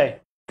call it a day.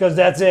 Because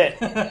that's it.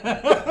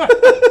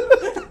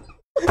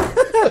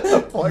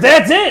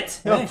 That's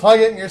it. You'll plug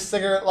it in your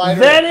cigarette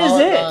lighter. That and call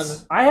is done.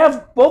 it. I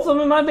have both of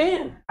them in my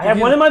van. I have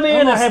one in my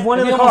van. I have one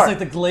in the almost car. like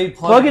the Glade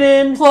plug. Plug it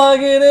in. Plug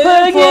it in.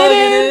 Plug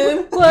it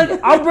in. Plug.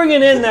 I'll bring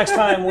it in next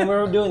time when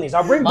we're doing these.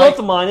 I'll bring both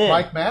of mine in.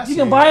 Mike Massey. You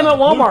can buy them at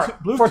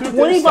Walmart Bluetooth for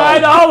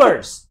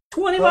 $25.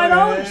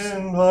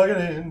 $25. Plug it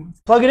in.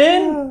 Plug it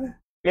in.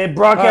 It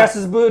broadcasts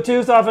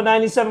Bluetooth off of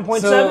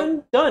 97.7.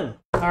 So- Done.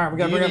 All right, we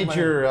got Do to you bring need up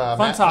your fun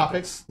Matt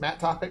topics. Matt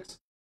topics?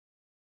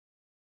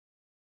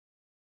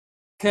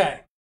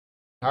 Okay.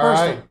 All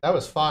First right, one. that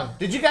was fun.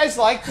 Did you guys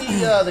like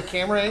the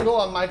camera angle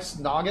on Mike's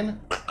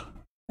noggin?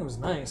 It was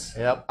nice.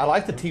 Yep. I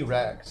like the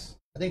T-Rex.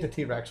 I think the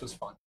T-Rex was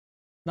fun.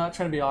 Not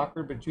trying to be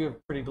awkward, but you have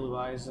pretty blue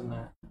eyes in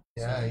that.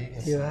 Yeah, you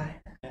can see Yeah.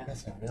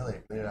 that's some really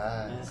clear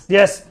eyes.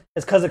 Yes,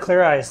 it's because of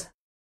clear eyes.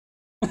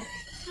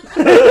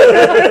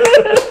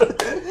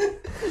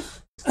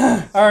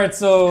 All right,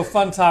 so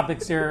fun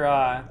topics here.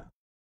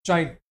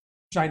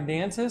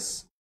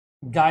 Gigantus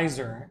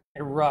geyser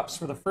erupts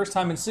for the first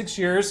time in 6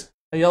 years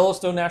at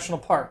Yellowstone National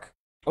Park.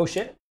 Oh,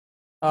 shit.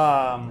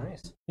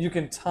 Nice. You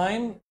can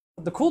time.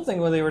 The cool thing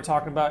when they were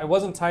talking about, it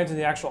wasn't tied to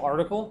the actual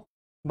article,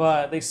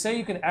 but they say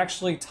you can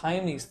actually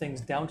time these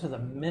things down to the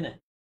minute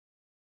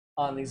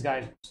on these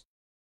geysers.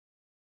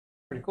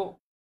 Pretty cool.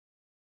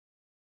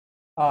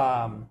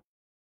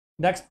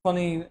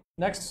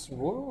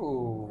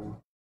 Whoa.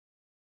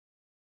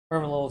 We're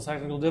having a little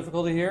technical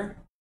difficulty here.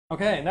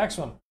 Okay, next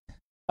one.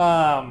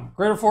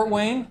 Greater Fort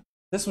Wayne.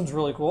 This one's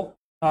really cool.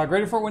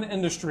 Greater Fort Wayne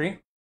Industry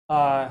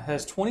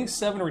has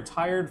 27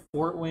 retired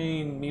Fort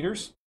Wayne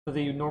meters that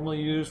they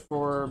normally use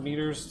for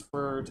meters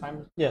for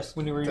time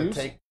when you were To used.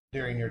 take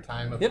during your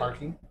time of Yep.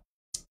 parking.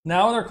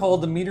 Now they're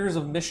called the meters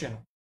of mission.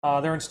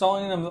 They're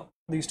installing them,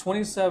 these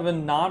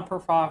 27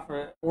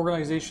 non-profit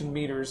organization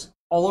meters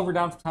all over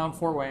downtown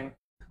Fort Wayne.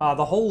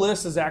 The whole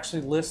list is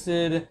actually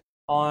listed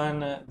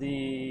on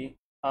the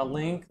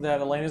link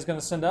that Elena's going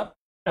to send up.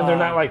 And they're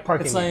not like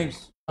parking It's meters.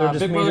 like They're just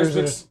Big meters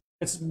Brothers,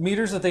 it's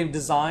meters that they've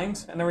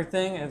designed and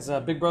everything. It's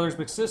Big Brothers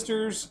Big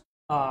Sisters,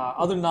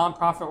 other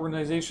non-profit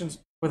organizations.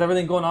 With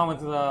everything going on with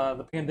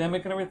the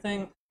pandemic and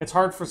everything, it's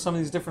hard for some of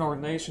these different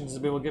organizations to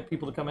be able to get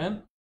people to come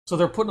in. So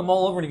they're putting them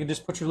all over, and you can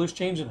just put your loose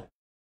change in it.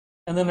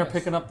 And then they're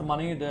picking up the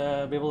money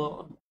to be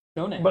able to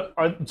donate. But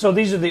so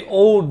these are the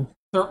old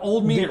They're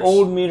old meters. The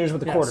old meters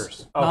with the Yes.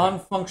 quarters. Okay.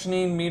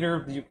 Non-functioning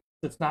meter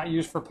that's not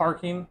used for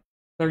parking.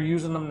 They're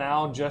using them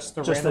now just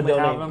to Just to randomly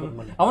have donate them.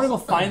 money. I want to go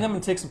find them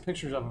and take some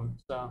pictures of them.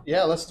 So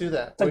Yeah, let's do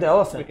that. like the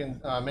elephant. We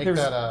can make There's-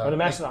 that or the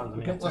make- mastodon.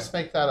 we can- let's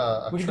make that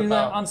a we can trip do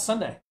that out. on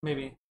Sunday,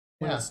 maybe.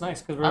 When Yeah. it's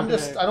nice because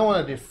I don't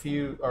want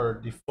to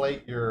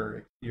deflate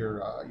your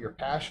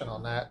passion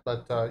on that,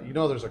 but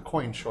there's a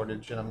coin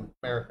shortage in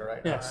America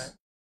right now. Yes.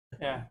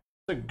 Right? Yeah.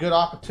 It's a good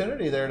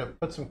opportunity there to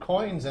put some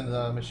coins in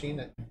the machine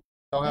that you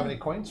don't have any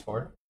coins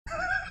for.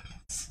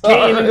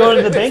 Can't even go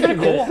to the bank to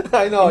get it.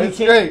 I know, And you it's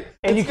can't- great.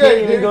 And you It's can't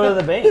great, even dude. go to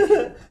the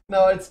bank.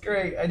 No, it's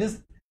great.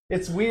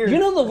 It's weird. You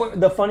know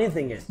the funny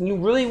thing is, you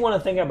really want to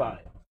think about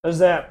it, is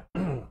that,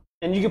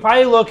 and you could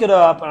probably look it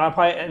up,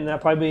 and that'll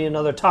probably be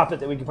another topic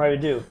that we could probably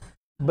do.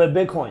 But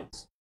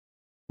Bitcoins,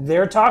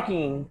 they're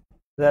talking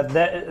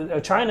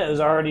that China is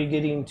already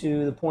getting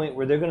to the point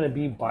where they're going to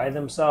be by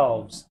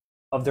themselves,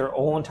 of their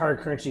whole entire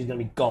currency is going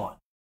to be gone,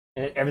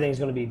 and everything's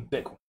going to be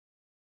Bitcoin.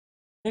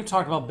 They've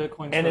talked about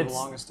Bitcoin And for the it's-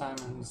 longest time.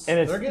 And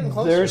And They're getting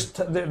closer.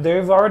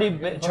 they've already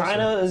Getting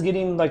China is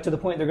getting like to the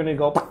point they're going to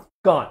go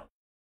gone.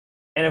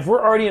 And if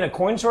we're already in a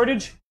coin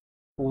shortage,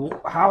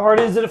 how hard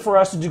is it for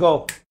us to just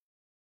go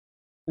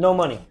no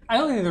money? I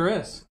don't think there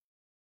is.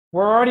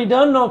 We're already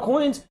done no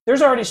coins.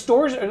 There's already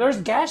stores. There's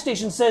gas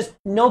stations says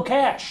no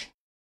cash.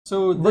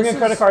 So Bring a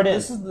credit card in.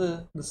 This is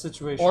the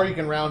situation. Or you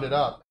can round it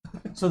up.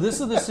 So this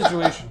is the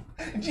situation.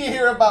 Did you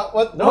hear about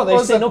what? No, what they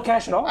was say the- no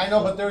cash at all. I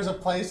know, but there was a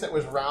place that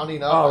was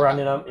rounding up. Oh,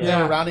 rounding up. They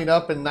Yeah. were rounding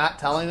up and not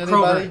telling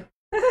anybody.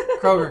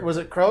 Kroger. Was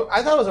it Kroger?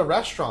 I thought it was a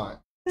restaurant.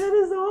 That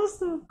is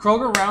awesome.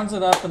 Kroger rounds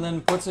it up and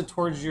then puts it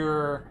towards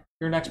your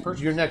next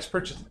purchase. Your next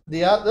purchase.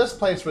 This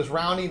place was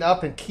rounding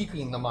up and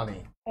keeping the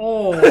money.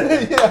 Oh,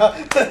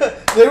 Yeah,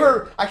 they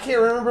were. I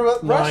can't remember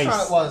what Nice.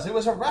 restaurant it was. It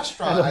was a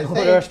restaurant, I I don't know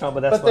think. what restaurant,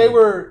 but that's they funny.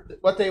 were.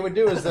 What they would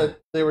do is that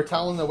they were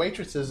telling the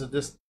waitresses to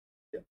just,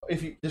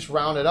 if you just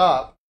round it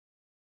up,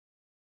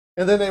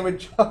 and then they would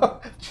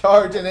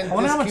charge, and then I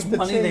wonder just how much keep the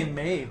money change. they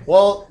made.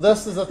 Well,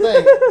 this is the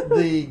thing.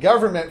 The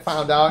government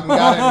found out and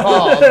got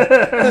involved.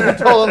 and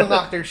told them to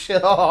knock their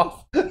shit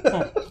off.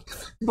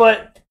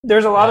 But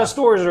there's a lot of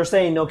stores that are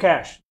saying no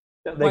cash.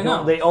 I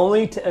know. They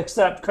only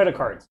accept credit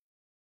cards.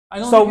 I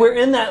don't So think we're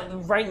in that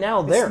right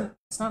now. There.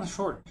 It's not a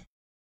shortage.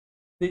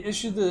 The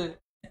issue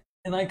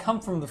and I come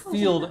from the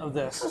field of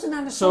this. How's it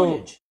not a So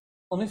shortage?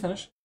 let me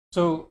finish.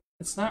 So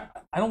it's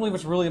not. I don't believe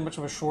it's really much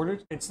of a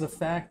shortage. It's the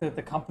fact that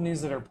the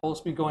companies that are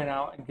supposed to be going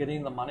out and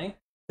getting the money,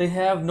 they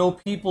have no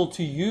people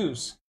to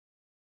use.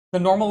 The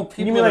normal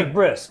people. You mean like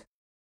Brisk?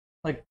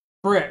 like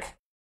Brick,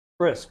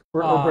 Brisk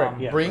or Brick?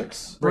 Yeah.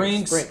 Brinks.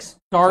 Brinks,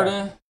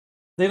 Garda.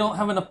 They don't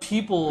have enough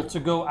people to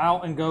go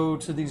out and go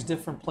to these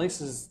different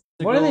places.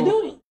 What are they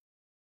doing?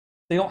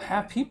 They don't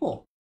have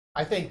people.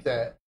 I think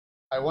that.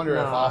 I wonder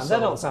if Nah, also. that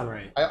don't sound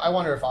right. I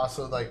wonder if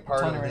also like part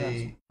Telling of you right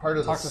the now. part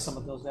of Talk the. to some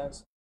of those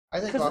guys. I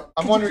think 'Cause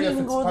I'm you wondering can't if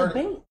even it's go to the part.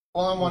 bank.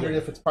 Well, I'm wondering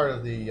if it's part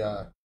of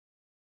the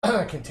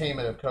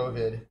containment of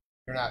COVID.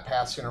 You're not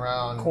passing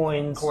around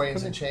Coins.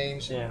 and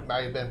change. Yeah.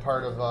 Might have been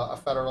part of a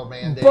federal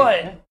mandate.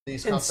 But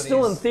these it's companies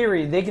still in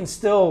theory, they can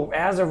still,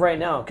 as of right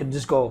now, could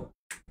just go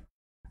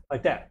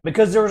like that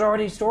because there was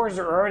already stores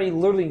that are already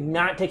literally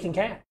not taking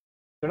cash.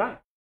 They're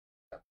not.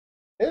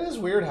 It is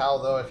weird how,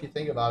 though, if you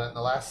think about it, in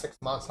the last 6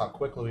 months, how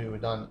quickly we've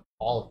done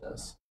all of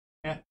this.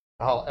 Yeah.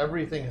 How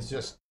everything has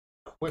just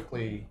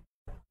quickly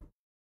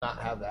not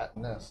have that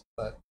in this.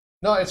 But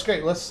no, it's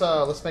great. Let's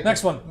make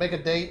Next one. Make a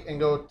date and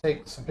go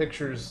take some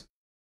pictures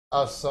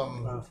of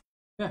some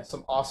Yeah.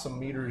 some awesome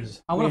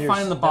meters. I want to Meters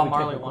find the that Bob we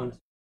Marley can't one.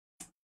 include.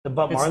 The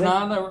Bob It's Marley?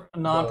 not a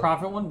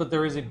non-profit one, but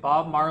there is a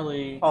Bob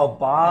Marley. Oh,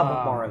 Bob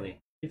Um,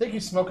 Marley. You think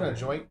he's smoking a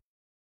joint?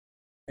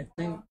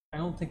 I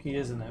don't think he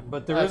is in it,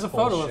 but there That's is a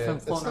photo bullshit. of him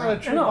It's floating not a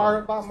around. true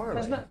No. Bob Marley.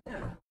 That's not.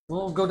 Yeah.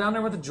 We'll go down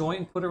there with a joint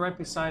and put it right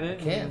beside it.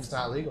 You can't. and- It's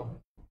not legal.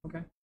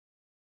 Okay.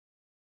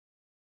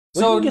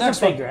 So So get next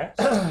some one. fake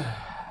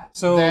grass.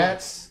 So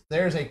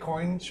There's a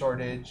coin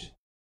shortage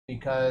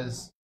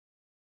because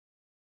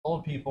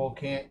old people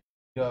can't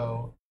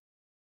go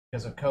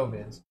because of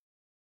COVID,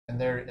 and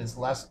there is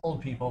less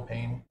old people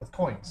paying with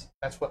coins.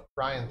 That's what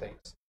Brian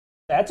thinks.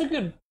 That's a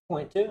good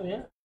point too.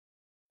 Yeah,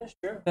 that's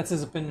true. that's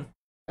his opinion.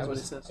 That That's what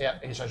was he says. yeah.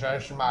 He says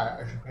that's my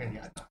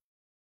opinion.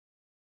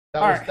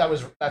 All right.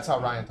 That's how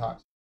Ryan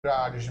talks.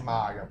 That is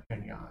my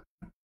opinion.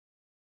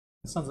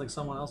 It sounds like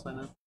someone else I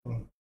know.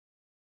 Hmm.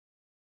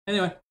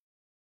 Anyway,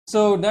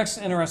 so next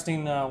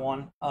interesting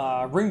one,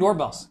 Ring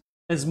doorbells.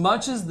 As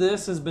much as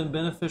this has been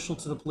beneficial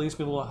to the police,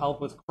 be able to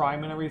help with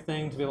crime and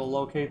everything, to be able to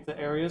locate the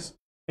areas,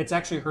 it's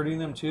actually hurting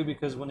them too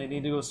because when they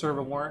need to go serve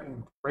a warrant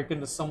and break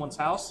into someone's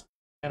house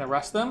and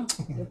arrest them,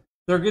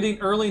 they're getting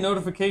early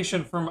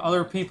notification from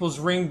other people's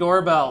Ring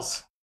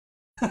doorbells.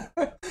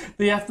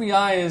 The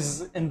FBI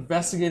is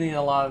investigating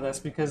a lot of this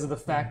because of the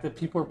fact that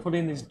people are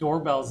putting these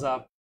doorbells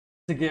up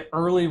to get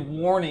early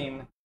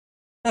warning.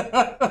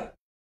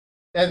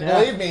 And Yeah.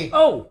 believe me,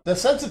 Oh, the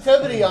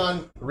sensitivity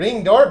on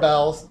Ring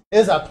doorbells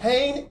is a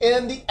pain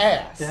in the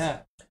ass. Yeah.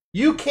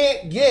 You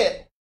can't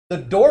get the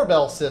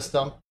doorbell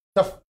system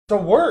to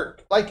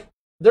work. Like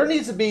there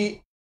needs to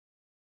be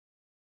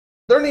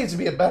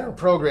a better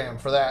program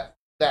for that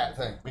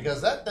thing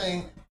because that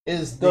thing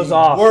is the Goes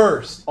off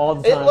worst. all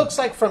the It time. looks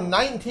like from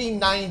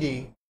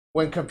 1990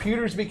 when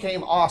computers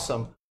became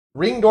awesome.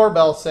 Ring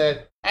doorbell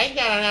said, "I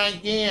got an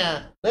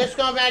idea. Let's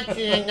go back to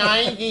the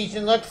 90s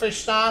and look for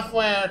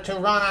software to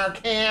run our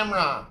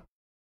camera."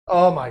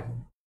 Oh my!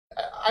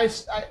 I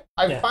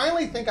Yeah.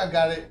 finally think I've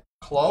got it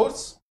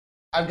close.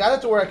 I've got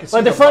it to where I can see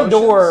like the front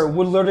motions. door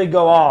would literally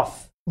go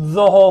off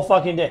the whole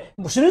fucking day.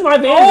 As soon as my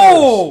van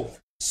Oh!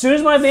 moves. As soon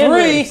as my van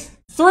moves.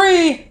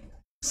 Three!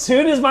 As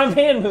soon as my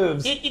van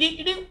moves.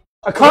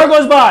 A car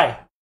goes by.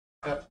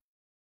 Yep.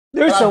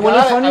 There's But someone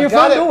in front of your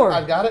front door.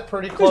 I've got it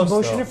pretty close. There's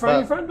motion though, in front of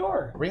your but front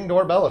door. Ring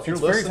doorbell. If you're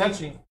It's very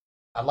listening, touchy.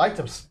 I'd like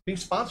to be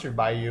sponsored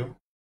by you,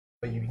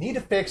 but you need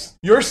to fix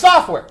your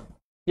software.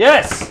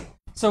 Yes.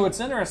 So it's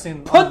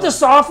interesting. Put the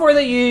software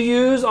that you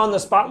use on the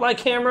spotlight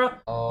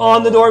camera Oh,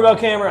 on the doorbell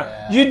camera.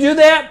 yeah. You do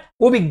that,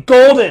 we'll be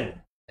golden.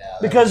 Yeah,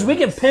 Because we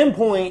can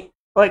pinpoint,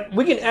 like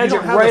we can you edge it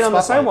don't have right on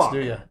the spotlights, sidewalk. do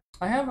you?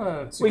 I have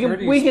a We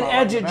security can spot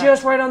edge on it the back.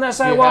 just right on that You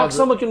sidewalk. have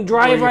Someone can where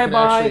drive you right can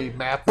by. actually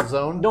map the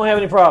zone. Don't have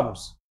any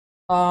problems.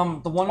 The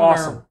one in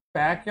Awesome. our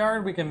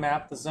backyard, we can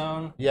map the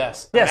zone.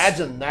 Yes. Yes.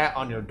 Imagine that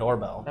on your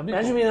doorbell. That'd be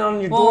Imagine cool. being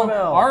on your Well,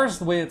 doorbell. ours,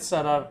 the way it's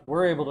set up,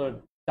 we're able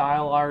to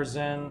dial ours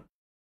in.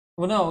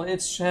 Well, no,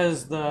 it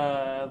has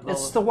the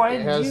It's the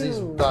wide It has view. these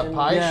and-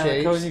 pie Yeah,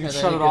 shapes. because you can and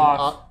then shut it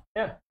off.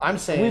 Yeah. I'm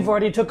saying We've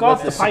already took with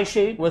off the the pie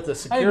shape. with the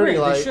security agree, they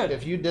light. should.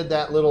 If you did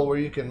that little where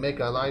you can make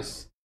a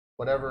nice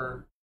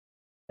whatever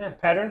Yeah,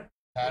 pattern.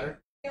 pattern,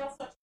 He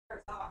also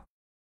turns off.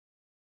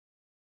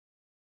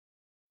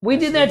 We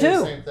did that the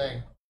too. Same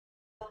thing.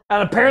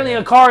 And apparently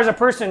a car is a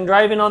person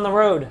driving on the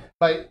road.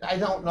 But I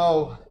don't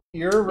know.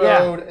 Your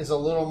Yeah. road is a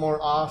little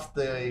more off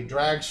the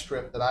drag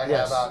strip that I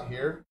Yes. have out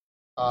here.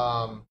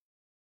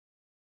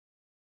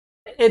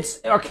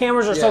 It's our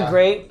cameras are so Yeah.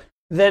 great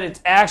that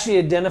it's actually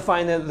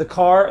identifying the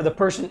car or the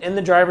person in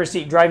the driver's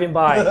seat driving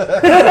by.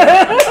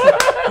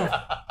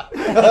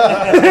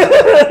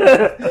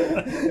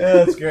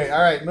 That's great.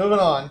 All right, moving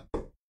on.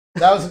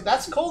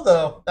 That's cool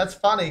though. That's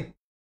funny.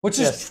 Which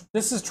is Yes.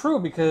 this is true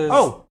because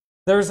Oh.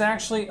 There's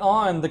actually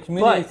on the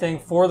community But- thing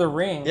for the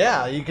ring.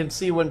 Yeah, you can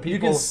see when people. You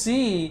can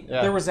see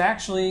Yeah. there was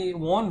actually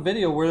one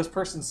video where this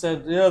person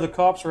said, "Yeah, the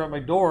cops are at my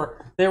door."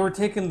 They were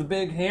taking the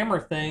big hammer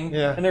thing,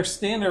 Yeah. and they're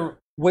standing there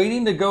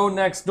waiting to go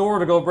next door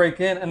to go break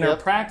in, and they're Yep.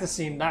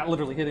 practicing, not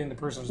literally hitting the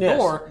person's Yes,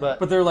 door, but-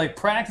 but they're like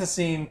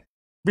practicing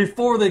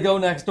before they go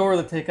next door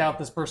to take out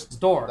this person's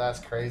door. That's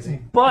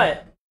crazy.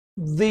 But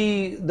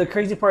the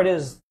crazy part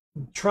is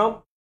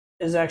Trump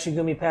is actually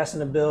going to be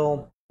passing a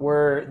bill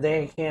where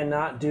they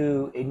cannot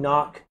do a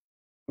knock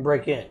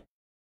break in.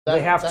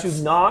 They have to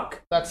That's-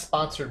 knock, That's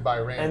sponsored by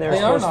Rand. and they're They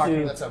are supposed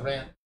knocking.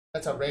 to.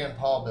 That's a Rand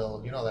Paul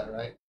bill. You know that,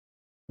 right?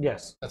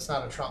 Yes, That's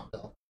not a Trump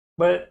bill.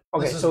 but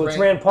okay, This is so it's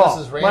Rand Paul.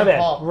 This is Rand My bad,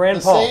 Paul. Rand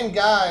the Paul. Same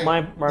guy.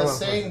 My the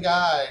same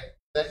guy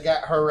that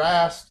got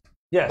harassed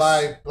Yes,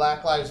 by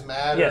Black Lives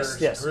Matter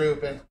Yes.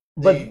 group, and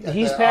but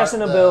he's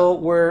passing a bill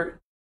where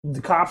the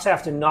cops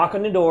have to knock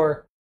on the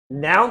door,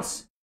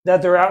 announce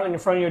that they're out in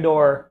front of your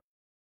door,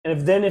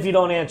 and if you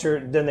don't answer,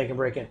 then they can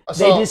break in.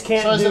 So- They just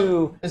can't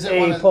so is it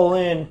one a of- pull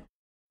in,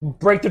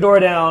 break the door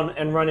down,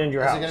 and run into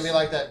your Is house. it going to be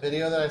like that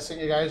video that I sent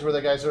you guys, where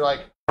the guys are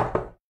like,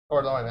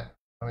 or no, wait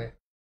a minute.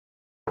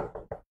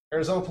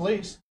 Arizona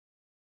police.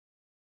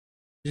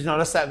 Did you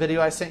notice that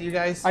video I sent you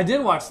guys? I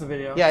did watch the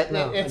video. Yeah,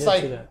 No, I it's didn't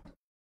like, see that.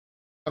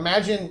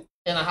 imagine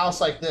in a house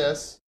like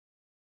this,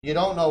 you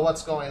don't know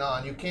what's going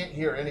on, you can't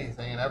hear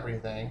anything and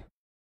everything,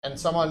 and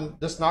someone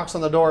just knocks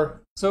on the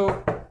door,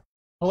 So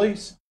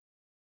police.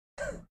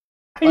 Are you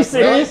Like, really?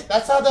 serious?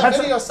 That's how that That's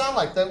video sound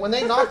like. That when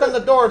they knock on the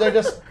door, they're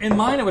just. in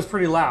mine, it was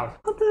pretty loud.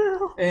 What the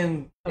hell?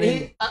 And I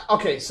mean,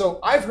 Okay, so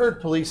I've heard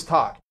police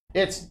talk.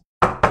 It's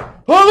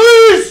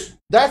police.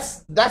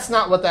 That's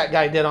not what that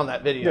guy did on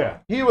that video. Yeah.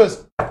 He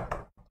was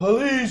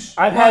police.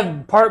 I've had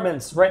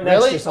apartments right next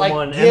Really? to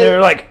someone, Like, and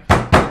they're like,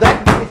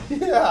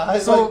 Yeah,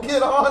 it's So- like,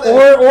 get on it.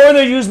 or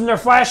they're using their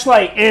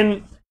flashlight,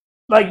 and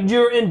like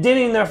you're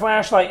indenting their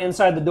flashlight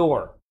inside the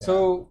door.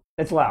 so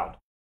It's loud.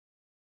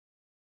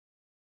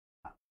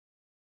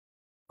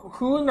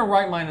 who in their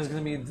right mind is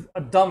going to be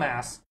a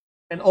dumbass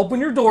and open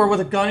your door with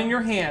a gun in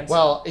your hands?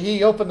 Well,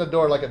 he opened the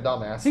door like a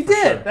dumbass. he for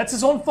did. sure. That's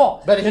his own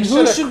fault. But he And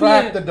should have be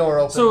cracked in- the door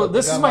open. So with the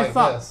this is gun my like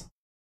thought. this.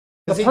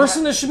 The 'Cause he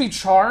person got- that should be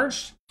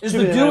charged is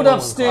Should the be the dude 911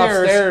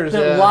 upstairs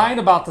that yeah. lied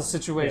about the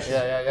situation.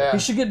 Yeah. He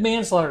should get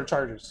manslaughter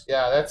charges.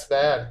 Yeah, that's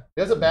bad.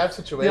 That's a bad The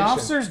situation.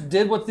 officers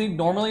did what they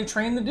normally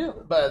trained to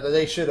do. But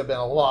they should have been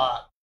a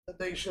lot.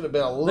 They should have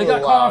been a little. They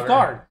got caught off louder.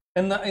 guard.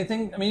 And I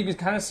think, I mean, you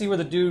can kind of see where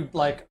the dude,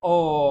 like,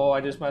 oh,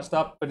 I just messed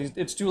up, but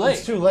it's too late.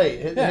 It's too late.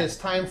 His, Yeah. his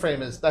time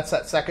frame is that's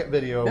that second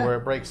video Yeah. where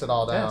it breaks it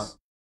all down. Yes.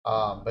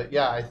 But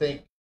yeah, I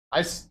think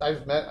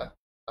I've met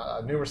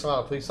numerous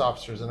amount of police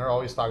officers, and they're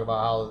always talking about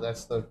how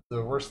that's the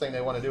worst thing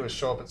they want to do is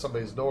show up at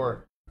somebody's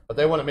door, but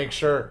they want to make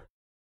sure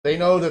they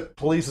know that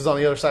police is on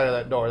the other side of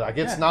that door. Like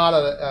it's Yeah. not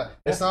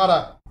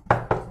a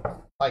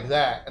like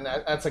that, and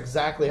that's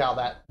exactly how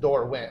that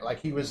door went. Like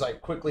he was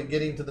like quickly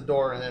getting to the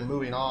door and then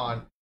moving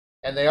on,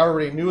 and they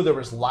already knew there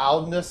was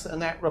loudness in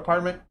that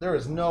apartment. There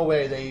was no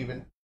way they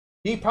even.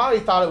 He probably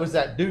thought it was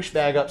that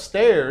douchebag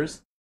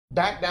upstairs,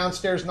 back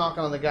downstairs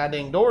knocking on the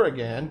goddamn door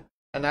again,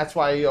 and that's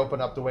why he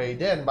opened up the way he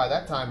did. And by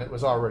that time, it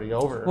was already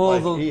over. Well,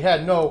 Like, he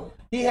had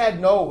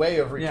no way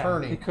of Yeah,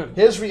 returning. he couldn't.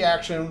 His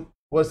reaction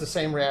was the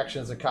same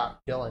reaction as a cop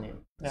killing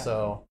him. Yeah.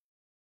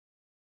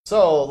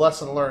 So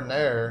lesson learned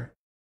there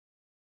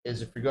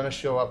is if you're going to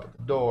show up at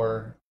the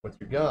door with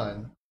your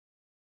gun,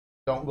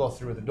 don't go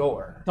through the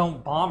door.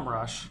 Don't bomb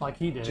rush like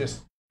he did.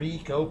 Just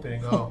speak open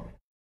and go,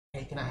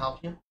 hey, can I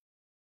help you?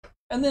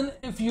 And then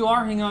if you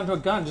are hanging on to a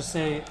gun, just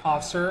say,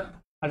 officer,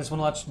 I just want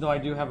to let you know I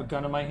do have a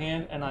gun in my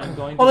hand, and I'm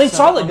going to Well, they set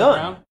saw it the on gun.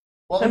 ground."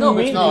 Well, I no,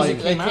 mean, no, it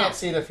they came can't out.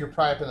 see it if you're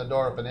prying the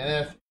door open.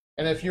 And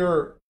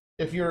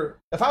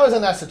if I was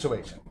in that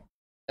situation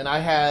and I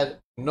had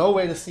no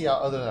way to see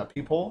out other than a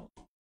peephole,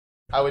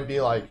 I would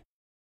be like,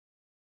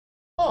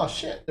 oh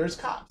shit, there's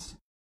cops.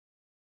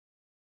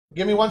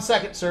 Give me 1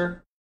 second,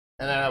 sir.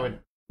 And then I would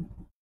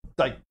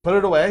like put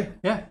it away.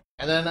 Yeah.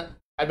 And then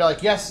I'd be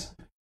like, yes.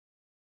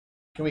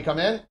 Can we come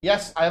in?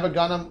 Yes, I have a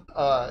gun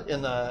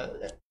in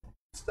the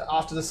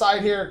off to the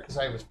side here because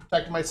I was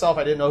protecting myself.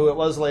 I didn't know who it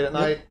was late at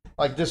night.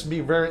 Like just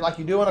be very like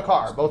you do in a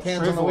car, both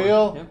hands on the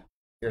wheel. Yep.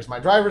 Here's my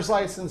driver's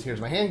license. Here's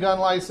my handgun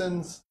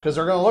license. Because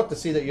they're going to look to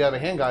see that you have a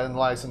handgun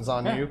license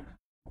on Yeah. you,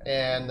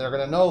 and they're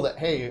going to know that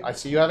hey, I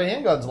see you have a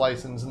handguns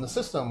license in the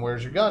system.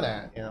 Where's your gun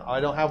at? You know, I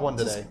don't have one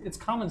It's, today. just- it's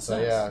common So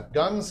sense. yeah,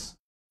 guns.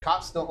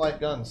 Cops don't like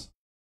guns.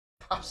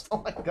 Cops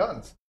don't like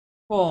guns.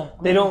 Well,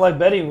 They don't like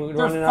Betty they're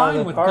running out fine of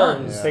the with car guns.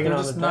 and Yeah. taking They're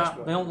on just the not.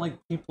 dashboard. They don't like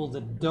people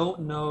that don't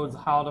know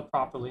how to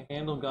properly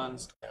handle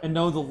guns and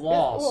know the Yeah,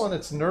 laws. well, and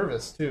it's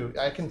nervous too.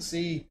 I can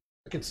see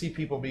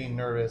people being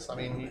nervous. I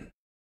mean,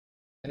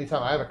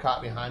 anytime I have a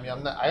cop behind me,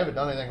 I haven't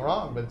done anything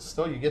wrong, but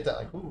still you get that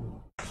like,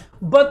 ooh,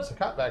 But there's a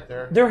cop back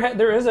there.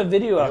 there is a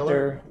video out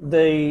Miller?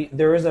 there.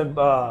 There is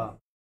a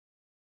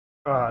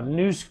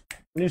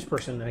news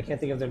person. I can't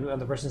think of the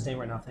other person's name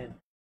right now.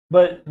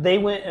 But they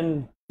went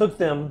and took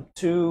them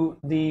to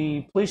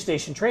the police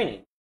station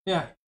training,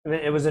 yeah.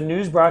 It was a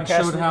news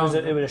broadcast. showed how-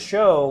 It was a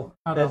show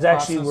how that's the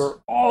actually process- were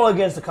all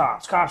against the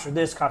cops. Cops are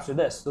this, cops are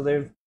this. So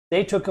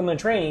they took them in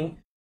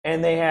training,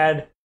 and they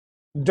had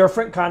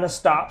different kind of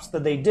stops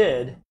that they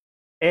did.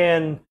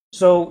 And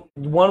so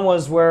one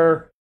was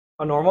where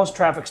a normal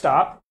traffic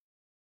stop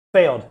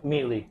failed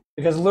immediately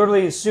because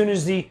literally as soon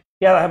as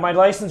my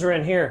license are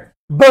in here,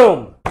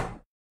 boom,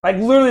 like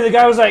literally the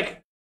guy was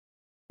like,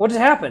 "What just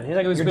happened?" He's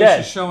like, It was "You're basically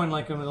dead." showing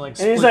like in like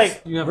And he's splits.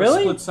 like, You have "Really?"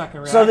 a split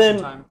second reaction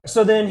time.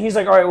 So then he's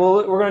like, "All right,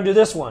 well, we're gonna do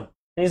this one."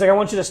 And he's like, "I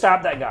want you to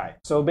stop that guy."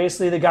 So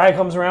basically, the guy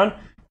comes around,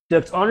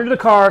 dips under the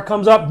car,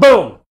 comes up,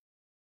 boom,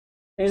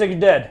 and he's like, "You're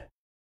dead."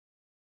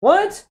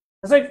 What?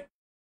 It's like,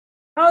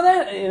 how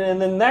that? And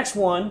then the next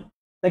one,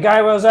 the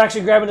guy was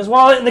actually grabbing his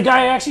wallet, and the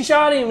guy actually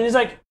shot him, and he's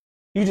like,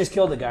 "You just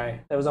killed the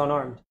guy that was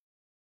unarmed."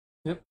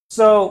 Yep.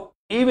 So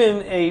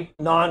even a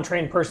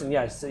non-trained person,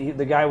 yes,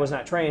 the guy was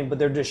not trained, but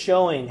they're just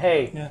showing,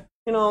 hey, Yeah.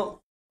 you know,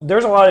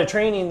 there's a lot of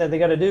training that they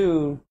got to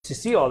do to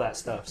see all that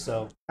stuff.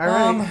 So All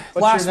right.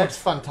 What's last your next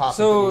fun topic that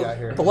So you got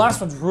here? the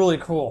last one's really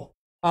cool.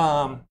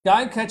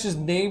 Guy catches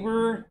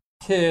neighbor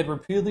kid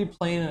repeatedly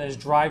playing in his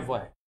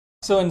driveway.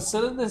 So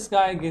instead of this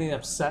guy getting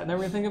upset and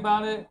everything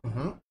about it,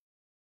 Mhm.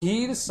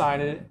 he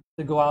decided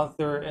to go out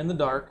there in the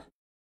dark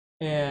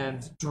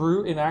and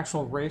drew an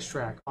actual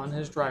racetrack on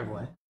his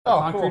driveway, a Oh,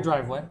 concrete cool.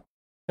 driveway.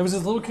 It was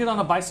this little kid on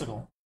a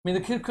bicycle. I mean,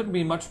 the kid couldn't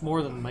be much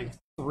more than like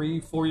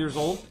 3-4 years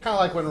old. Kind of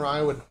like when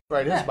Ryan would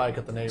ride his Yeah. bike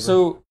at the neighbor.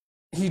 So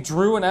he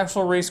drew an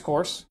actual race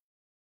course,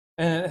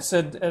 and it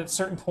said at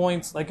certain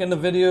points, like in the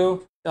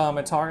video,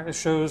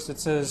 it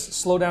says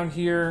slow down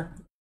here,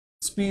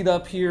 speed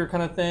up here,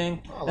 kind of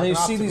thing. Oh, And like you an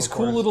see these obstacle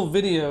cool course. little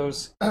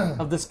videos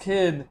of this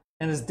kid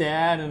and his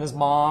dad and his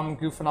mom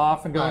goofing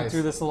off and going Nice.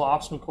 through this little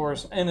obstacle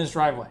course in his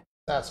driveway.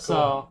 That's cool.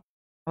 So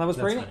that was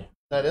that's pretty funny. neat.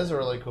 That is a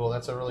really cool.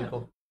 That's a really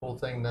cool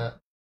thing that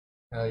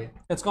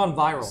It's gone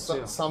viral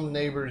too. some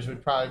neighbors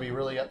would probably be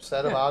really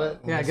upset about it.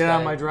 and Yeah, this get out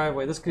of guy my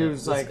driveway. This kid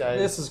was this like, guy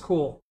this is- is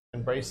cool.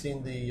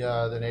 embracing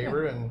the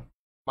neighbor and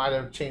might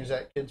have changed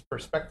that kid's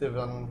perspective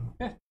on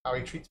Yeah. how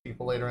he treats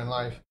people later in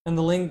life. And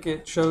the link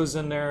it shows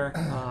in there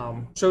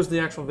shows the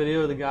actual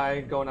video of the guy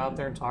going out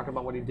there and talking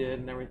about what he did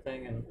and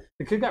everything. And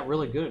the kid got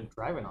really good at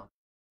driving on it.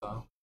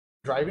 So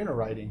Driving or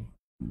riding?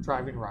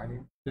 driving,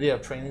 riding. Did he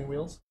have training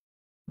wheels?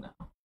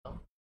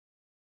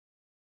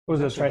 was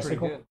it a Actually pretty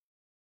tricycle? good.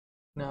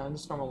 No,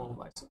 just normal little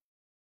bicycle.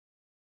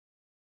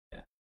 Yeah.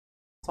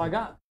 That's all I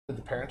got. Did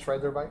the parents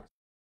ride their bikes?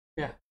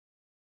 Yeah.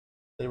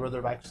 They rode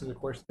their bikes to the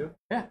course too?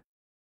 Yeah.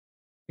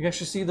 You guys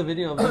should see the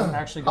video of them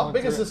actually going How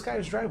big through is it. this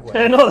guy's driveway?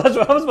 I know that's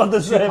what I was about to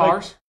Two say. like,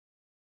 cars.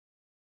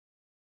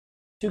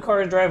 2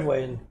 cars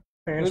driveway, and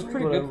parents It was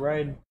pretty were able good. to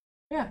ride.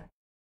 Yeah.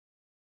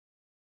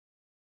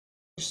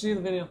 You should see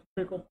the video.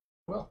 Pretty cool.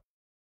 Well,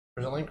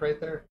 there's a link right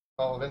there.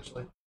 Oh,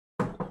 eventually.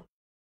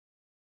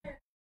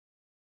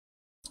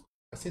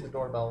 I see the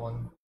doorbell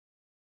one.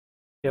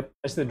 Yep,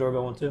 I see the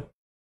doorbell one too.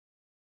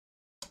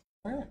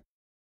 All right.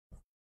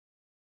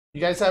 You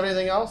guys have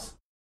anything else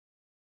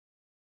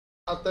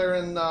out there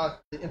in the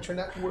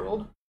internet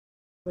world? How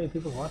many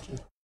people watching?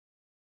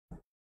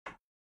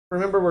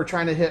 Remember, we're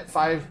trying to hit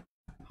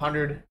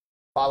 500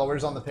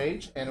 followers on the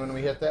page, and when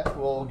we hit that,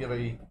 we'll give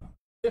a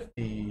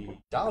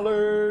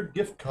 $50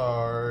 gift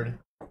card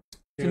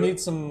If you need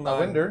some a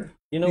winner.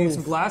 You know, need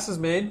some glasses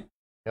made,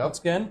 Yep. once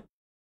again.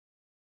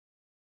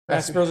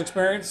 Massey Bros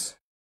Experience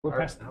we're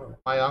past an hour.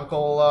 My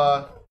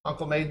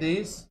uncle made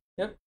these.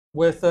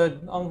 with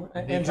and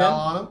Decal Jen.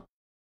 on them.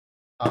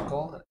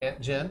 Uncle,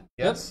 Aunt Jen.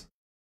 Yes.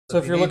 So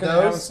if you're you looking need at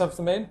having those,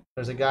 something made,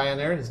 there's a guy in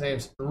there. His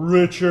name's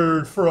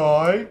Richard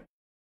Fry.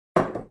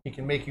 He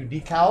can make you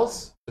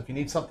decals. If you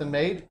need something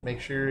made,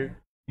 make sure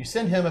you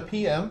send him a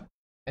PM,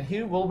 and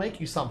he will make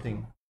you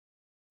something.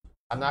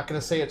 I'm not going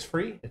to say it's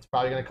free. It's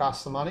probably going to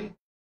cost some money.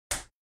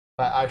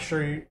 But I'm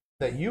sure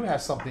that you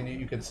have something that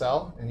you could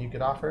sell, and you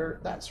could offer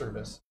that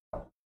service.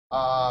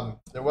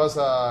 There was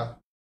a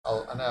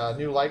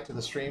new like to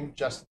the stream,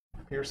 Justin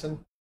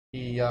Pearson.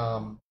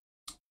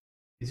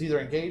 He's either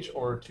engaged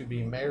or to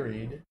be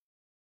married,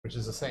 which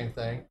is the same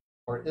thing,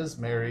 or is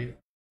married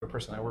to a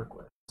person I work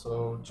with.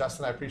 So,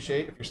 Justin, I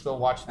appreciate if you're still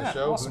watching the Yeah,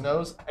 show. awesome. Who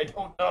knows? I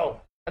don't know.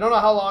 I don't know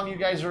how long you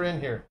guys are in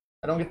here.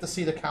 I don't get to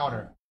see the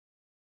counter.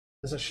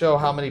 Doesn't show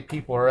how many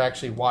people are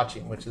actually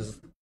watching, which is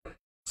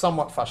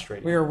somewhat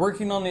frustrating. we are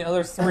working on the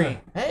other 3.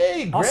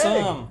 Hey, Greg.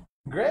 Awesome.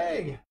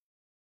 Greg.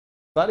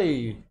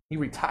 Buddy, he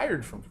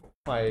retired from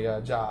my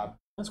job.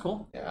 That's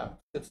cool. Yeah,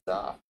 good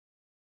stuff.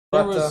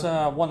 There But, was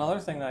one other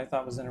thing that I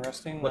thought was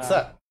interesting. what's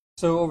that?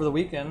 So over the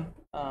weekend,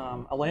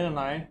 Elena and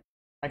I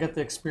got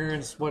to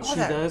experience what she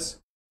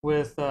does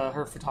with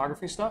her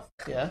photography stuff.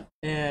 Yeah.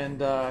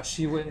 And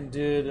she went and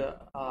did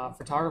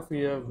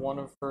photography of one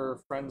of her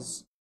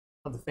friends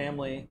of the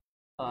family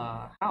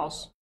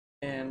house.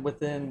 And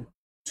within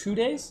 2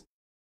 days,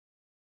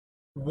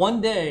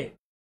 one day,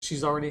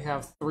 she's already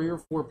have 3 or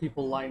 4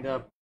 people lined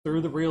up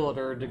through the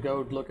realtor to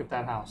go look at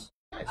that house.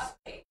 Nice.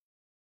 Update.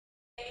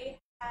 They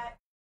had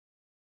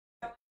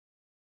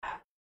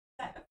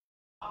set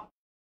of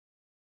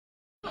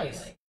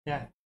Nice.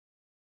 Yeah.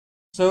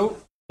 So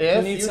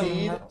If need you some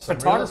need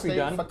photography real estate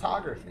done.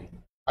 photography.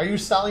 Are you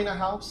selling a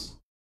house?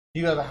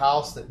 Do you have a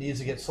house that needs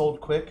to get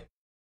sold quick?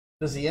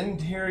 Does the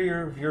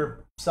interior of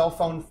your cell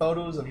phone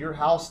photos of your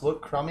house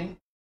look crummy?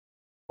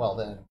 Well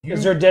then,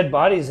 Is there dead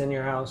bodies in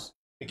your house?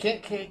 we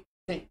can't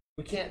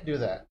we can't do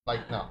that.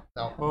 Like no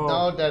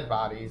Oh. dead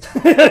bodies.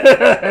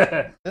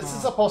 Right. This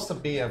is supposed to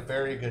be a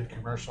very good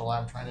commercial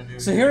I'm trying to do.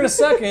 So here in a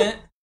second,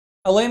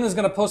 Elena's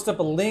going to post up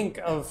a link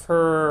of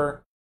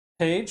her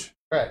page.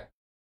 Right.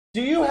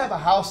 Do you have a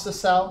house to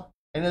sell?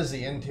 And does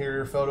the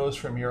interior photos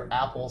from your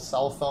Apple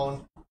cell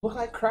phone look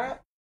like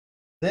crap?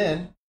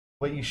 Then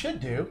what you should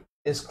do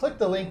is click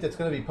the link that's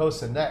going to be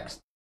posted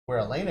next, where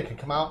Elena can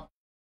come out,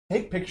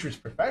 take pictures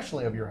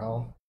professionally of your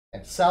home,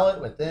 and sell it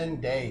within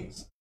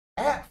days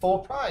at full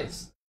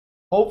price.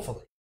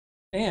 Hopefully.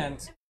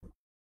 And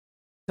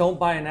don't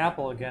buy an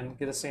Apple again.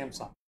 Get a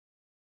Samsung.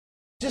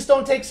 Just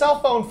don't take cell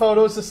phone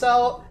photos to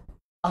sell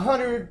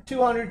 $100,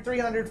 $200,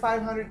 $300,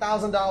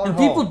 $500,000 And home.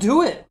 people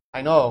do it.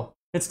 I know.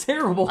 It's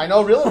terrible. I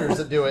know realtors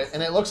that do it,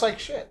 and it looks like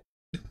shit.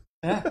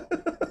 Yeah.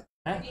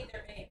 Need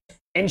their name.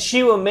 And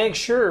she will make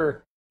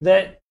sure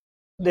that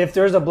if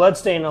there's a blood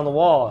stain on the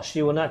wall,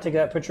 she will not take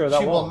that picture of that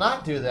She wall. will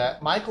not do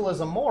that. Michael is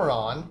a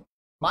moron.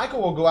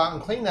 Michael will go out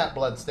and clean that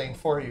blood stain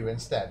for you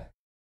instead.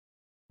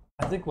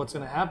 I think what's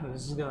going to happen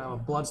is he's going to have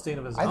a blood stain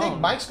of his I own. think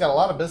Mike's got a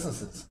lot of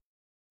businesses.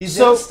 He's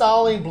So-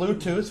 installing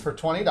Bluetooth for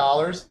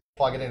 $20,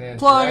 plugging it in.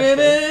 Plug it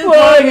in.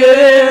 Plug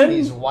it in.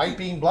 He's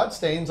wiping blood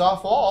stains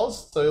off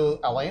walls so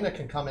Elena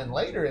can come in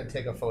later and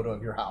take a photo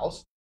of your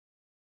house.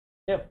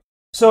 Yep.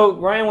 So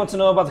Ryan wants to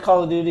know about the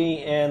Call of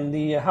Duty and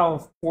the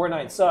how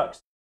Fortnite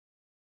sucks.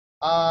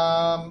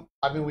 I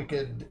mean, we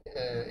could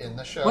in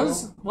the show.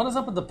 What is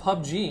up with the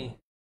PUBG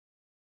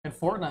and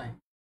Fortnite?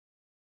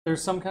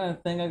 There's some kind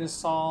of thing I just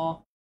saw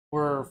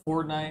where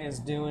Fortnite is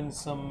doing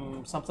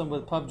something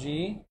with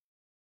PUBG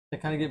to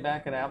kind of get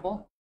back at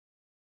Apple.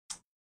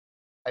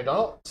 I don't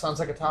know. Sounds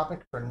like a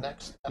topic for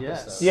next episode.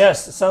 Yes.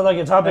 Yes, it sounds like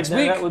a topic Next that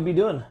week. Matt would be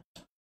doing.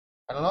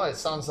 I don't know. It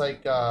sounds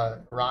like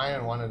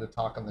Ryan wanted to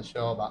talk on the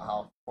show about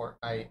how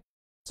Fortnite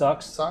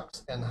Sucks.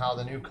 sucks and how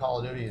the new Call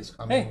of Duty is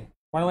coming. Hey,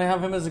 why don't we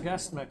have him as a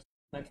guest next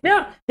week?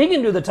 Yeah, he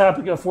can do the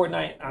topic of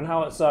Fortnite on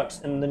how it sucks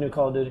in the new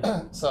Call of Duty.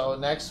 So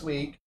next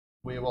week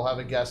we will have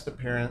a guest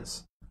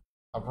appearance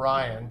of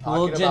Ryan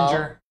Little talking about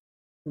Ginger.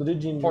 Little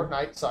Ginger.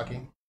 Fortnite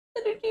sucking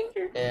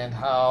and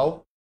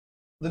how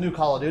the new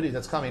Call of Duty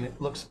that's coming, it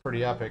looks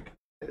pretty epic.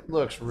 It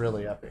looks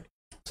really epic.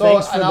 So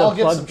Thanks for and the I'll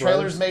get plug, some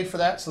trailers brothers. made for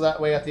that, so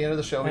that way at the end of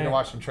the show we Hey. can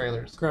watch some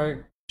trailers.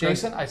 Greg.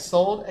 Jason, I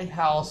sold a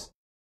house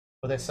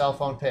with a cell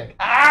phone pic.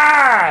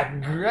 Ah,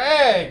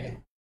 Greg!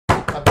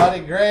 My buddy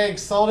Greg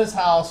sold his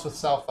house with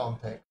cell phone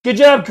pic. Good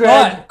job, Craig.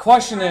 But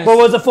question is, What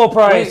was the full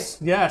price?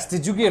 wait, yes,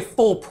 did you get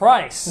full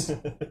price?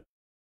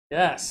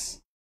 Yes.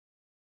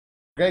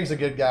 Greg's a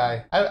good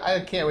guy.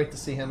 I can't wait to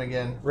see him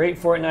again. Rate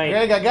Fortnite.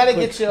 Greg, I got to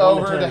Quick, get you 1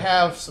 to over to 10.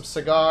 have some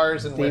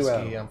cigars and 0.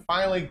 whiskey. I'm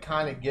finally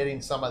kind of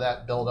getting some of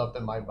that build up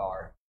in my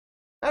bar.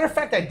 Matter of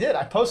fact, I did.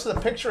 I posted a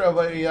picture of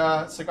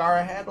a cigar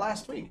I had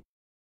last week,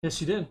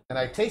 Yes, you did. and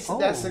I tasted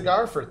that Oh.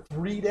 cigar for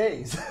 3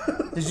 days.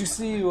 Did you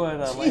see what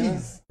Elena?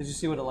 Jeez. Did you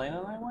see what Elena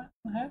and I went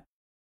and had?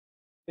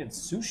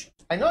 It's sushi.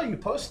 I know you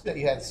posted that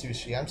you had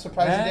sushi. I'm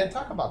surprised Yeah. you didn't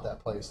talk about that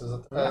place. Is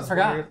it, I as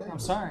forgot. one of your things? I'm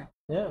sorry,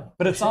 Yeah.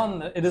 but it's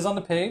on. It is on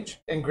the page.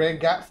 And Greg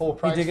got full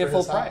price. He did get for full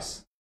his price.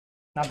 house.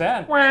 Not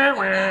bad. Wow,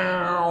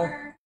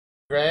 wow.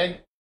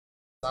 Greg,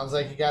 sounds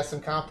like you got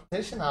some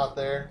competition out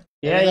there.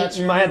 Yeah, Maybe that's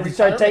you your might have to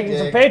start retirement taking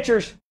some gig.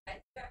 pictures.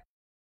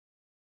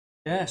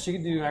 Yeah, she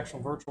could do actual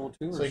virtual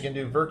tours. So you can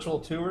do virtual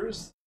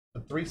tours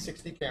with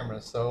 360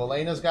 cameras. So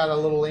Elena's got a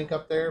little link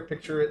up there.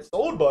 Picture it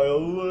sold by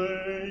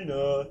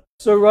Elena.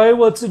 So Ryan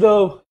wants to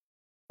know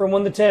from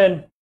 1 to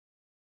 10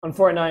 on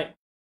Fortnite.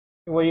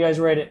 What do you guys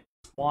rate it?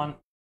 1.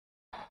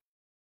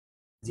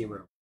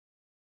 0.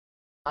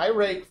 I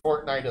rate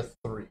Fortnite a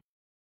 3.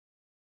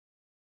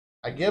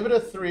 I give it a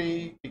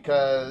 3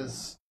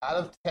 because out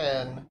of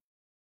 10,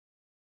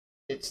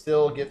 it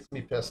still gets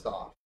me pissed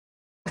off.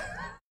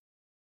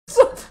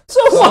 So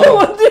why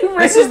would they rate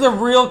This is the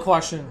real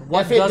question.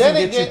 What If it doesn't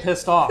didn't get you get-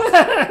 pissed off?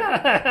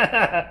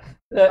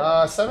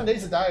 it? 7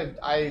 Days to Die,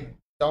 I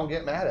don't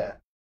get mad at.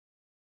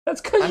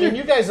 That's because I mean,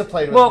 you guys have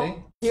played with Well,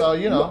 me, so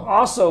you know.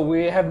 Also,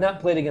 we have not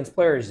played against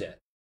players yet.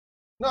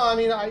 No, I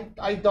mean,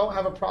 I don't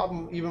have a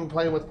problem even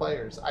playing with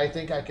players. I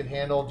think I can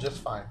handle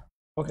just fine.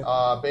 Okay.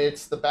 But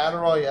it's the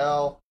Battle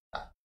Royale.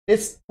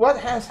 It's what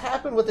has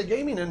happened with the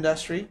gaming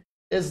industry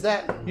is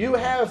that you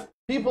have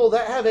people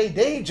that have a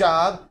day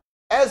job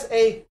as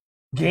a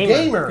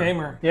gamer.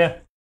 Gamer. Yeah.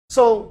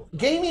 So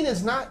gaming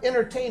is not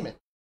entertainment.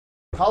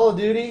 Call of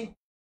Duty,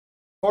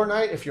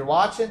 Fortnite, if you're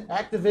watching,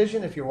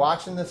 Activision, if you're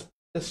watching this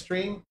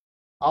stream,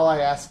 all I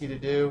ask you to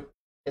do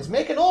is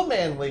make an old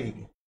man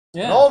league. An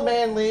Yeah. old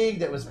man league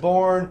that was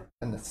born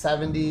in the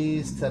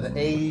 70s to the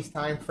 80s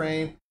time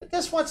frame. That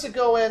just wants to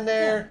go in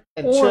there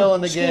and Or chill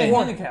in the Skinny game.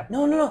 handicap.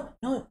 No.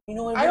 You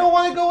know what? I don't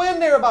want to go in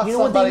there about You know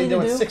what they somebody need to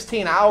doing do?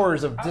 16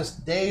 hours of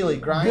just daily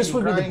grinding. This would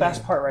be the grinding.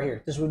 best part right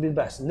here. This would be the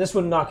best, and this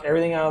would knock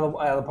everything out of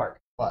the park.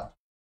 What?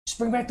 Just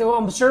bring back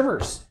the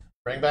servers.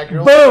 Bring back your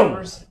old Boom!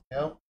 servers.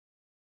 Yep.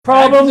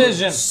 Problem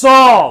Activision. solved. What you Problem Activision.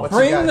 solved. What's- you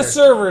Bring got the here?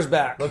 servers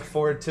back. Look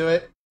forward to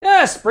it.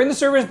 Yes, bring the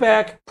servers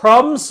back.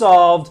 Problem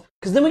solved.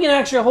 Because then we can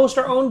actually host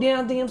our own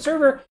damn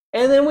server,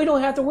 and then we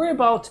don't have to worry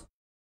about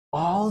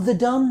all the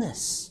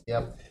dumbness.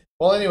 Yep.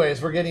 Well,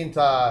 anyways, we're getting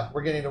to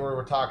where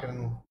we're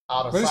talking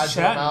out of We're just sides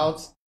of our chatting.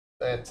 mouths.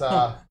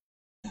 That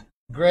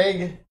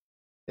Greg,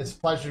 it's a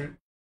pleasure.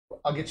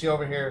 I'll get you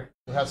over here.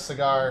 We'll have a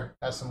cigar,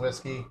 have some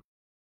whiskey.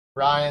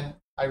 Ryan,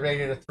 I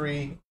rated a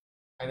 3.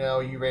 I know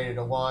you rated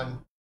a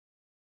 1.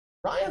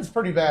 Ryan's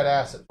pretty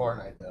badass at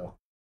Fortnite, though.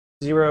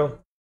 0.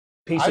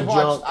 Piece I've of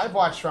watched, junk. I've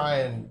watched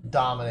Ryan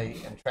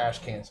dominate and trash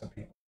can some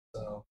people.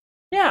 So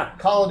Yeah.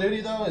 Call of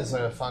Duty though is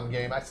a fun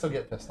game. I still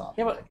get pissed off.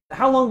 Yeah, but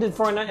how long did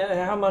Fortnite?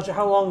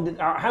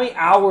 How many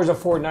hours of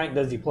Fortnite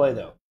does he play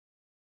though?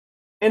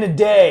 In a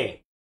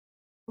day.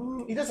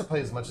 He doesn't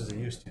play as much as he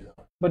used to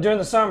though. But during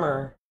the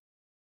summer,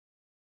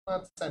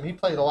 Not the same. He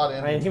played a lot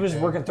of. I mean, he was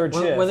NBA. working third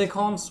shift. What do they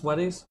call them?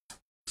 Sweaties?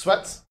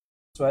 Sweats.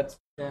 Sweats.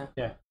 Yeah.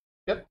 Yeah.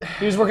 Yep.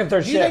 He was working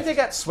third Do you think shift. they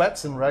got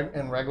sweats in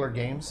regular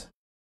games,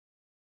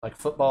 like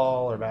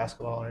football or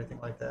basketball or anything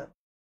like that?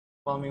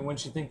 Well, I mean,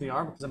 wouldn't you think they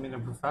are? Because, I mean, they're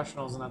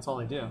professionals and that's all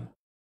they do.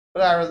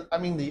 But I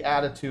mean, the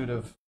attitude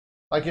of,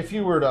 like, if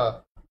you were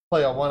to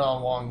play a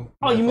one-on-one.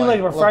 Oh, with, you mean like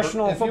a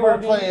professional If you were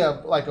to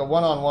football play a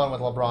one-on-one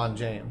with LeBron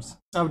James,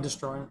 I would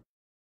destroy him.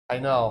 I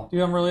know,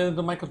 Dude, I'm related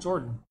to Michael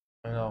Jordan.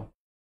 I know,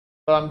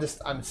 but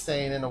I'm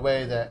saying in a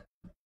way that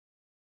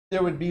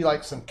there would be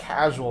like some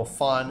casual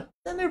fun,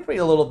 and there'd be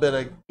a little bit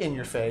of in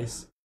your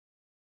face.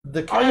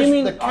 The casual.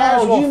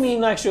 you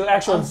mean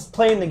actual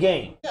playing the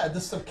game? Yeah,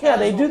 just some Yeah, casual,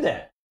 they do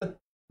that.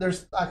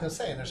 There's, like I was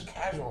saying, there's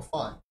casual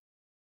fun.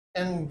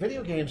 And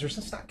video games, there's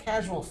just not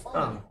casual fun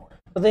Oh. anymore.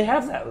 But they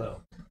have that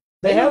though.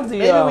 They Maybe- have the.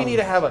 Maybe we need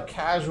to have a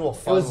casual It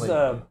fun was league.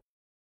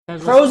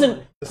 pros and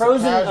Just a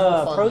pros and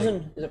casual fun pros league.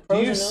 and is it Do pros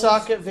you and nose?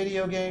 suck at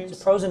video Is it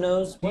games? pros and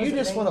nose? Do you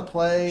just want to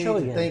play Show to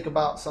again. think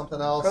about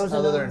something else Pros and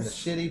other than the nose.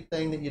 shitty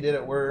thing that you did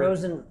at work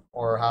Pros and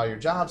or how your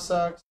job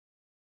sucks?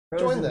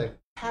 pros Join and- the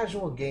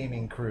casual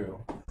gaming crew.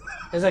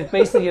 It's like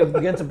basically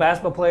against a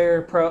basketball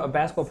player, a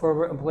basketball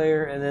program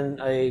player, and then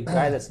a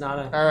guy that's not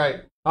a. All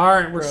right, All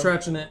right, we're Bro.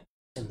 stretching it.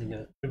 we've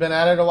been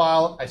at it a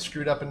while. I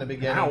screwed up in the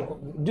beginning. Ow.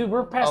 Dude,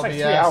 we're past like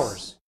 3 LBS.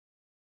 hours.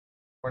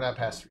 We're not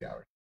past 3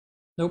 hours.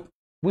 Nope.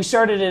 We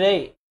started at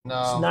 8. No,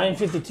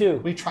 It's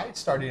 9:52. we tried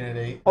starting at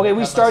 8. Okay,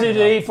 we Kept started at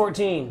messing up.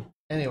 8:14.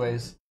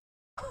 Anyways,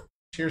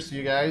 cheers to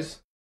you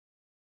guys.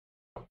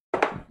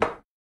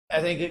 I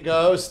think it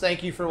goes.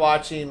 Thank you for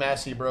watching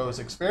Massey Bros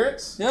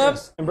Experience. Yep.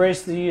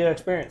 Embrace the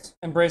experience.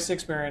 Embrace the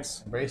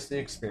experience. Embrace the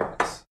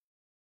experience.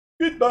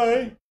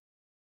 Goodbye.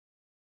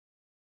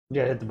 You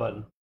gotta hit the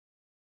button.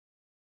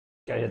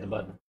 Gotta hit the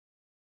button.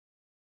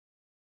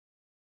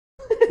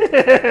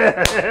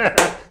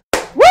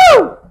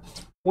 Woo!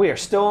 We are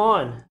still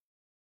on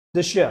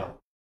the show.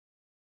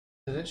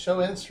 Did it show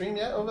end stream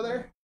yet over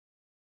there?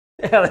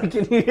 Ellie,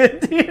 can you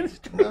hit the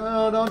instrument?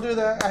 No, don't do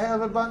that. I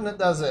have a button that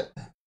does it.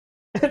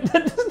 That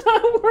is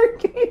not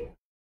working.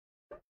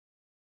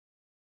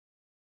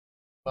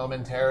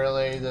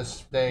 Momentarily,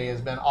 this day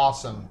has been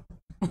awesome.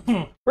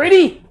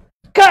 Ready?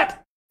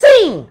 Cut!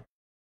 Scene!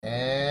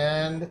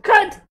 And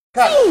Cut!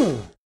 cut.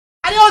 Scene!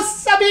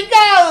 Adios,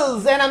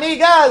 amigos and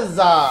amigas.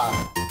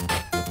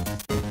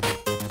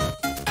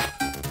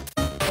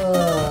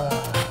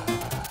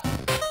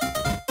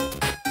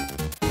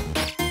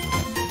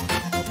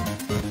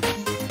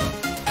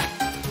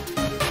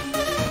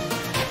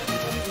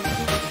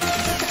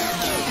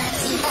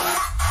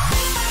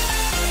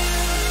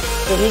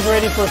 So who's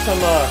ready for some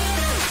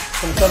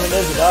 7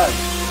 Days to Die?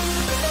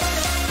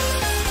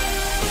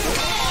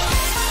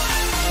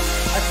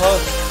 I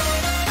close.